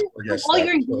tell the rest of our guests all that.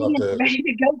 your ingredients are ready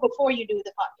to go before you do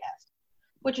the podcast,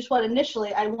 which is what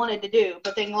initially I wanted to do,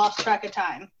 but then lost track of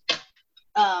time.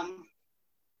 But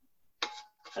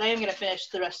I am going to finish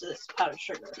the rest of this powdered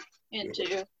sugar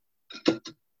into.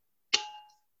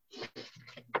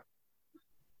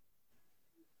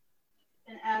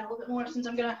 And add a little bit more since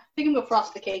I'm going to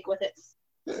frost the cake with it.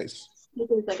 Nice. This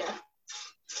is like a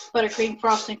buttercream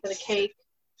frosting for the cake.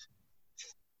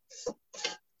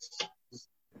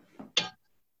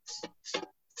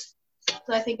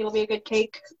 So I think it'll be a good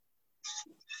cake.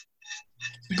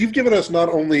 You've given us not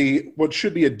only what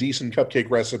should be a decent cupcake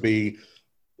recipe,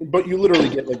 but you literally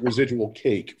get like residual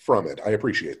cake from it. I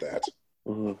appreciate that.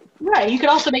 Mm-hmm. Right. You could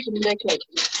also make it into a cake.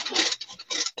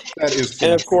 That is.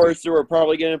 And of course, we're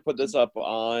probably going to put this up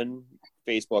on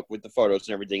Facebook with the photos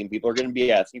and everything, and people are going to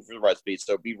be asking for the recipes,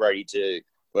 so be ready to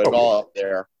put it all up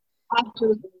there.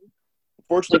 Absolutely.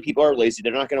 Unfortunately, people are lazy.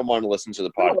 They're not going to want to listen to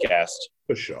the podcast.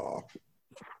 Pshaw.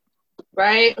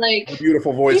 Right? Like,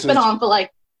 Beautiful voices. we've been on for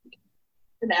like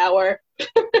an hour.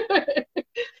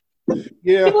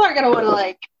 Yeah. People aren't going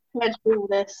to want to do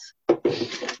this.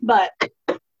 But,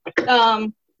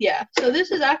 yeah. So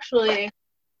this is actually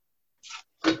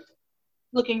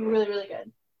looking really, really good.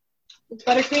 This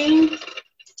buttercream,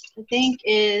 I think,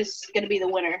 is going to be the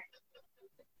winner.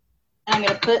 And I'm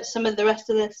going to put some of the rest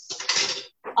of this.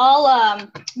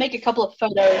 I'll make a couple of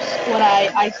photos when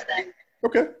I ice them.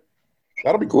 Okay.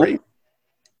 That'll be great.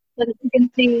 So that you can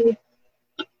see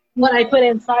what I put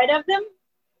inside of them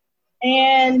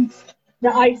and the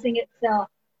icing itself.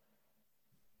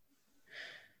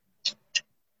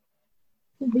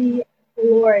 To be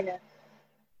glorious.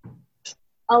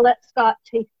 I'll let Scott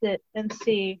taste it and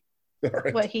see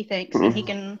Right. what he thinks, and he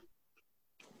can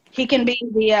be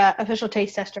the official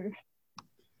taste tester.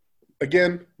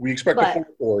 Again, we expect a full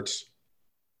report.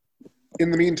 In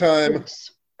the meantime,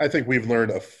 I think we've learned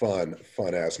a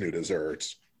fun-ass new dessert.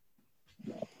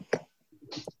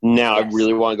 Now, Yes. I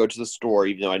really want to go to the store,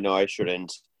 even though I know I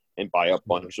shouldn't, and buy a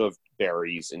bunch of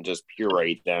berries and just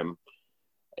puree them,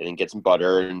 and then get some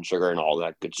butter and sugar and all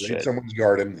that good In shit. someone's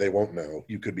garden, they won't know.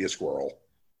 You could be a squirrel.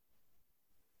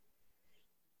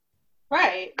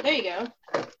 Right, there you go.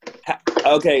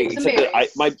 Okay, Take some except that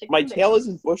berries. Take my some tail berries.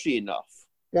 isn't bushy enough.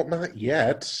 Well, not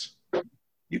yet.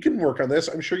 You can work on this.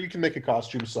 I'm sure you can make a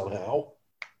costume somehow.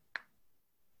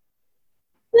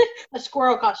 A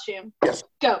squirrel costume. Yes.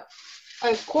 Go.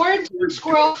 A quarantine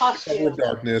squirrel Cover costume. of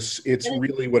darkness. It's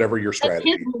really whatever your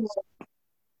strategy. I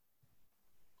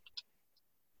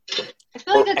feel like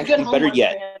Or that's good actually, better homework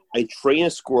yet, for him. I train a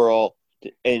squirrel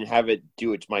and have it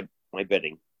do it to my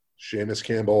bidding. Seamus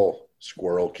Campbell,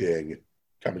 Squirrel King,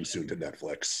 coming soon to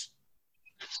Netflix.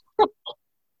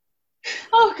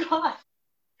 Oh God.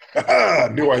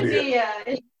 New That could idea.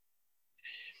 be,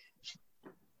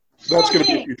 That's going to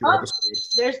be a Okay. future Oh, episode.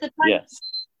 there's the time. Yes.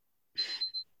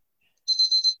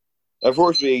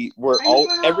 Unfortunately,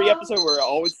 every episode we're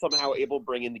always somehow able to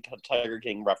bring in the Tiger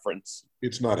King reference.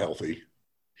 It's not healthy.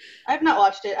 I've not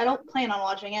watched it. I don't plan on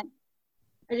watching it.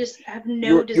 I just have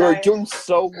no You desire. were doing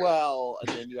so well, and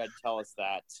then you had to tell us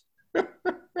that.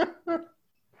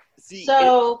 See,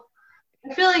 So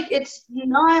I feel like it's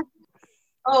not.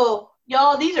 Oh,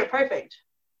 y'all, these are perfect.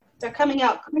 They're coming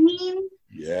out clean.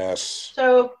 Yes.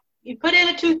 So you put in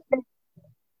a toothpick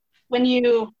when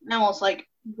you I almost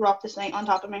drop this thing on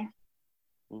top of me.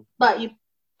 But you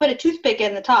put a toothpick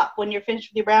in the top when you're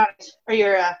finished with your brownies or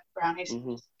your brownies,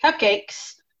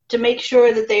 cupcakes, to make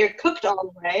sure that they are cooked all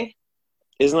the way.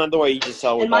 Isn't that the way you just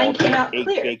tell with And mine all came out baked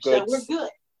clear, so goods? we're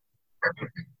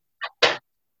good.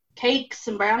 Cakes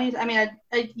and brownies. I mean,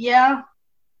 yeah,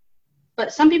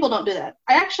 but some people don't do that.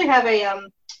 I actually have a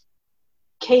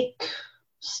cake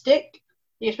stick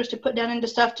you're supposed to put down into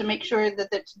stuff to make sure that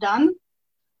it's done.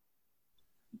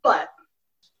 But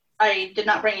I did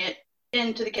not bring it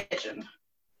into the kitchen.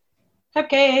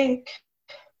 Cupcake.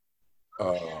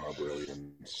 Oh,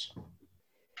 brilliant.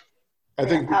 I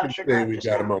think we can say we've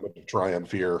got a moment of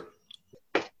triumph here.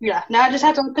 Yeah, now I just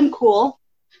have to let them cool.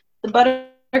 The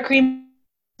buttercream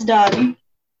is done.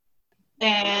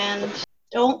 And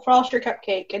don't frost your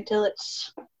cupcake until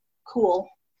it's cool.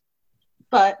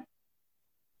 But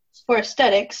for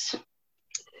aesthetics,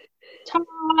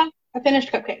 ta-da! I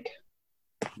finished cupcake.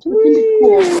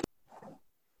 Cool.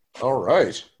 All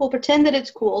right. We'll pretend that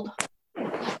it's cooled.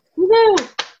 Woo!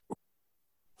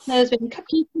 That has been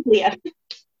Cupcake with Leah.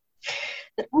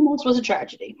 That almost was a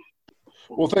tragedy.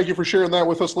 Well, thank you for sharing that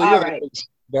with us, Leah. All right.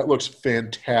 That looks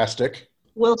fantastic.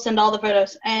 We'll send all the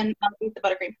photos and I'll eat the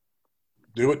buttercream.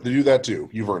 Do that too.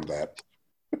 You've earned that.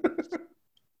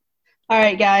 All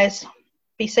right, guys.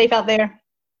 Be safe out there.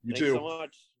 You Thanks too. so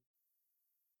much.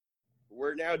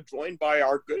 We're now joined by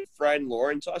our good friend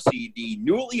Lauren Tussey, the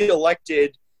newly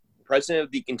elected president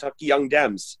of the Kentucky Young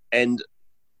Dems. And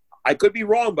I could be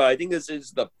wrong, but I think this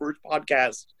is the first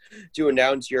podcast to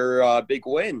announce your big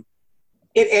win.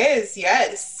 It is,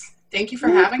 yes. Thank you for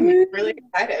having me. I'm really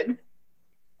excited.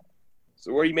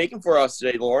 So what are you making for us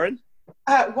today, Lauren?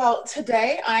 Well,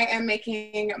 today I am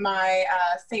making my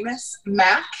famous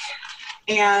mac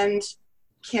and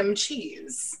Kim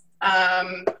cheese.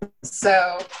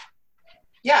 So,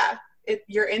 yeah,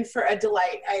 you're in for a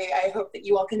delight. I hope that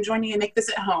you all can join me and make this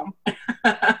at home.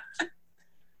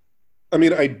 I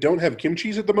mean, I don't have kimchi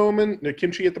at the moment.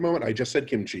 I just said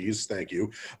kim cheese. Thank you.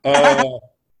 I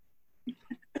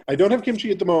don't have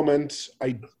kimchi at the moment.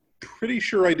 I'm pretty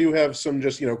sure I do have some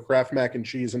just, Kraft mac and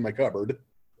cheese in my cupboard.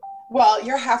 Well,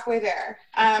 you're halfway there.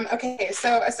 Okay,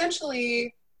 so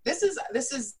essentially,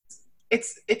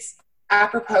 it's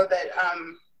apropos that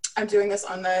I'm doing this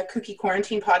on the Kooky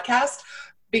Quarantine podcast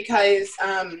because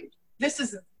this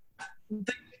is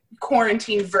the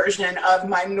quarantine version of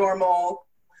my normal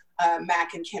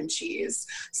mac and Kim cheese.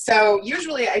 So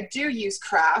usually I do use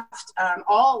Kraft.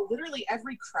 Literally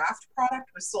every Kraft product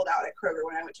was sold out at Kroger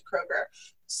when I went to Kroger.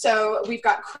 So we've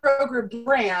got Kroger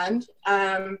brand.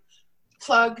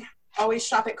 Plug, always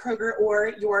shop at Kroger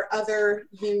or your other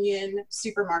Union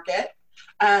supermarket.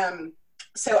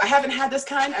 So I haven't had this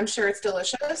kind. I'm sure it's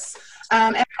delicious.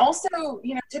 And also,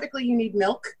 typically you need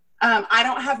milk. I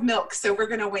don't have milk, so we're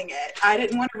going to wing it. I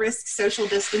didn't want to risk social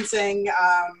distancing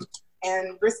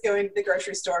and risk going to the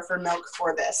grocery store for milk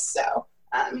for this. So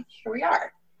here we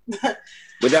are.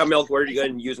 Without milk, what are you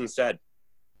going to use instead?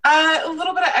 A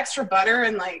little bit of extra butter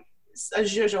and like a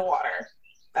zhuzh of water.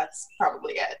 That's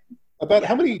probably it. About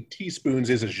how many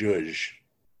teaspoons is a zhuzh?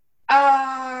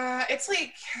 It's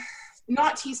like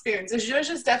not teaspoons. A zhuzh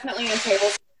is definitely a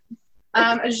tablespoon.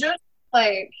 A zhuzh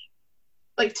like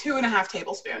 2.5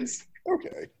 tablespoons.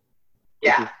 Okay.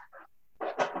 Yeah.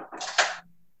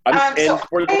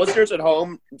 For the listeners at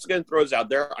home, I'm just going to throw this out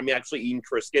there. I'm actually eating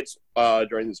Triscuits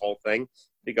during this whole thing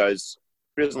because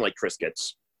who doesn't like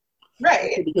Triscuits?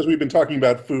 Right. Because we've been talking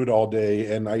about food all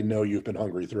day, and I know you've been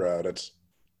hungry throughout it.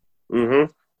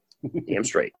 Mm-hmm. Damn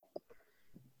straight.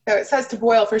 So it says to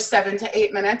boil for 7 to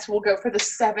 8 minutes. We'll go for the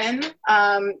 7.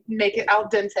 Make it al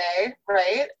dente,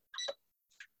 right?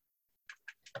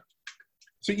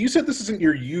 So you said this isn't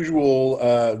your usual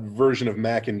version of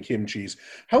mac and Kim cheese.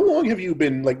 How long have you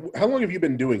been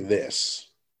doing this?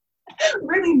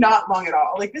 Really not long at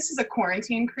all. Like, this is a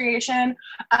quarantine creation.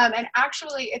 And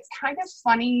actually, it's kind of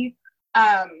funny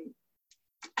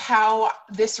how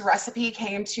this recipe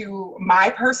came to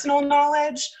my personal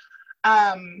knowledge.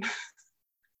 And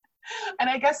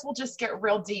I guess we'll just get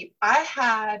real deep. I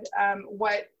had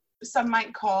what some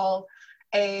might call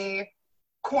a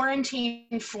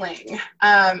quarantine fling.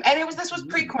 And this was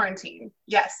pre-quarantine.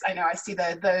 Yes, I know. I see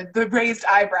the raised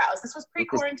eyebrows. This was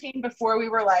pre-quarantine before we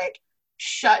were like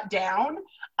shut down.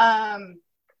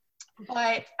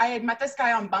 But I had met this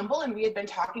guy on Bumble and we had been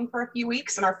talking for a few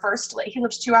weeks, and he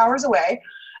lives 2 hours away.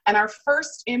 And our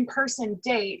first in-person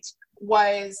date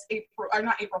was April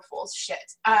Fool's,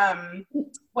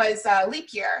 was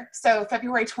leap year. So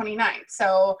February 29th.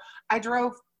 So I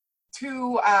drove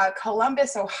to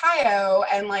Columbus, Ohio,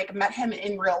 and like met him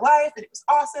in real life, and it was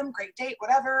awesome, great date,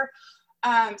 whatever.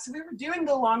 So we were doing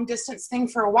the long distance thing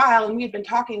for a while, and we had been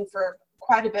talking for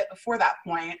quite a bit before that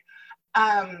point.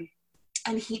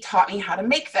 And he taught me how to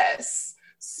make this.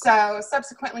 So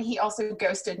subsequently, he also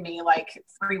ghosted me like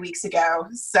 3 weeks ago.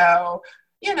 So,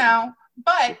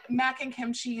 but mac and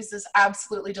Kim cheese is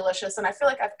absolutely delicious, and I feel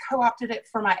like I've co-opted it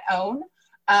for my own.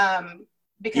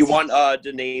 Because you want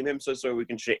to name him so we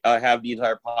can have the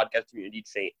entire podcast community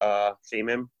shame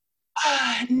him?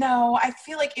 No, I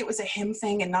feel like it was a him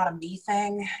thing and not a me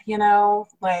thing, you know?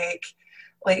 Like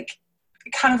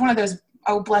kind of one of those,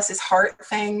 oh, bless his heart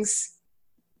things,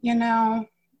 you know?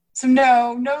 So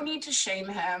no need to shame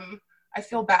him. I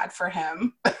feel bad for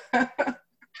him.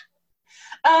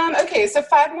 Okay, so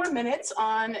 5 more minutes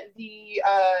on the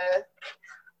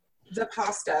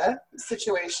pasta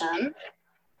situation.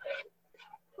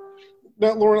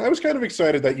 Now, Lauren, I was kind of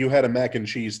excited that you had a mac and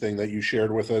cheese thing that you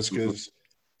shared with us, because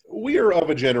we are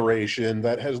of a generation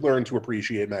that has learned to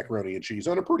appreciate macaroni and cheese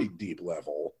on a pretty deep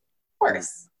level. Of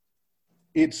course.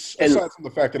 It's, aside from the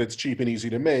fact that it's cheap and easy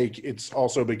to make, it's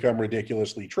also become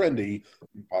ridiculously trendy,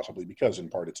 possibly because in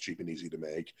part it's cheap and easy to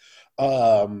make.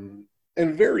 And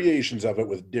variations of it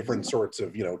with different sorts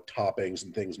of, toppings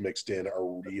and things mixed in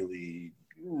are really,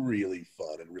 really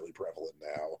fun and really prevalent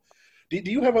now. Do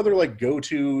you have other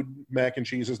go-to mac and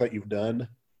cheeses that you've done?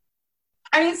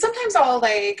 I mean, sometimes I'll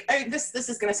this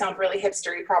is going to sound really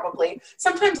hipstery probably.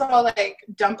 Sometimes I'll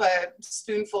dump a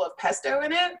spoonful of pesto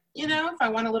in it, if I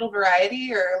want a little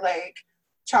variety, or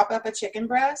chop up a chicken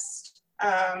breast,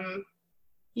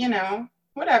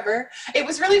 whatever. It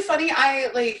was really funny.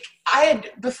 I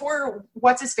had, before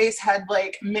What's His Face had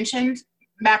mentioned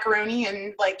macaroni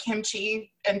and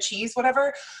kimchi and cheese,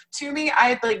 whatever, to me, I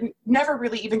had never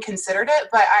really even considered it,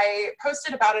 but I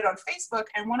posted about it on Facebook,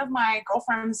 and one of my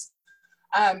girlfriends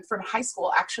from high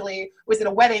school actually was at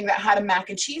a wedding that had a mac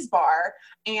and cheese bar,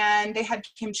 and they had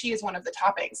kimchi as one of the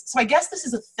toppings. So I guess this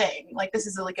is a thing. This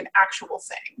is an actual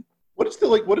thing. What is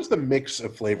the mix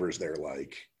of flavors there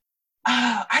like?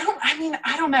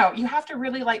 I don't know. You have to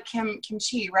really like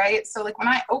kimchi, right? So when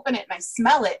I open it and I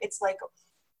smell it, it's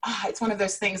it's one of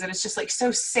those things that it's just so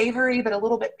savory, but a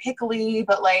little bit pickly,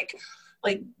 but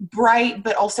bright,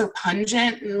 but also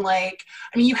pungent. And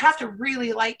you have to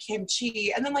really like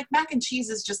kimchi. And then mac and cheese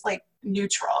is just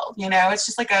neutral, it's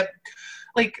just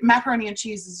macaroni and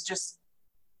cheese is just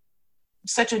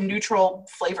such a neutral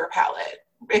flavor palette,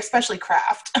 especially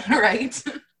Kraft, right?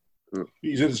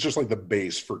 It's just the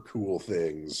base for cool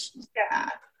things. Yeah.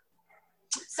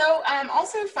 So,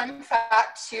 also fun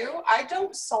fact too, I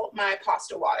don't salt my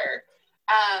pasta water.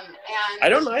 And I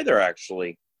don't either,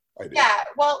 actually. I do. Yeah,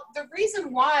 well, the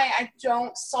reason why I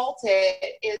don't salt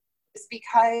it is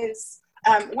because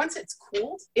once it's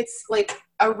cooled, it's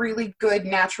a really good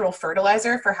natural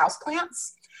fertilizer for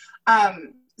houseplants.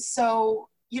 So,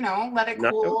 let it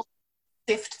cool,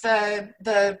 sift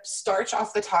the starch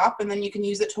off the top, and then you can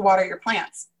use it to water your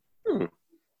plants.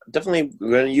 Definitely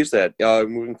going to use that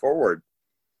moving forward.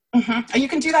 Mm-hmm. And you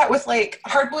can do that with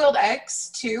hard-boiled eggs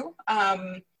too.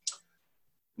 The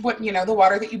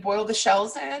water that you boil the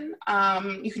shells in.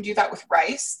 You can do that with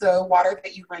rice, the water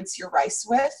that you rinse your rice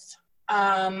with.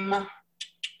 But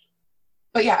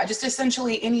yeah, just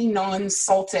essentially any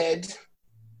non-salted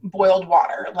boiled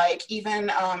water, even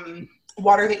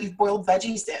water that you've boiled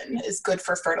veggies in is good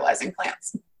for fertilizing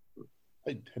plants.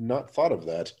 I had not thought of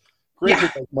that.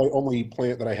 Granted, my only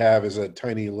plant that I have is a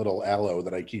tiny little aloe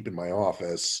that I keep in my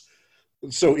office,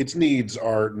 so its needs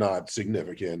are not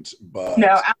significant. But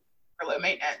no, low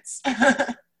maintenance.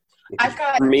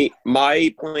 For me,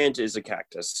 my plant is a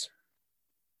cactus.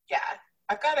 Yeah,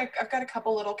 I've got a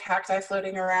couple little cacti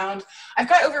floating around. I've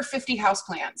got over 50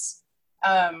 houseplants.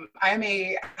 I am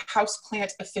a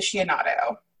houseplant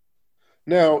aficionado.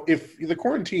 Now, if the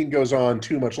quarantine goes on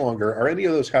too much longer, are any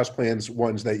of those houseplants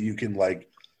ones that you can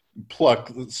pluck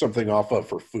something off of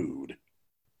for food?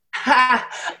 I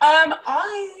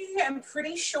am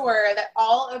pretty sure that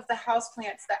all of the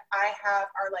houseplants that I have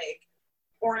are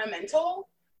ornamental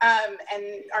and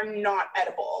are not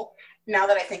edible. Now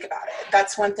that I think about it,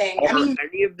 that's one thing. Are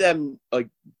any of them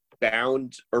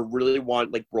bound or really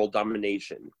want world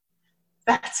domination?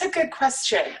 That's a good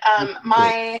question.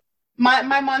 My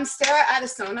Monstera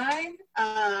addisoni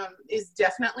is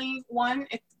definitely one.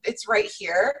 It's right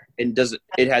here. And does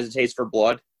it has a taste for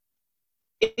blood?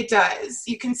 It does.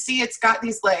 You can see it's got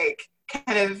these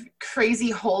kind of crazy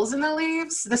holes in the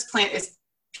leaves. This plant is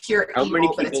pure evil. How many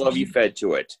people have you fed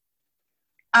to it?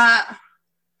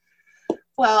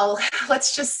 Well,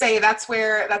 let's just say that's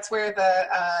where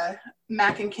the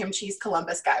mac and kimchi's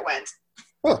Columbus guy went.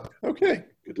 Oh, okay.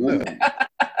 Good to know.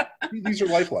 These are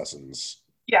life lessons.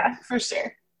 Yeah, for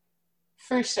sure.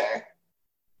 For sure.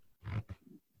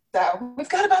 So we've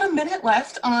got about a minute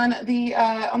left on the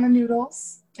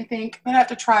noodles. I think I'm gonna have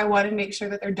to try one and make sure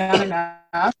that they're done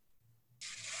enough.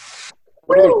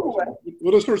 What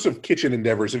other sorts of kitchen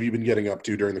endeavors have you been getting up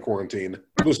to during the quarantine?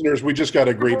 Listeners, we just got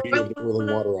a great view of the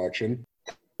boiling water action.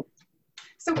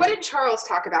 So what did Charles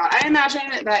talk about? I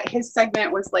imagine that his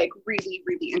segment was really,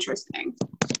 really interesting.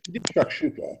 He did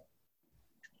shakshuka.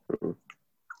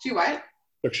 Do what?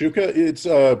 Shakshuka, it's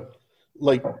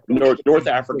like North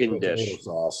African tomato dish.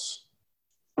 sauce.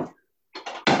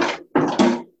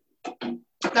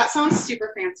 That sounds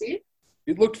super fancy.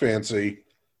 It looked fancy,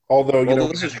 although Well,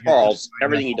 this is Charles.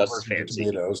 Everything he does is version of fancy.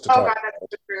 tomatoes to Oh top god, it that's off.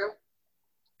 so true.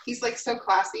 He's like so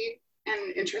classy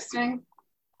and interesting.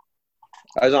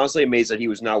 I was honestly amazed that he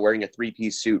was not wearing a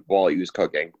three-piece suit while he was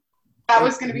cooking. That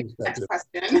was going to be the next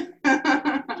question.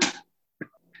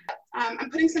 I'm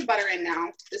putting some butter in now.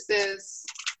 This is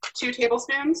 2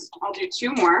 tablespoons. I'll do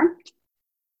 2 more.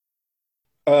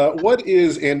 What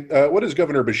is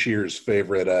Governor Bashir's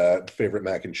favorite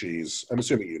mac and cheese? I'm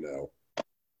assuming you know.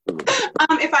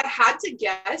 If I had to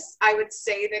guess, I would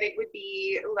say that it would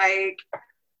be like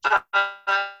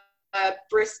a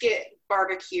brisket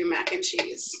barbecue mac and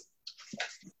cheese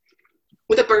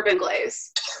with a bourbon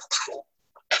glaze.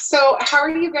 So how are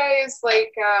you guys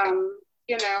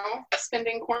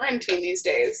spending quarantine these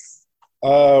days?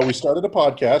 We started a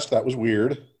podcast. That was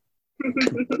weird.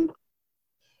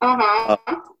 Uh-huh.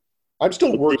 I'm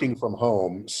still working from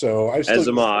home, so As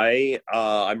am I.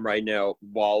 I'm right now,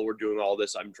 while we're doing all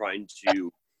this, I'm trying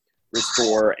to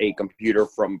restore a computer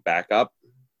from backup.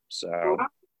 So.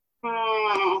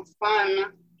 Oh,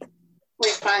 fun.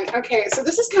 Wait, fun. Okay, so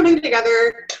this is coming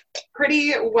together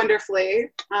pretty wonderfully.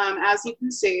 As you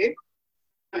can see,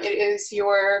 it is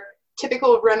your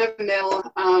typical run-of-the-mill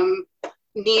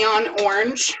neon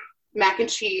orange mac and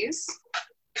cheese.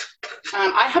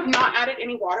 I have not added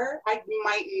any water. I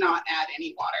might not add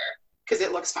any water because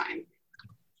it looks fine.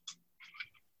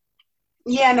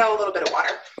 Yeah, no, a little bit of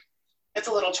water. It's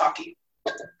a little chalky.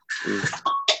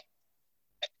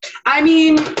 I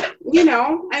mean,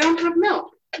 I don't have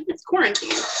milk. It's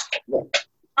quarantine. I'm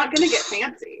not going to get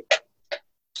fancy.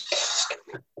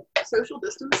 Social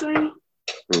distancing?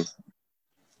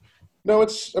 No,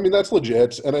 that's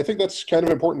legit, and I think that's kind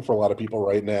of important for a lot of people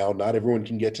right now. Not everyone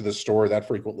can get to the store that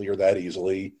frequently or that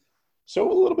easily,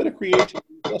 so a little bit of creativity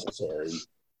is necessary.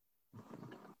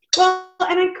 Well,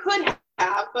 and I could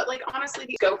have, but honestly,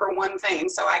 these go for one thing,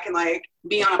 so I can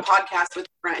be on a podcast with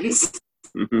friends.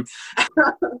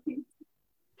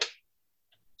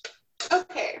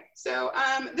 Okay, so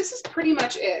this is pretty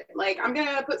much it. I'm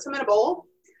gonna put some in a bowl.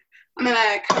 I'm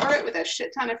gonna cover it with a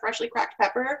shit ton of freshly cracked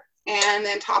pepper, and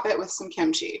then top it with some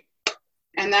kimchi.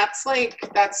 And that's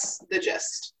the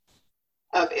gist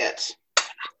of it.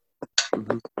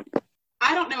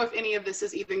 I don't know if any of this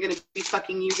is even going to be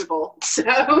fucking usable.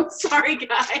 So, sorry,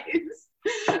 guys.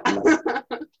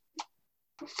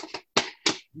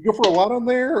 You go for a lot on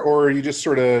there, or you just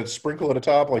sort of sprinkle at the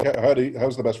top?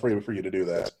 How's the best way for you to do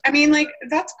that? I mean,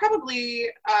 that's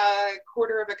probably a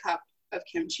quarter of a cup of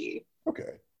kimchi.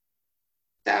 Okay.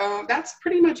 So that's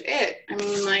pretty much it. I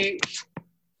mean,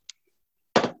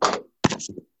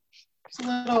 it's a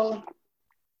little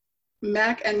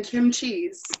mac and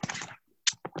kimchi.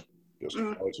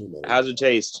 How's it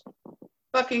taste?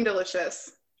 Fucking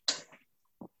delicious.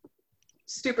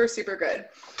 Super, super good.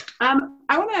 I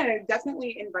want to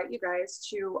definitely invite you guys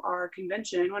to our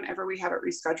convention whenever we have it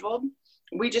rescheduled.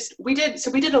 We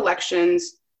did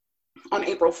elections on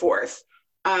April 4th.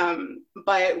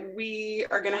 But we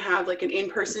are going to have an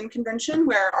in-person convention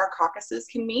where our caucuses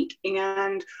can meet,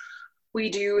 and we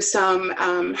do some,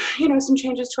 some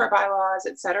changes to our bylaws,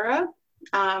 etc.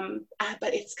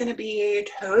 But it's going to be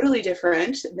totally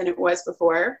different than it was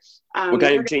before. What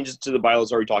kind of changes to the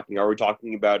bylaws are we talking? Are we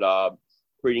talking about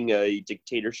creating a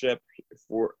dictatorship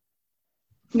for?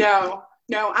 No.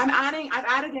 I've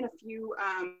added in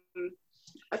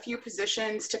a few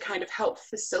positions to kind of help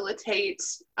facilitate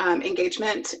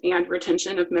engagement and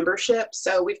retention of membership.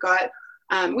 So we've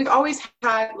always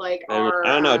had our.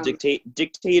 I don't know.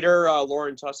 Dictator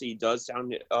Lauren Tussey does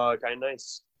sound kind of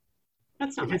nice.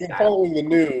 That's not if my you've been style. following the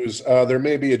news, there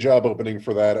may be a job opening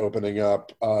for that opening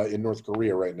up in North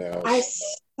Korea right now. I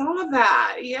saw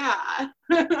that. Yeah.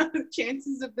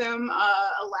 Chances of them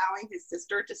allowing his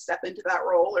sister to step into that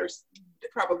role are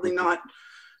probably not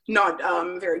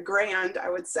very grand, I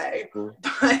would say.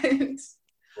 But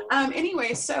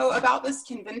anyway, so about this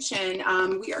convention,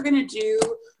 we are going to do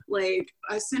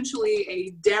essentially a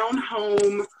down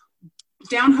home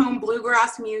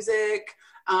bluegrass music,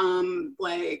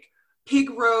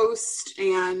 pig roast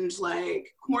and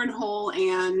cornhole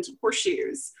and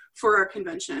horseshoes for our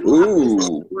convention.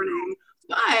 Ooh.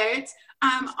 But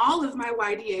all of my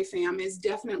YDA fam is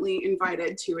definitely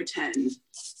invited to attend.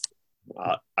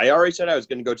 I already said I was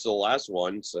going to go to the last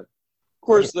one. So, of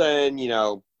course, then,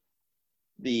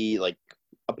 the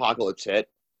apocalypse hit.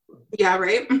 Yeah,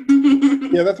 right?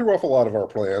 Yeah, that threw off a lot of our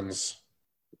plans.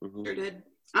 Sure did.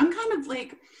 I'm kind of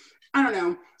I don't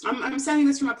know. I'm saying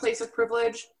this from a place of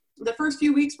privilege. the first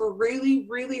few weeks were really,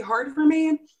 really hard for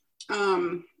me.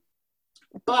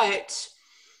 But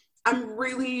I'm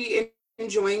really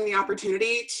enjoying the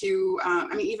opportunity to,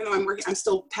 even though I'm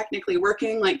still technically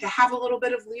working, like to have a little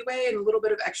bit of leeway and a little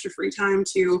bit of extra free time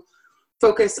to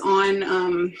focus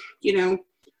on,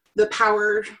 the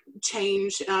power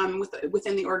change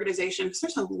within the organization, because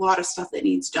there's a lot of stuff that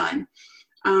needs done.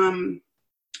 And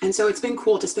so it's been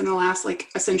cool to spend the last like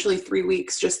essentially 3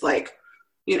 weeks just like,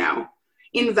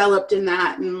 enveloped in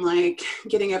that and like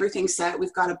getting everything set.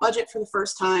 We've got a budget for the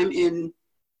first time in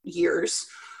years,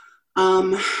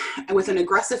 with an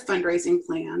aggressive fundraising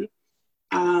plan.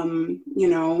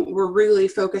 We're really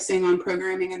focusing on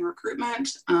programming and recruitment.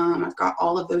 I've got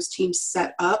all of those teams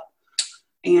set up,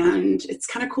 and it's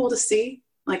kind of cool to see.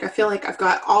 Like, I feel like I've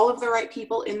got all of the right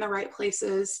people in the right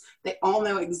places. They all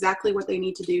know exactly what they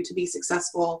need to do to be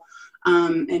successful.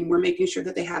 And we're making sure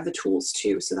that they have the tools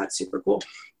too. So that's super cool.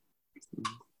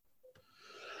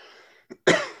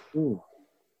 Ooh.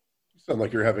 Sound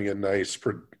like you're having a nice,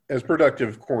 as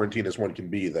productive quarantine as one can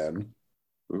be then.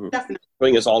 Definitely.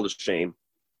 Putting us all to shame.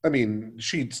 I mean,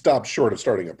 she stopped short of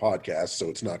starting a podcast, so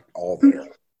it's not all there.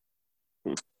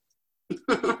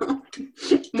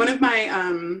 One of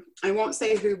my, I won't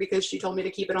say who because she told me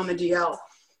to keep it on the DL,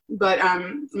 but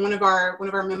one of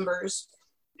our members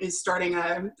is starting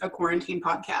a quarantine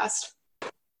podcast.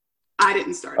 I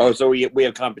didn't start it. Oh, so we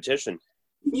have competition.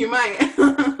 You might.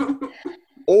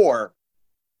 Or,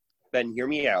 Ben, hear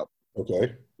me out.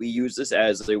 Okay. We use this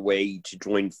as a way to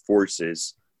join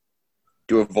forces.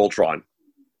 Do a Voltron.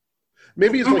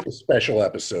 Maybe it's like a special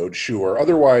episode, sure.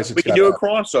 Otherwise, it's We can do a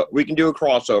crossover. We can do a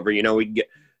crossover. We can get.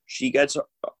 She gets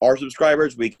our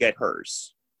subscribers. We get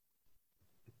hers.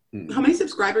 How many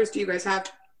subscribers do you guys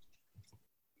have?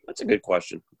 That's a good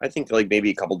question. I think like maybe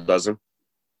a couple dozen.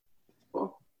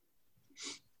 Cool.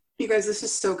 You guys, this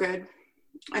is so good.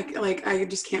 I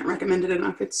just can't recommend it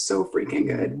enough. It's so freaking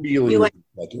good. Really like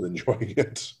you're enjoying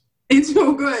it. It's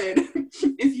so good.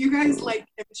 If you guys like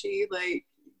kimchi, like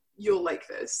you'll like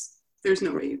this. There's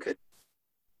no way you could.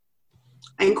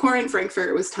 And Corinne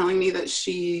Frankfurt was telling me that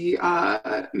she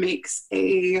makes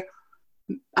a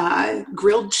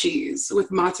grilled cheese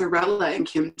with mozzarella and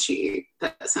kimchi.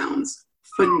 That sounds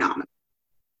phenomenal.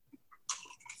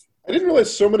 I didn't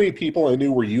realize so many people I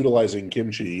knew were utilizing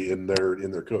kimchi in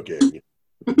their cooking.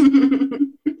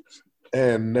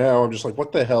 And now I'm just like,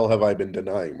 what the hell have I been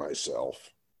denying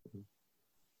myself?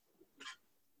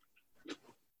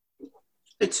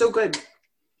 It's so good.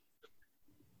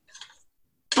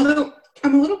 Although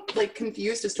I'm a little like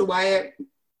confused as to why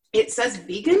it says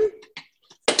vegan.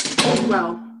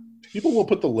 Well, people will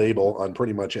put the label on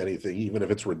pretty much anything, even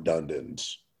if it's redundant.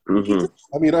 Mm-hmm.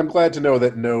 I mean, I'm glad to know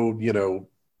that no,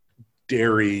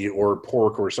 dairy or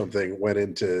pork or something went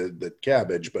into the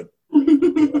cabbage, but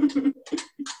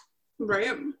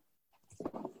right.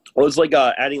 Well, it's like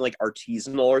adding like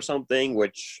artisanal or something,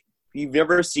 which if you've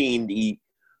never seen the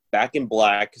Back in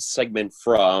Black segment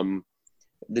from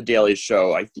The Daily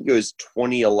Show, I think it was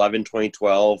 2011,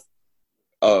 2012,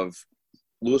 of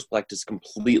Louis Black just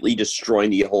completely destroying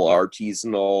the whole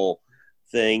artisanal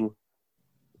thing.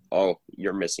 Oh,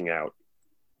 you're missing out.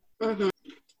 Mm-hmm.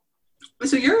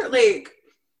 So you're like,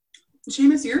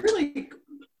 Seamus,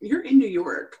 you're in New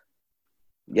York.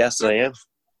 Yes, I am.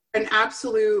 An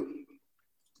absolute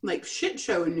like shit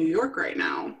show in New York right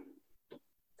now.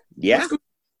 Yeah.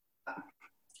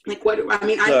 Like what? I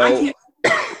mean, So, I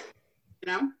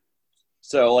can't.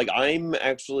 So like I'm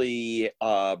actually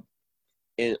I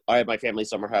have my family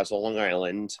summer house on Long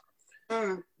Island.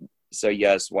 So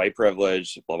yes, white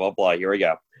privilege, blah blah blah. Here we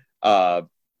go.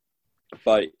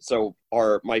 But so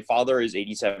my father is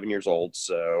 87 years old,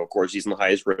 so of course he's in the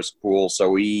highest risk pool. So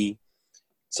we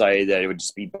decided that it would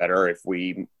just be better if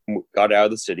we got out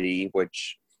of the city.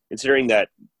 Which, considering that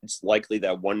it's likely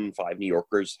that 1 in 5 New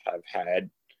Yorkers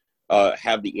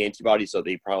have the antibodies, so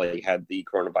they probably had the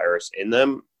coronavirus in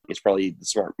them. It's probably the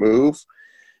smart move.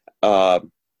 I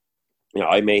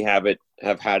may have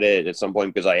had it at some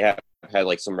point because I have had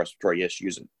like some respiratory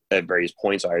issues at various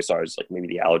points. I saw it was like maybe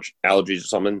the allergies or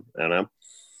something. I don't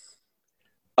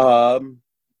know.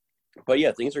 But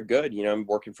yeah, things are good. I'm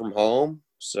working from home,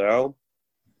 so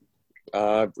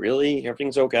really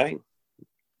everything's okay.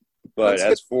 But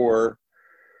as for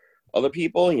other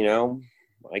people,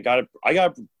 I got it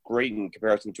great in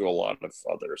comparison to a lot of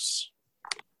others.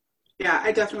 Yeah,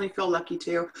 I definitely feel lucky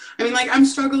too. I mean, like I'm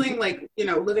struggling, like,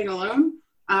 living alone.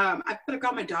 I've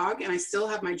got my dog and I still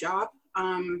have my job,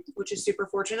 which is super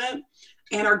fortunate.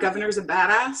 And our governor's a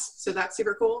badass, so that's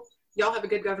super cool. Y'all have a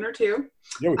good governor too.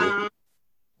 Yeah, we do.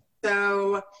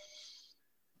 So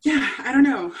Yeah, I don't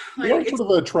know. We are sort of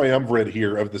a triumvirate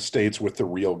here of the states with the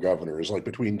real governors, like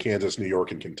between Kansas, New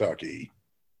York, and Kentucky.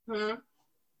 Hmm.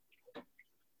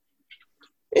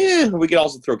 Yeah, we could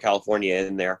also throw California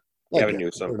in there. Gavin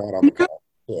Newsom. They're not on the call,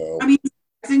 so. I mean,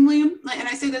 surprisingly, and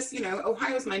I say this,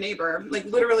 Ohio's my neighbor. Like,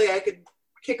 literally, I could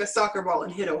kick a soccer ball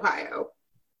and hit Ohio.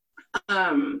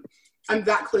 I'm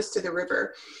that close to the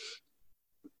river.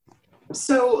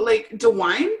 So, like,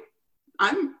 DeWine,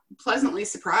 I'm pleasantly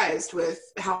surprised with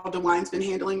how DeWine's been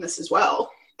handling this as well.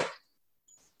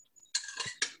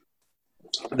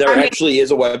 There actually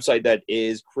is a website that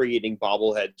is creating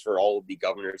bobbleheads for all of the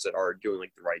governors that are doing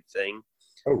like the right thing.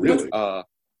 Oh, really?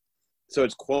 So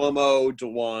it's Cuomo,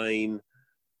 DeWine,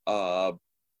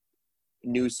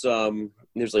 Newsom.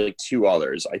 There's like two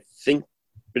others. I think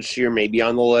Beshear may be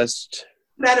on the list.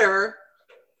 Better.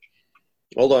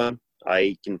 Hold on,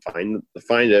 I can find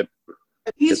it.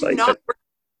 If he's not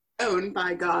owned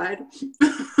by God.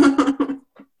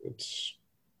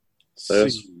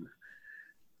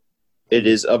 It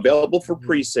is available for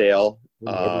pre-sale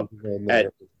at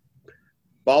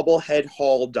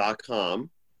bobbleheadhall.com.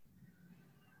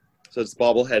 So it's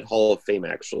Bobblehead Hall of Fame,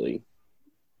 actually.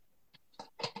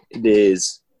 It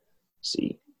is, let's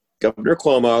see, Governor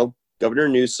Cuomo, Governor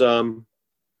Newsom,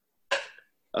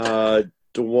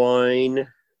 DeWine,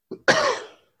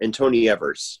 and Tony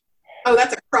Evers. Oh,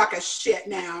 that's a crock of shit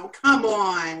now. Come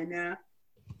on.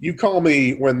 You call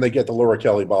me when they get the Laura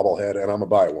Kelly bobblehead, and I'm going to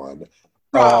buy one.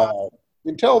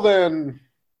 Until then,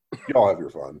 y'all have your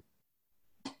fun.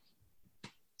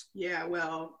 Yeah,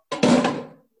 well,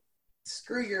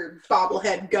 screw your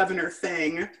bobblehead governor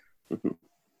thing.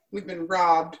 We've been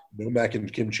robbed. No mac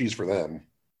and kimchi for them.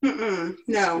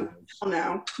 No. Oh,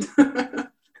 no.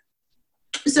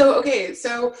 So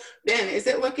Ben, is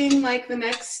it looking like the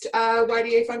next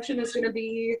YDA function is going to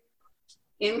be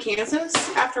in Kansas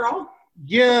after all?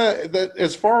 Yeah, that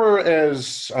as far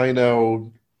as I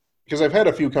know, because I've had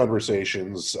a few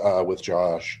conversations with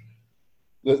Josh,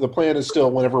 the plan is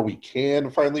still whenever we can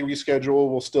finally reschedule,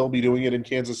 we'll still be doing it in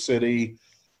Kansas City.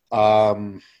 I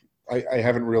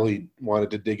haven't really wanted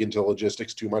to dig into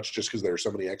logistics too much just because there are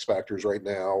so many X factors right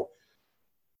now.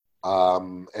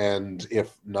 And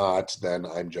if not, then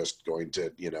I'm just going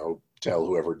to, tell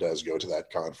whoever does go to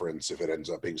that conference if it ends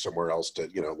up being somewhere else to,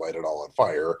 light it all on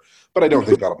fire. But I don't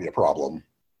think that'll be a problem.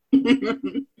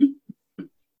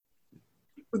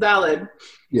 Valid.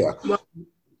 Yeah. Well,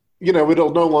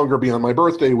 it'll no longer be on my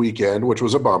birthday weekend, which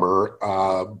was a bummer.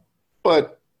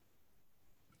 But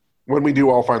when we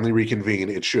do all finally reconvene,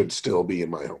 it should still be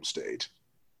in my home state.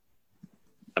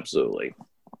 Absolutely.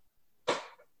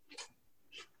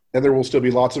 And there will still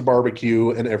be lots of barbecue,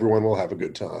 and everyone will have a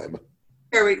good time.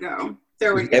 There we go.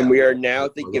 And we are now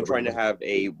thinking of trying to have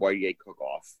a YDA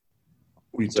cook-off.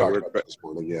 We talked about that this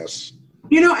morning, yes.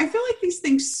 I feel like these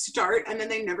things start and then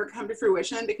they never come to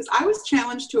fruition because I was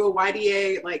challenged to a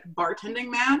YDA bartending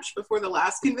match before the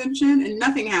last convention and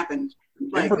nothing happened.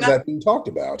 I heard that being talked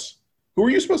about. Who were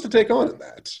you supposed to take on in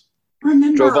that?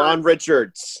 Remember? Jovan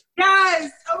Richards.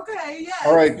 Yes. Okay. Yes.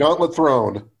 All right. Gauntlet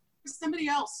thrown. There's somebody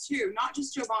else too, not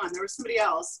just Jovan. There was somebody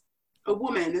else, a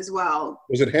woman as well.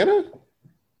 Was it Hannah?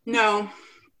 No,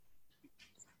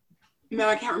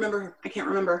 I can't remember.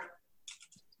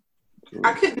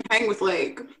 I couldn't hang with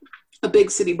a big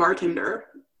city bartender.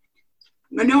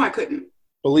 No, I couldn't.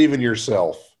 Believe in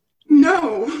yourself.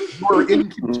 No. You're in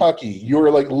Kentucky.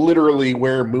 You're literally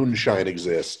where moonshine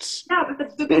exists. Yeah,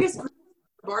 but the biggest group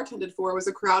I bartended for was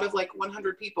a crowd of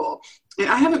 100 people. And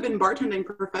I haven't been bartending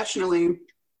professionally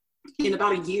in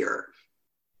about a year.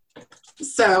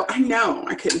 So I know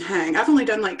I couldn't hang. I've only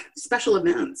done special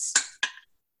events.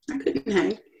 I couldn't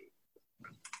hang.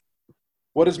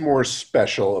 What is more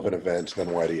special of an event than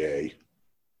YDA?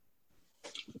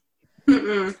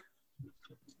 I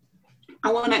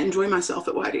want to enjoy myself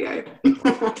at YDA.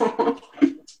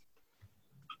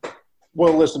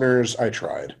 Well, listeners, I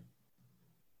tried.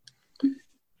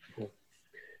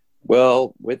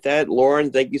 Well, with that,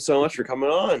 Lauren, thank you so much for coming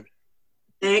on.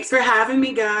 Thanks for having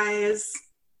me, guys.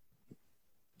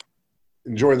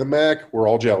 Enjoy the Mac. We're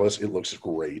all jealous. It looks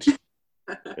great.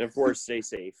 And of course, stay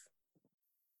safe.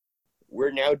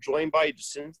 We're now joined by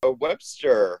Jacinta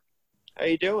Webster. How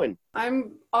you doing?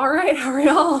 I'm all right. How are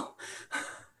y'all?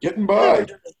 Getting by.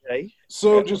 Okay.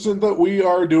 So, Jacinta, we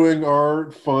are doing our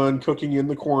fun cooking in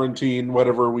the quarantine,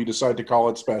 whatever we decide to call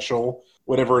it special.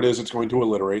 Whatever it is, it's going to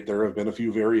alliterate. There have been a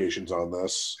few variations on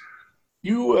this.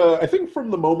 I think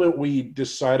from the moment we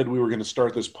decided we were going to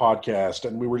start this podcast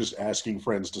and we were just asking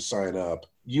friends to sign up,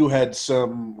 you had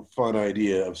some fun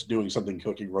idea of doing something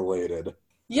cooking related.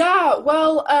 Yeah,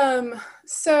 well,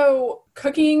 so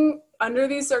cooking under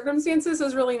these circumstances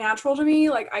is really natural to me.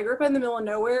 Like, I grew up in the middle of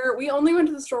nowhere. We only went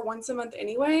to the store once a month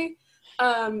anyway.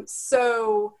 I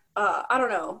don't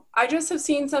know. I just have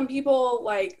seen some people,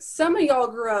 like, some of y'all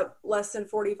grew up less than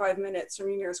 45 minutes from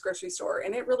your nearest grocery store,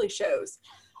 and it really shows.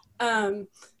 I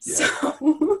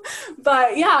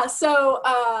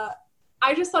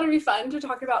just thought it'd be fun to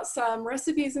talk about some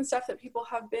recipes and stuff that people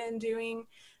have been doing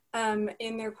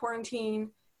in their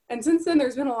quarantine. And since then,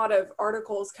 there's been a lot of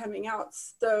articles coming out,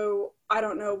 so I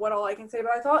don't know what all I can say,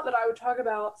 but I thought that I would talk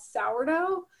about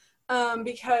sourdough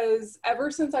because ever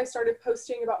since I started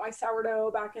posting about my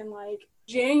sourdough back in, like,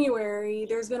 January,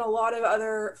 there's been a lot of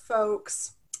other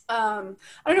folks. I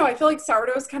don't know, I feel like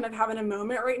sourdough is kind of having a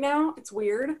moment right now. It's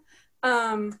weird.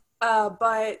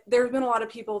 But there's been a lot of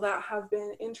people that have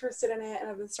been interested in it and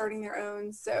have been starting their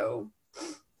own, so.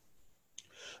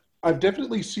 I've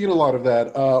definitely seen a lot of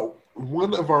that.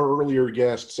 One of our earlier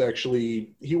guests,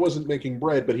 actually, he wasn't making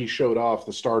bread, but he showed off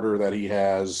the starter that he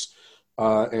has.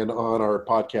 And on our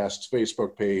podcast's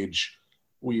Facebook page,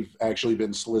 we've actually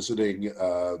been soliciting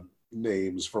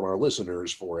names from our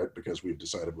listeners for it because we've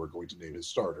decided we're going to name his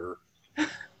starter.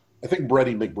 I think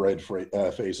Bready McBread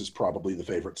face is probably the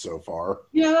favorite so far.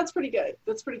 Yeah, that's pretty good.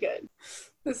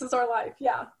 This is our life,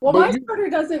 yeah. Well, my starter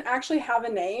doesn't actually have a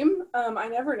name. I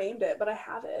never named it, but I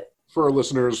have it. For our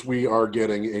listeners, we are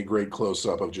getting a great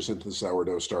close-up of Jacinta the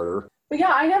sourdough starter. But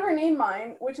yeah, I never named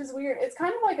mine, which is weird. It's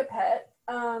kind of like a pet.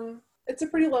 It's a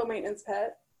pretty low-maintenance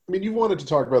pet. I mean, you wanted to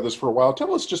talk about this for a while.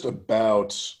 Tell us just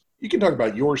about, you can talk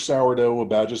about your sourdough,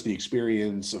 about just the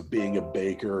experience of being a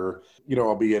baker. You know,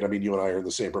 albeit, I mean, you and I are in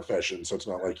the same profession, so it's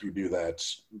not like you do that.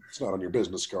 It's not on your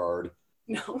business card.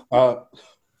 No.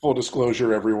 Full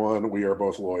disclosure, everyone, we are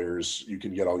both lawyers. You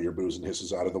can get all your boos and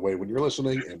hisses out of the way when you're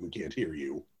listening, and we can't hear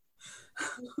you.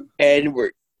 And we're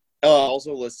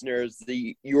also, listeners,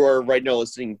 you are right now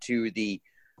listening to the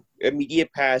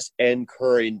immediate past and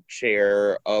current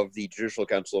chair of the Judicial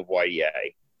Council of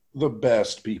YDA. The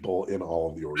best people in all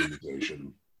of the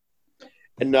organization.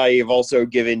 And I have also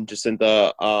given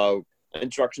Jacinta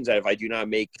instructions that if I do not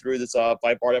make through this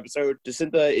 5-part episode,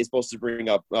 Jacinta is supposed to bring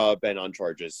up Ben on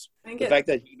charges. The fact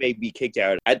that he may be kicked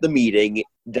out at the meeting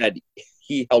that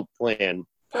he helped plan.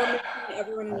 I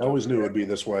always knew it would be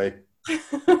this way.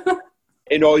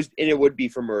 And it would be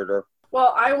for murder.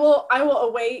 Well, I will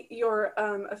await your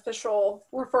official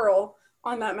referral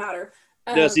on that matter.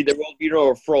 No, see, there will be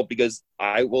no referral because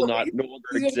I will no longer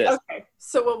exist. Okay,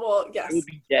 so we'll yes. I will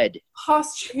be dead.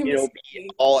 Posthumously. It'll be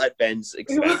all at Ben's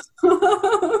expense.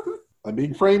 I'm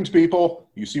being framed, people.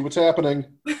 You see what's happening.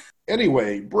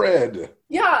 Anyway, bread.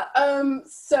 Yeah, I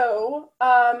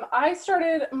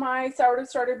started my sourdough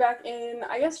starter back in,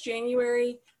 I guess,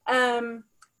 January. And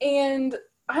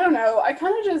I don't know, I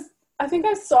think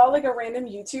I saw like a random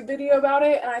YouTube video about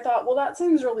it and I thought, well, that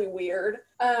seems really weird.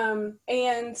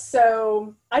 And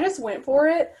so I just went for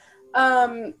it.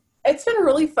 It's been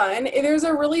really fun. There's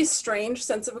a really strange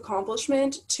sense of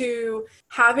accomplishment to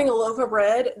having a loaf of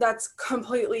bread that's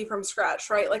completely from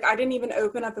scratch, right? Like, I didn't even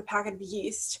open up a packet of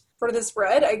yeast for this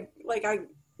bread. I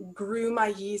grew my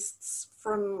yeasts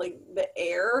from like the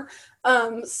air.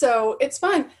 So it's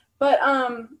fun, but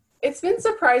it's been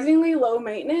surprisingly low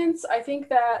maintenance. I think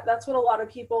that's what a lot of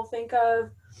people think of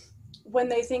when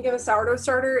they think of a sourdough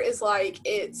starter, is like,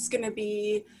 it's going to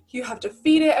be, you have to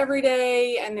feed it every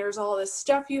day and there's all this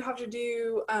stuff you have to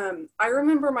do. I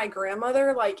remember my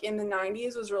grandmother, like in the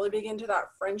 90s, was really big into that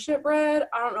friendship bread.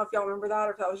 I don't know if y'all remember that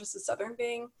or if that was just a Southern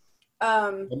thing.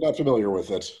 I'm not familiar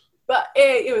with it. But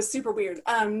it was super weird.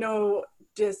 No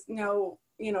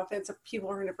offense to people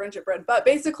who are into friendship bread. But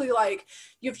basically, like,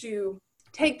 you have to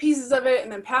take pieces of it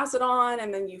and then pass it on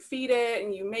and then you feed it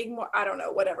and you make more, I don't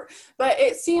know, whatever. But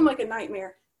it seemed like a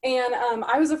nightmare. And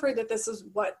I was afraid that this is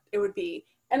what it would be.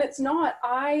 And it's not.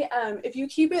 If you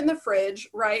keep it in the fridge,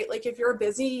 right, like if you're a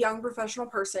busy young professional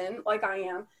person like I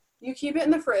am, you keep it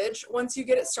in the fridge once you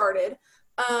get it started.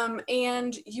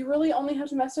 And you really only have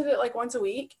to mess with it like once a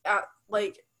week,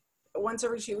 once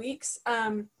every 2 weeks.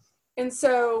 And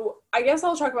so I guess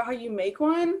I'll talk about how you make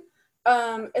one.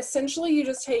 Essentially, you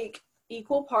just take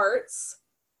equal parts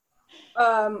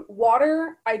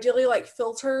water, ideally like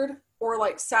filtered or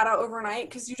like sat out overnight,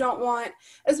 because you don't want,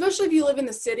 especially if you live in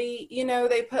the city,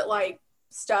 they put like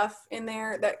stuff in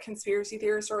there that conspiracy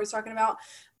theorists are always talking about.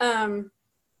 And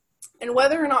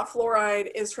whether or not fluoride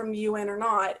is from the UN or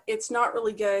not, it's not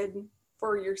really good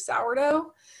for your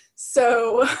sourdough.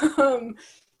 So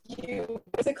you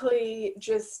basically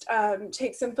just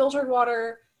take some filtered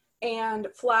water and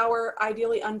flour,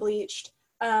 ideally unbleached,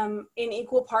 in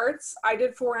equal parts. I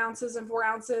did 4 ounces and 4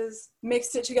 ounces,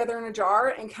 mixed it together in a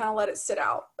jar and kind of let it sit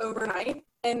out overnight.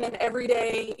 And then every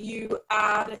day you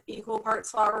add equal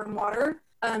parts flour and water.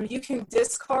 You can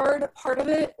discard part of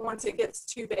it once it gets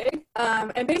too big.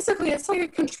 And basically it's like a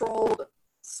controlled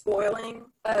spoiling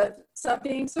of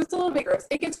something. So it's a little bit gross.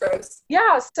 It gets gross.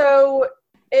 Yeah, so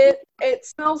it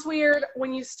smells weird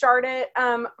when you start it.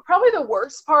 Probably the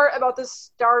worst part about the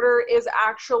starter is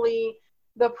actually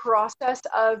the process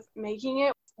of making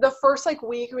it. The first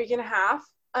week and a half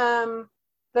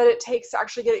that it takes to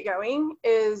actually get it going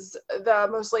is the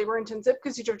most labor intensive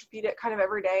because you have to feed it kind of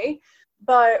every day.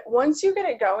 But once you get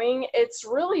it going, it's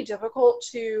really difficult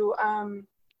to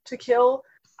kill.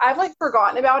 I've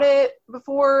forgotten about it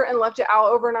before and left it out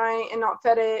overnight and not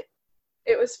fed it.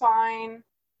 It was fine.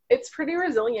 It's pretty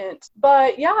resilient.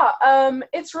 But yeah,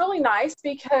 it's really nice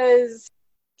because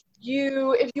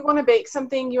if you want to bake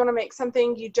something, you want to make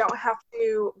something, you don't have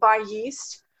to buy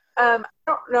yeast. I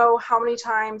don't know how many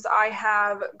times I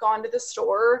have gone to the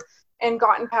store and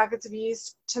gotten packets of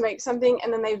yeast to make something,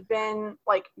 and then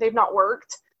they've not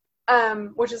worked,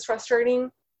 which is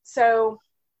frustrating. So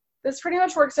this pretty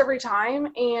much works every time,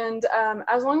 and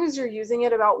as long as you're using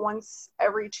it about once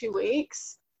every 2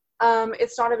 weeks,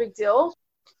 it's not a big deal.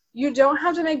 You don't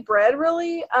have to make bread,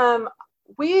 really.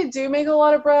 We do make a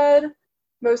lot of bread,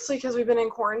 mostly because we've been in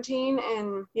quarantine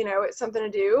and, it's something to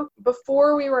do.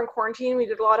 Before we were in quarantine, we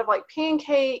did a lot of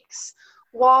pancakes,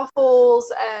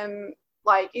 waffles,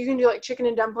 you can do chicken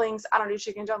and dumplings. I don't do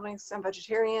chicken and dumplings because I'm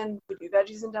vegetarian. We do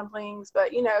veggies and dumplings,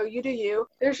 but you do you.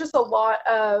 There's just a lot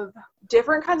of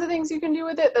different kinds of things you can do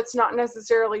with it that's not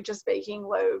necessarily just baking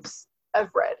loaves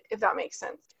of bread, if that makes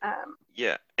sense.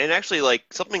 Yeah, and actually,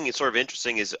 something sort of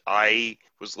interesting is I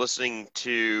was listening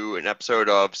to an episode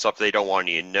of Stuff They Don't Want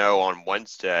You to Know on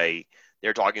Wednesday.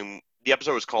 They're talking, the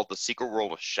episode was called The Secret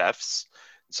World of Chefs.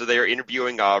 So they were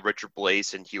interviewing Richard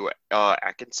Blais and Hugh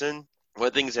Atkinson. One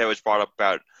of the things that was brought up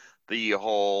about the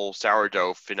whole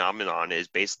sourdough phenomenon is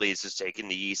basically it's just taking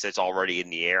the yeast that's already in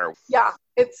the air. Yeah,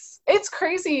 it's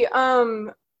crazy.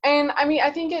 And I mean,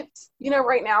 I think it's,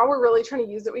 right now we're really trying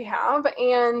to use what we have.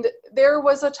 And there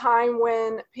was a time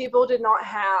when people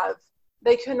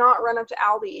they could not run up to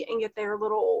Aldi and get their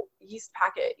little yeast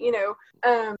packet,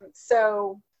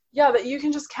 So yeah, that you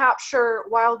can just capture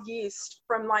wild yeast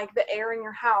from the air in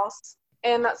your house,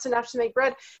 and that's enough to make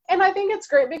bread. And I think it's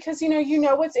great because, you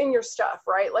know what's in your stuff,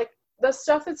 right? The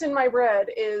stuff that's in my bread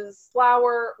is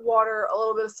flour, water, a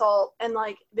little bit of salt, and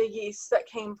the yeast that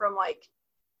came from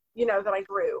that I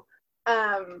grew.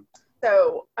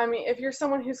 So, I mean, if you're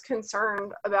someone who's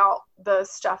concerned about the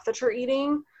stuff that you're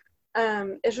eating,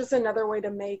 it's just another way to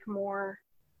make more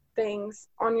things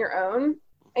on your own.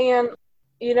 And,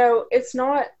 it's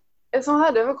not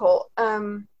that difficult.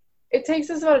 It takes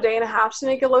us about a day and a half to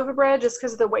make a loaf of bread just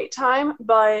because of the wait time,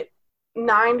 but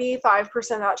 95%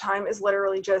 of that time is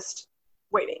literally just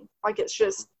waiting. It's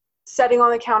just setting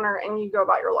on the counter and you go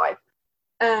about your life.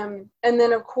 And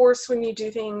then, of course, when you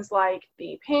do things like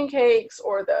the pancakes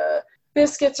or the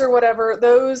biscuits or whatever,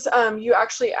 those you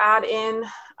actually add in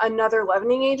another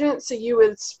leavening agent. So you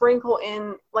would sprinkle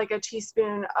in a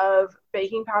teaspoon of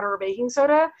baking powder or baking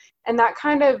soda, and that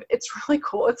it's really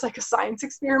cool. It's like a science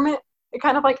experiment. It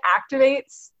kind of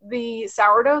activates the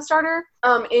sourdough starter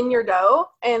in your dough,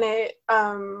 and it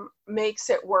makes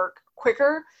it work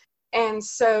quicker. And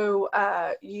so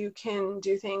you can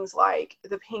do things like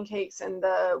the pancakes and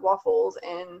the waffles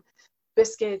and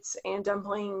biscuits and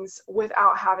dumplings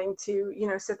without having to,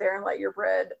 sit there and let your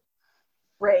bread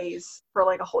raise for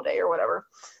a whole day or whatever.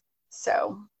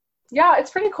 So yeah,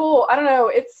 it's pretty cool. I don't know.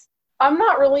 I'm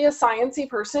not really a sciencey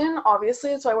person,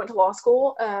 obviously. So I went to law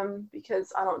school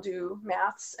because I don't do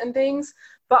maths and things,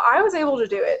 but I was able to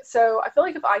do it. So I feel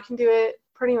like if I can do it,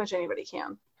 pretty much anybody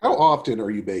can. How often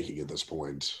are you baking at this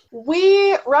point?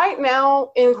 Right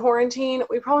now in quarantine,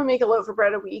 we probably make a loaf of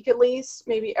bread a week at least,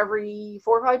 maybe every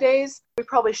 4 or 5 days. We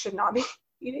probably should not be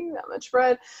eating that much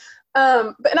bread.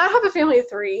 And I have a family of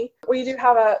 3. We do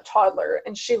have a toddler,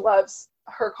 and she loves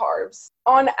her carbs.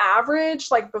 On average,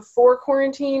 before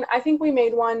quarantine, I think we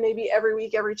made one maybe every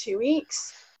week, every 2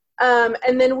 weeks.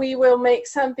 And then we will make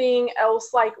something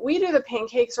else, we do the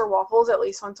pancakes or waffles at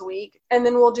least once a week, and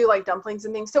then we'll do dumplings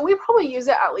and things. So we probably use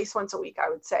it at least once a week, I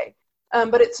would say.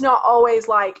 But it's not always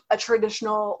a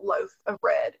traditional loaf of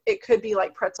bread. It could be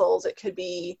pretzels. It could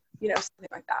be, something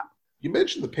like that. You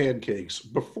mentioned the pancakes.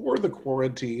 Before the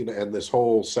quarantine and this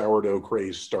whole sourdough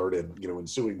craze started,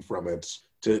 ensuing from it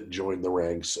to join the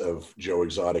ranks of Joe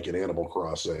Exotic and Animal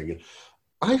Crossing,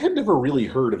 I had never really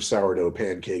heard of sourdough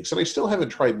pancakes, and I still haven't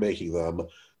tried making them.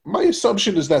 My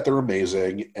assumption is that they're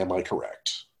amazing. Am I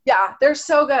correct? Yeah, they're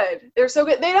so good. They're so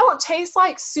good. They don't taste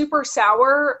like super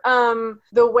sour.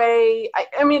 The way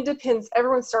I mean, it depends.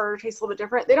 Everyone's starter tastes a little bit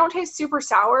different. They don't taste super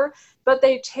sour, but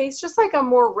they taste just like a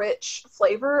more rich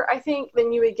flavor, I think,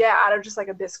 than you would get out of just like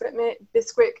a biscuit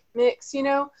mix. You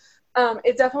know,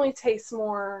 it definitely tastes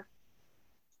more.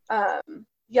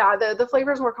 Yeah, the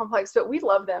flavor is more complex, but we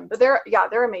love them. But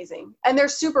they're amazing, and they're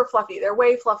super fluffy. They're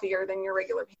way fluffier than your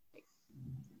regular pancakes.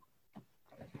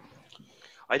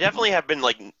 I definitely have been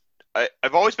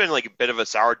I've always been like a bit of a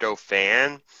sourdough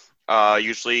fan.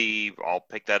 Usually I'll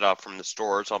pick that up from the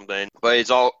store or something. But it's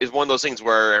one of those things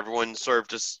where everyone sort of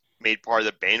just made part of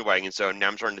the bandwagon. So now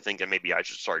I'm starting to think that maybe I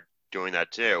should start doing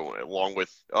that too, along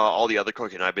with all the other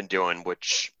cooking I've been doing.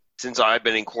 Which since I've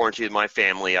been in quarantine with my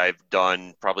family, I've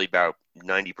done probably about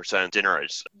 90% of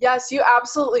dinners. Yes, you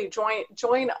absolutely join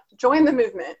the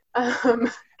movement. At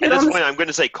this point, I'm going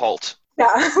to say cult.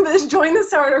 Yeah, join the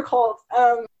sourdough cult.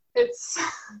 It's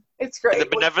great. And the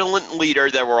benevolent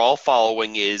leader that we're all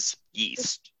following is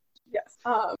yeast. Yes.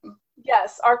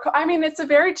 Yes. I mean, it's a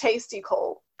very tasty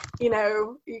cult. You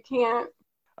know, you can't.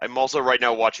 I'm also right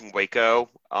now watching Waco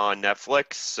on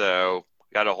Netflix, so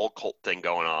got a whole cult thing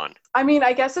going on. I mean,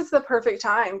 I guess it's the perfect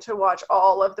time to watch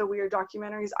all of the weird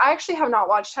documentaries. I actually have not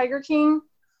watched Tiger King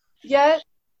yet,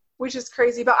 which is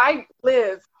crazy, but I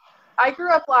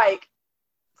grew up like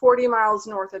 40 miles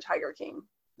north of Tiger King.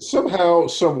 Somehow,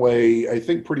 some way, I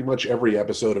think pretty much every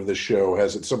episode of this show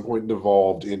has at some point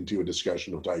devolved into a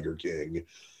discussion of Tiger King.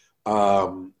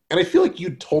 And I feel like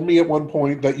you told me at one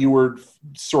point that you were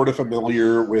sort of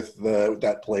familiar with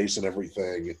that place and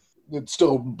everything. It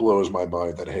still blows my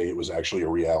mind that, hey, it was actually a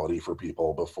reality for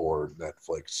people before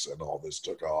Netflix and all this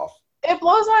took off. It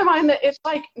blows my mind that it's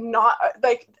like not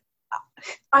like,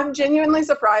 I'm genuinely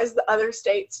surprised that other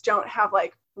states don't have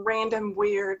like random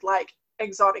weird like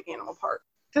exotic animal park,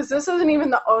 because this isn't even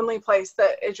the only place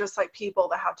that it's just like people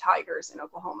that have tigers in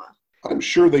Oklahoma. I'm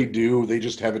sure they do. They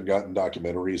just haven't gotten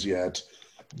documentaries yet.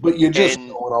 But you just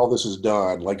know when all this is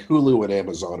done, like Hulu and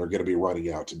Amazon are going to be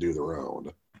running out to do their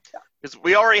own. Because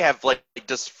we already have like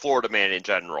just Florida Man in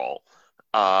general.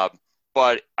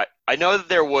 But I know that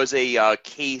there was a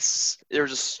case, there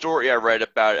was a story I read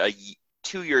about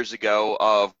 2 years ago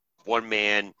of one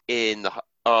man in the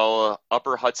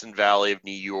Upper Hudson Valley of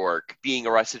New York being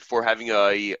arrested for having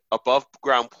a above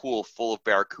ground pool full of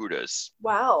barracudas.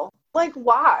 Wow. Like,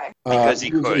 why? Because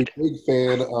he was could. A big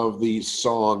fan of the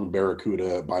song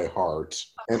Barracuda by heart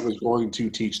and was going to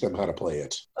teach them how to play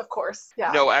it. Of course,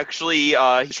 yeah. No, actually,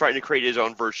 he's trying to create his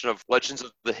own version of Legends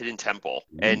of the Hidden Temple,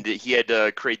 and he had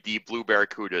to create the blue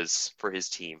barracudas for his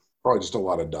team. Probably just a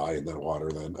lot of dye in that water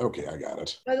then. Okay, I got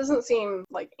it. That doesn't seem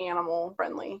like animal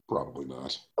friendly. Probably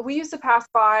not. We used to pass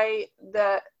by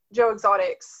the Joe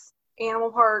Exotics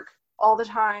Animal Park all the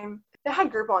time. They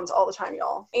had Groupons all the time,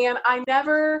 y'all. And I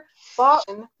never bought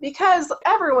one because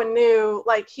everyone knew,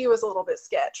 like, he was a little bit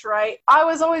sketch, right? I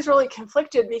was always really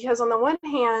conflicted because on the one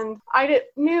hand,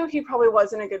 knew he probably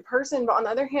wasn't a good person, but on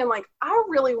the other hand, like, I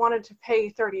really wanted to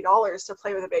pay $30 to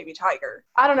play with a baby tiger.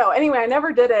 I don't know. Anyway, I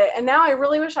never did it. And now I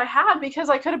really wish I had because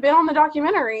I could have been on the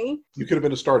documentary. You could have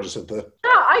been a star, Jacinta.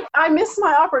 Yeah, I missed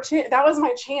my opportunity. That was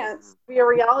my chance to be a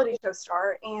reality show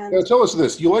star. And now, tell us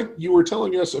this. You were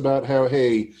telling us about how,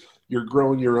 hey, you're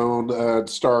growing your own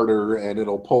starter and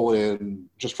it'll pull in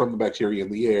just from the bacteria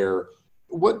in the air.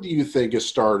 What do you think a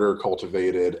starter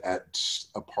cultivated at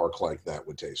a park like that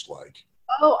would taste like?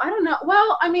 Oh, I don't know.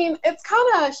 Well, I mean, it's kind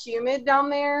of humid down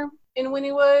there in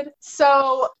Wynnewood,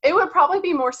 so it would probably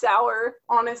be more sour,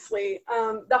 honestly.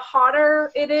 The hotter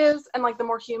it is and like the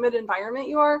more humid environment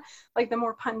you are, like the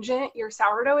more pungent your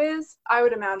sourdough is, I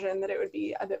would imagine that it would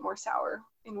be a bit more sour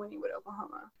in Wynnewood,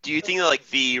 Oklahoma. Do you think that like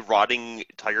the rotting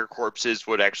tiger corpses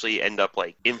would actually end up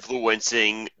like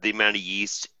influencing the amount of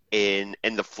yeast and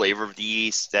the flavor of the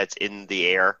yeast that's in the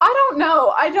air? I don't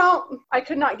know. I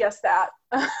could not guess that.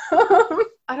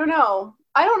 I don't know.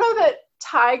 I don't know that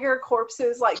tiger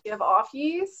corpses like give off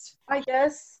yeast, I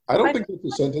guess. I don't think that's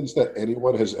a sentence that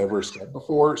anyone has ever said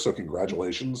before, so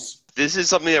congratulations. This is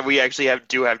something that we actually have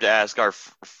to ask our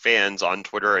fans on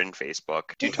Twitter and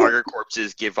Facebook. Do tiger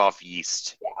corpses give off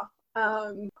yeast?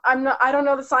 Yeah. I don't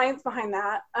know the science behind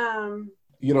that.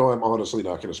 You know, I'm honestly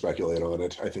not going to speculate on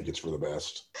it. I think it's for the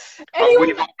best.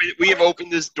 Anyway, we have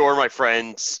opened this door, my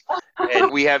friends,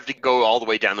 and we have to go all the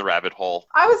way down the rabbit hole.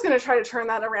 I was going to try to turn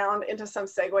that around into some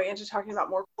segue into talking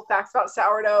about more cool facts about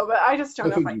sourdough, but I just don't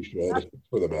know if I think you should. It's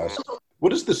for the best.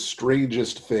 What is the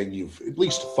strangest thing you've at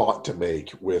least thought to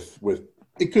make with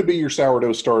it could be your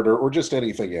sourdough starter or just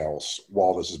anything else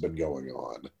while this has been going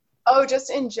on? Oh, just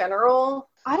in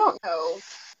general? I don't know.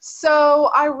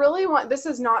 So I really want, this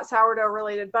is not sourdough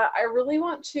related, but I really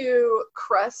want to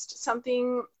crust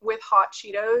something with hot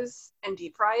Cheetos and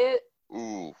deep fry it.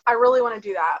 Ooh. I really want to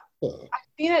do that. Huh. I've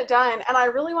seen it done, and I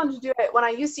really wanted to do it. When I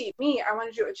used to eat meat, I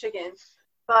wanted to do it with chicken,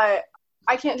 but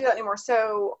I can't do that anymore.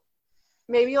 So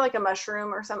maybe like a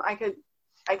mushroom or something. I could.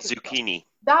 Zucchini.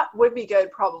 That would be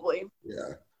good, probably.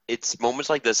 Yeah. It's moments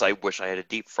like this I wish I had a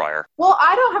deep fryer. Well,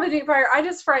 I don't have a deep fryer. I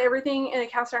just fry everything in a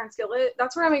cast iron skillet.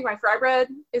 That's where I make my fry bread,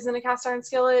 is in a cast iron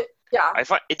skillet. Yeah. I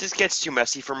find it just gets too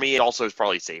messy for me. It also is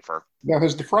probably safer. Now,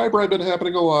 has the fry bread been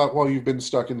happening a lot while you've been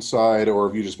stuck inside, or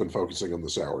have you just been focusing on the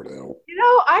sourdough? You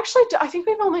know, I think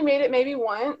we've only made it maybe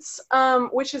once,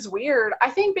 which is weird. I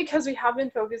think because we have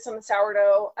been focused on the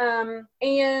sourdough,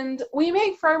 and we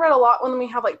make fry bread a lot when we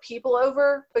have like people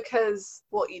over because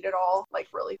we'll eat it all like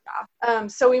really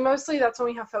fast. So that's when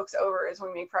we have folks over is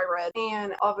when we make fry bread,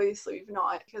 and obviously we've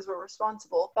not because we're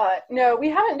responsible. But no, we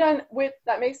haven't done with.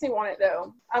 That makes me want it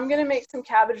though. I'm gonna make some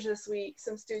cabbage this week,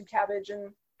 some stewed cabbage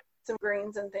and some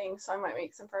greens and things, so I might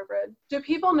make some fry bread. Do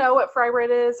people know what fry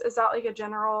bread is? Is that like a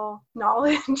general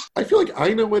knowledge? I feel like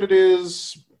I know what it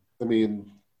is. I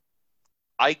mean,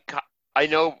 I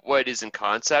know what it is in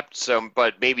concept,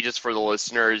 but maybe just for the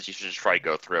listeners, you should just try to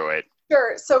go through it.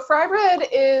 Sure. So fry bread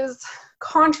is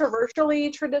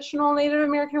controversially traditional Native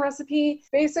American recipe.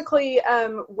 Basically,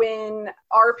 when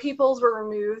our peoples were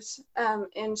removed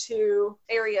into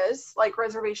areas like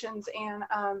reservations and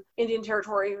Indian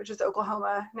Territory, which is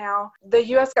Oklahoma now, the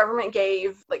U.S. government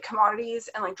gave like commodities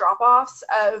and like drop-offs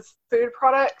of food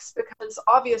products because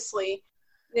obviously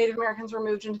Native Americans were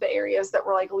moved into the areas that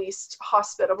were like least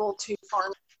hospitable to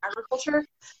farm agriculture.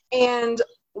 And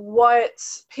what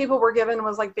people were given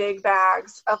was like big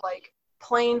bags of like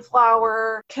plain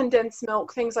flour, condensed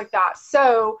milk, things like that.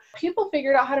 So people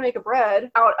figured out how to make a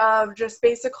bread out of just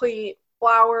basically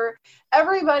flour.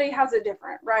 Everybody has it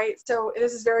different, right? So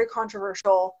this is very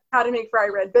controversial, how to make fry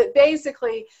bread. But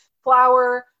basically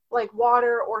flour, like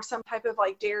water or some type of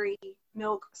like dairy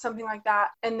milk, something like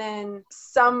that. And then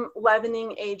some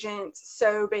leavening agent,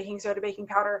 so baking soda, baking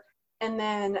powder. And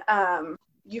then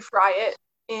you fry it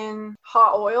in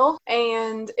hot oil,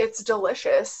 and it's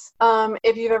delicious.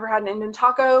 If you've ever had an Indian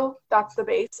taco, that's the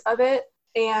base of it.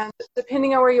 And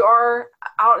depending on where you are,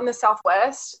 out in the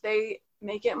Southwest, they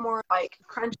make it more like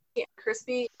crunchy and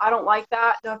crispy. I don't like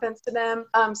that, no offense to them.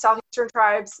 Southeastern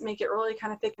tribes make it really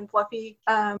kind of thick and fluffy.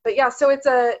 But yeah, so it's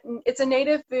a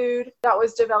native food that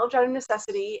was developed out of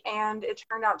necessity, and it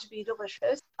turned out to be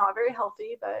delicious. Not very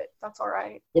healthy, but that's all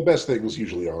right. the best things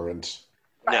usually aren't.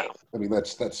 Right. No. I mean,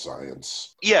 that's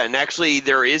science. Yeah, and actually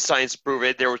there is science to prove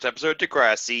it. There was an episode of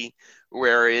Degrassi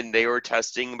wherein they were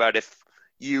testing about if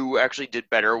you actually did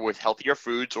better with healthier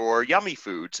foods or yummy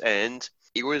foods, and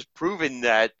it was proven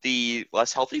that the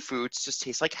less healthy foods just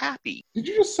taste like happy. Did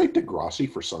you just say Degrassi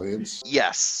for science?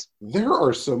 Yes. There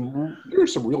are some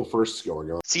real firsts going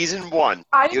on. Season 1.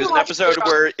 I It didn't was an watch episode Degrassi.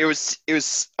 where it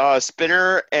was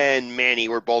Spinner and Manny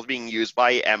were both being used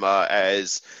by Emma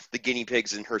as the guinea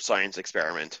pigs in her science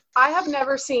experiment. I have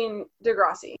never seen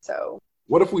Degrassi, so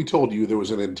What if we told you there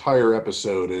was an entire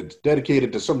episode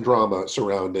dedicated to some drama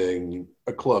surrounding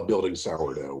a club building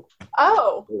sourdough?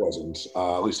 oh, There wasn't.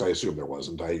 At least I assume there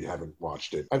wasn't. I haven't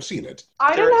watched it. I've seen it.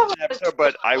 I There didn't is have an episode,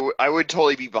 but I would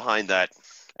totally be behind that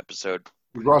episode.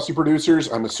 Degrassi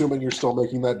producers, I'm assuming you're still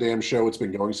making that damn show. It's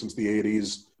been going since the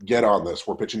 80s. Get on this.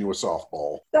 We're pitching you a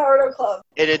softball. Sourdough Club.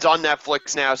 And it's on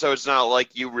Netflix now, so it's not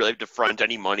like you really have to front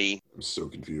any money. I'm so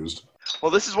confused.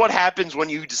 Well, this is what happens when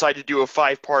you decide to do a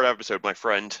 5-part episode, my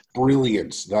friend.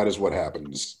 Brilliant. That is what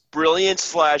happens.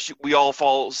 Brilliant / we all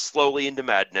fall slowly into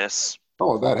madness.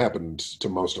 Oh, that happened to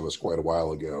most of us quite a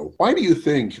while ago. Why do you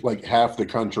think, like, half the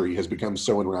country has become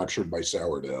so enraptured by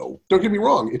sourdough? Don't get me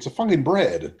wrong, it's a fine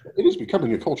bread. It is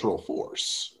becoming a cultural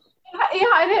force.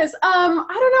 Yeah, it is. I don't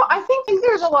know. I think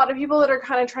there's a lot of people that are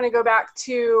kind of trying to go back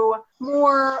to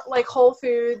more like whole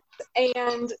foods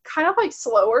and kind of like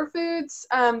slower foods.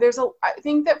 I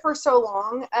think that for so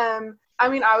long, I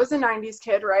mean, I was a 90s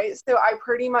kid, right? So I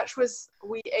pretty much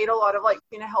we ate a lot of like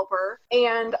Tina Helper.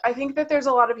 And I think that there's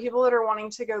a lot of people that are wanting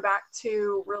to go back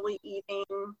to really eating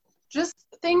just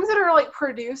things that are like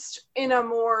produced in a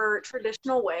more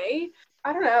traditional way.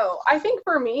 I don't know. I think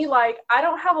for me, like, I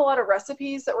don't have a lot of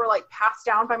recipes that were like passed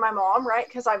down by my mom, right?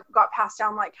 Because I've got passed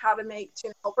down like how to make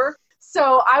tuna helper.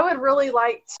 So I would really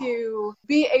like to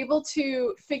be able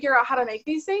to figure out how to make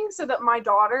these things so that my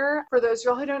daughter, for those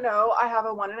of you who don't know, I have a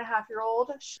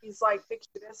 1.5-year-old. She's like the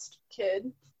cutest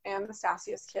kid and the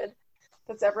sassiest kid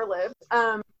that's ever lived.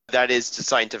 That is the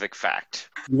scientific fact.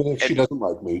 Even if she doesn't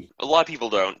like me. A lot of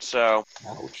people don't, so.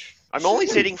 Ouch. I'm only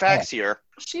stating facts here.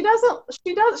 She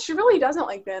really doesn't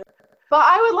like dinner. But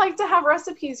I would like to have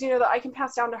recipes, that I can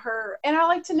pass down to her. And I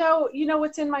like to know,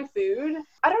 what's in my food.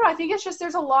 I don't know. I think it's just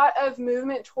there's a lot of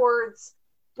movement towards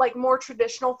like more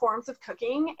traditional forms of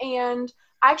cooking. And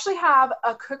I actually have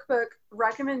a cookbook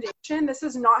recommendation. This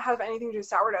does not have anything to do with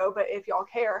sourdough, but if y'all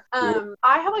care.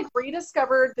 I have like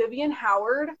rediscovered Vivian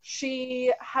Howard.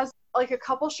 She has like a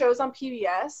couple shows on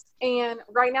PBS, and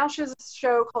right now she has a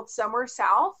show called Somewhere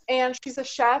South, and she's a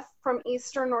chef from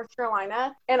Eastern North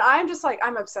Carolina, and I'm just like,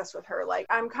 I'm obsessed with her. Like,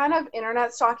 I'm kind of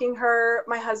internet stalking her.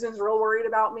 My husband's real worried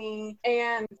about me,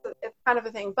 and it's kind of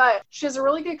a thing, but she has a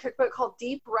really good cookbook called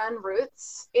Deep Run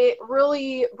Roots. It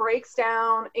really breaks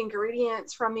down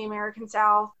ingredients from the American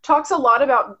South, talks a lot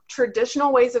about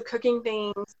traditional ways of cooking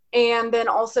things, and then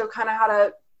also kind of how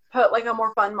to put like a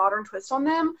more fun modern twist on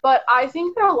them. But I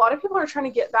think that a lot of people are trying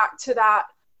to get back to that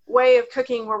way of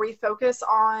cooking where we focus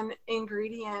on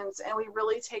ingredients and we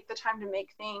really take the time to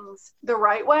make things the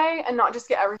right way and not just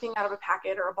get everything out of a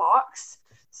packet or a box.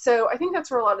 So I think that's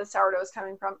where a lot of the sourdough is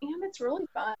coming from, and it's really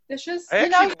fun. It's just, I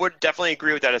actually would definitely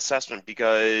agree with that assessment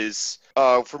because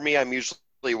for me, I'm usually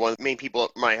one of the main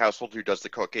people in my household who does the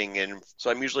cooking, and so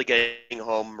I'm usually getting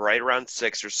home right around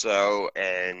 6 or so,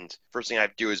 and first thing I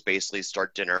do is basically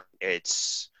start dinner.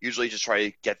 It's usually just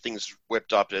try to get things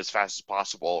whipped up as fast as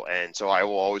possible, and so I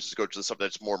will always just go to something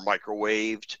that's more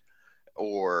microwaved,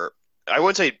 or I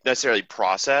wouldn't say necessarily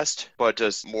processed, but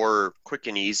just more quick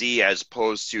and easy as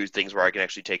opposed to things where I can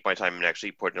actually take my time and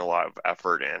actually put in a lot of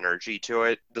effort and energy to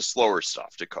it, the slower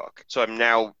stuff to cook. So I'm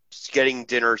now getting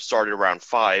dinner started around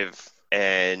 5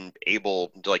 and able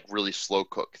to like really slow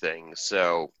cook things.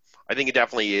 So I think it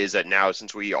definitely is that now,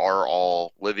 since we are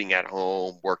all living at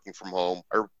home, working from home,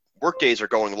 our work days are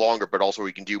going longer, but also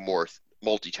we can do more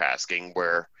multitasking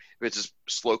where if it's just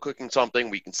slow cooking something,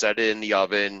 we can set it in the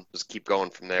oven, just keep going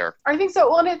from there. I think so.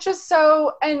 Well, and it's just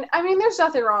so, and I mean, there's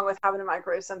nothing wrong with having to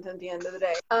microwave something at the end of the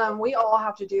day. We all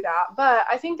have to do that. But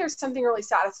I think there's something really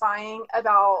satisfying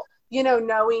about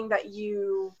knowing that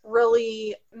you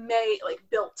really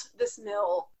built this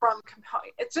meal from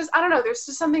component. It's just, I don't know, there's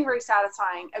just something very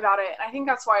satisfying about it. And I think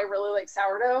that's why I really like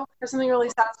sourdough. There's something really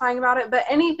satisfying about it. But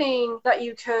anything that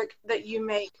you cook, that you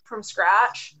make from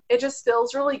scratch, it just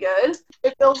feels really good.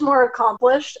 It feels more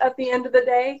accomplished at the end of the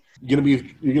day. You're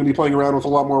gonna be playing around with a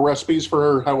lot more recipes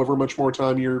for however much more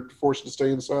time you're forced to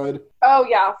stay inside? Oh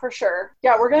yeah, for sure.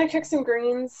 Yeah, we're gonna cook some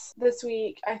greens this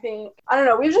week, I think. I don't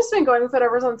know, we've just been going with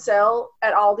whatever's on sale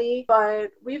at Aldi,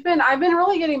 but I've been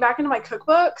really getting back into my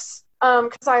cookbooks.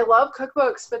 Because I love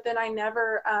cookbooks, but then I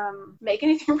never make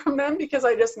anything from them because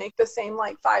I just make the same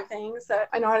 5 things that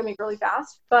I know how to make really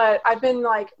fast. But I've been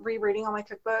rereading all my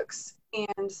cookbooks,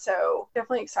 and so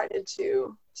definitely excited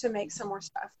to make some more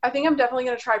stuff. I think I'm definitely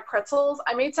going to try pretzels.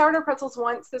 I made sourdough pretzels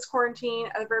once this quarantine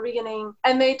at the very beginning,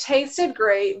 and they tasted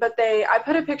great, but I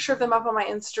put a picture of them up on my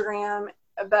Instagram,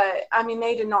 but I mean,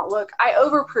 they did not look, I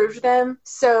overproofed them,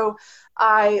 so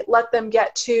I let them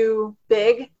get too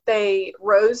big. They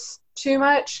rose too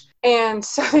much, and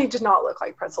so they did not look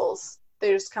like pretzels.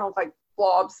 They just kind of look like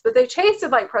blobs, but they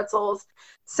tasted like pretzels.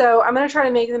 So I'm going to try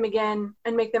to make them again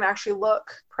and make them actually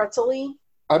look pretzel-y.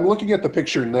 I'm looking at the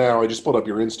picture now. I just pulled up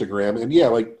your Instagram, and yeah,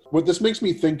 what this makes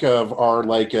me think of are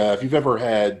if you've ever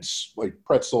had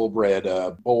pretzel bread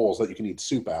bowls that you can eat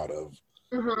soup out of.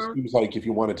 Mm-hmm. It seems like if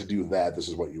you wanted to do that, this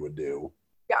is what you would do.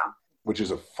 Yeah. Which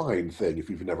is a fine thing if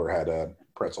you've never had a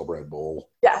pretzel bread bowl.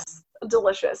 Yes,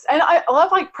 delicious. And I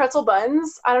love pretzel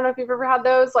buns. I don't know if you've ever had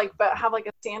those, but have a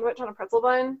sandwich on a pretzel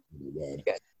bun. Good.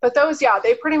 But those, yeah,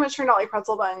 they pretty much turned out like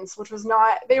pretzel buns, which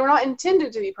they were not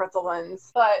intended to be pretzel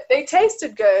buns, but they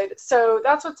tasted good. So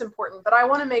that's what's important. But I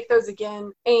want to make those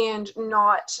again and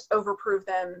not overproof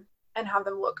them and have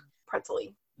them look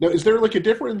pretzel-y. Now, is there a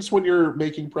difference when you're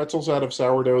making pretzels out of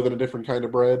sourdough than a different kind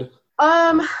of bread?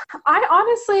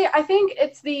 I think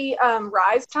it's the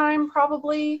rise time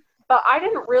probably, but I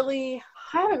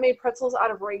haven't made pretzels out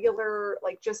of regular,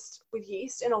 just with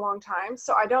yeast in a long time,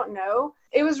 so I don't know.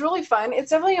 It was really fun.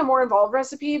 It's definitely a more involved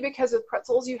recipe because with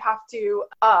pretzels, you have to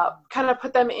kind of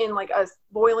put them in a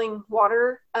boiling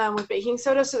water with baking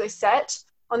soda so they set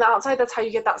on the outside. That's how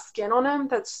you get that skin on them.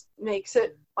 That makes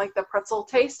it the pretzel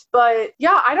taste. But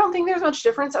yeah, I don't think there's much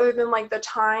difference other than the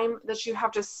time that you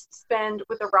have to spend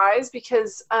with the rise,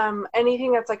 because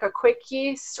anything that's a quick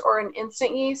yeast or an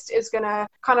instant yeast is going to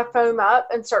kind of foam up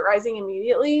and start rising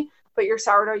immediately. but your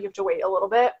sourdough, you have to wait a little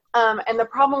bit. And the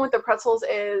problem with the pretzels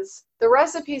is the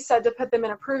recipe said to put them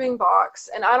in a proving box,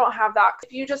 and I don't have that.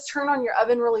 If you just turn on your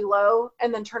oven really low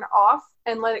and then turn it off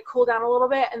and let it cool down a little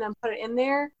bit and then put it in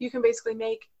there, you can basically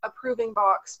make a proving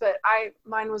box, but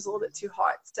mine was a little bit too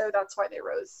hot, so that's why they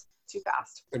rose too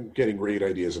fast. I'm getting great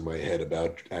ideas in my head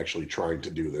about actually trying to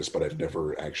do this, but I've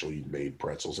never actually made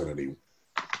pretzels in any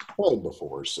form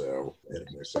before, so.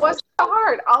 What's so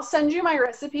hard? I'll send you my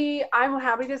recipe. I'm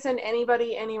happy to send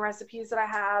anybody any recipes that I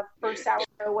have for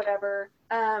sourdough, whatever.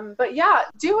 But yeah,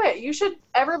 do it. You should,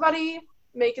 everybody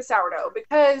make a sourdough,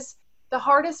 because the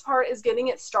hardest part is getting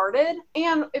it started.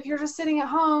 And if you're just sitting at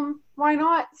home, why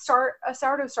not start a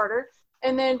sourdough starter?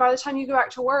 And then by the time you go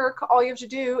back to work, all you have to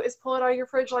do is pull it out of your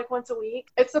fridge like once a week.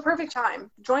 It's the perfect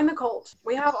time. Join the cult.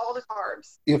 We have all the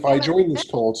carbs. If I join this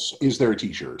cult, is there a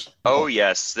t-shirt? Oh,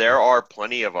 yes. There are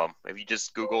plenty of them. If you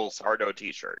just Google sourdough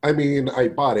t-shirt. I mean, I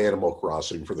bought Animal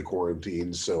Crossing for the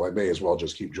quarantine, so I may as well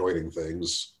just keep joining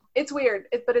things. It's weird,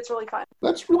 but it's really fun.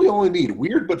 That's really all I need.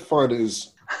 Weird but fun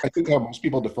is, I think, how most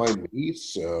people define me,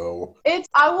 so...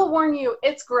 I will warn you,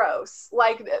 it's gross.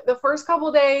 Like, the first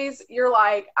couple days, you're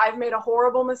like, I've made a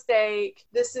horrible mistake.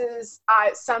 This is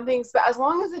something's... But as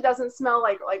long as it doesn't smell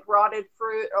like rotted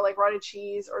fruit or like rotted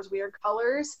cheese or weird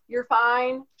colors, you're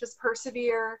fine. Just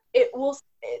persevere.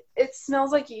 It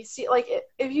smells like yeasty. Like,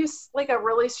 if you like a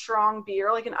really strong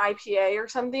beer, like an IPA or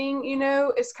something,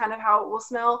 is kind of how it will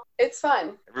smell. It's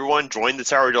fun. Everyone join the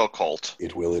sourdough cult.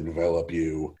 It will envelop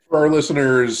you. For our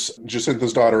listeners,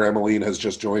 Jacintha's daughter, Emmeline, has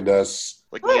just joined us.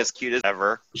 Looking as cute as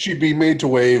ever. She'd be made to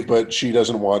wave, but she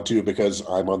doesn't want to because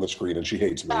I'm on the screen and she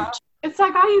hates me. It's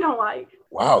that guy you don't like.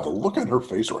 Wow, the look on her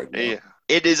face right now. Yeah.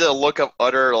 It is a look of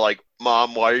utter,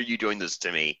 Mom, why are you doing this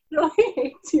to me? He really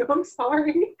hates you. I'm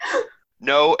sorry.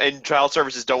 No, and child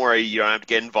services, don't worry, you don't have to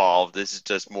get involved. This is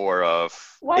just more of...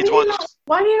 Why do you not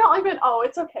like it? Oh,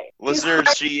 it's okay. Listeners,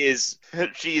 she is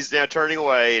now turning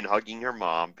away and hugging her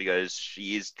mom because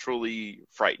she is truly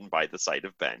frightened by the sight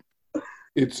of Ben.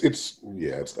 It's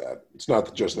that. It's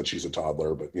not just that she's a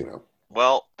toddler, but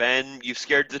Well, Ben, you've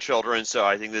scared the children, so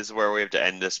I think this is where we have to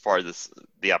end this part of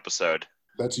the episode.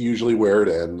 That's usually where it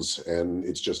ends, and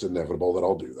it's just inevitable that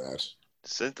I'll do that.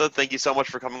 Cynthia, thank you so much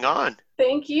for coming on.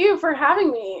 Thank you for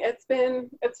having me. It's been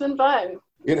fun.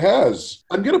 It has.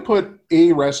 I'm going to put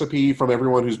a recipe from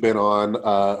everyone who's been on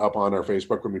up on our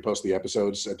Facebook when we post the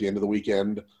episodes at the end of the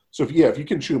weekend. So if you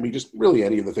can shoot me just really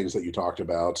any of the things that you talked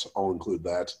about, I'll include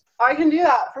that. I can do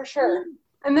that for sure.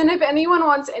 And then if anyone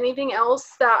wants anything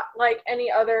else that, like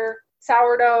any other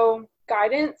sourdough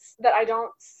guidance that I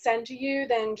don't send to you,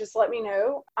 then just let me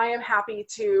know. I am happy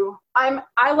to. I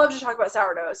love to talk about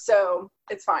sourdough, so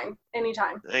it's fine.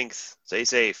 Anytime. Thanks. Stay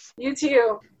safe. You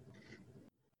too.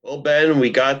 Well, Ben, we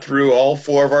got through all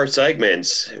 4 of our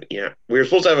segments. Yeah, we were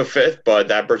supposed to have a 5th, but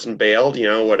that person bailed,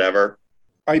 whatever.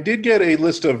 I did get a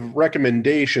list of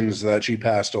recommendations that she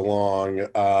passed along,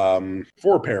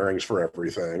 4 pairings for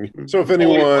everything. So if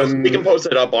anyone... We can post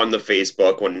it up on the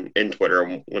Facebook and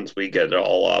Twitter once we get it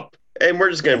all up. And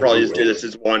we're just going to probably just do this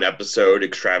as one episode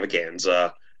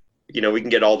extravaganza. We can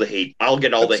get all the hate. I'll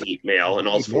get all the hate mail, and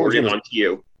I'll forward it on to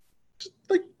you. Just,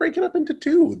 break it up into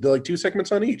 2. 2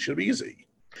 segments on each. It'll be easy.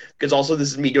 Because also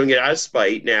this is me doing it out of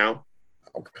spite now.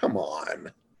 Oh, come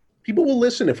on. People will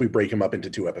listen if we break them up into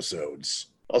 2 episodes.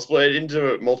 I'll split it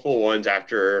into multiple ones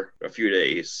after a few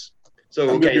days. So,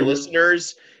 okay,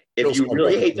 listeners, if you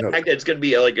really hate the fact that it's going to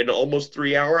be an almost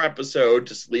 3-hour episode,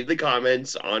 just leave the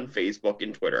comments on Facebook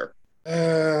and Twitter.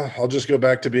 I'll just go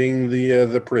back to being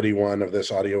the pretty one of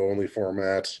this audio-only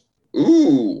format.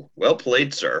 Ooh, well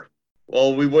played, sir.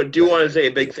 Well, we do want to say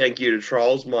a big thank you to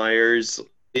Charles Myers,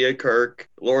 Leah Kirk,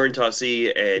 Lauren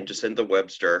Tussey, and Jacintha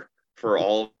Webster for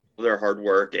all of their hard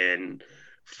work and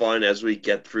fun as we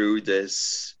get through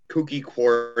this kooky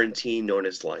quarantine known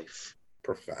as life.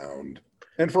 Profound.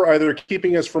 And for either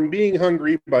keeping us from being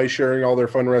hungry by sharing all their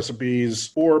fun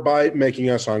recipes, or by making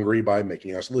us hungry by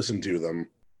making us listen to them.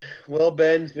 Well,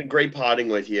 Ben, it's been great potting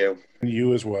with you. And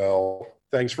you as well.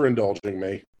 Thanks for indulging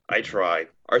me. I try.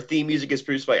 Our theme music is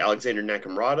produced by Alexander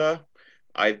Nakamurata.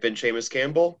 I've been Seamus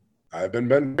Campbell. I've been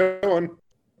Ben Cohen.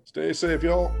 Stay safe,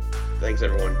 y'all. Thanks,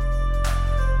 everyone.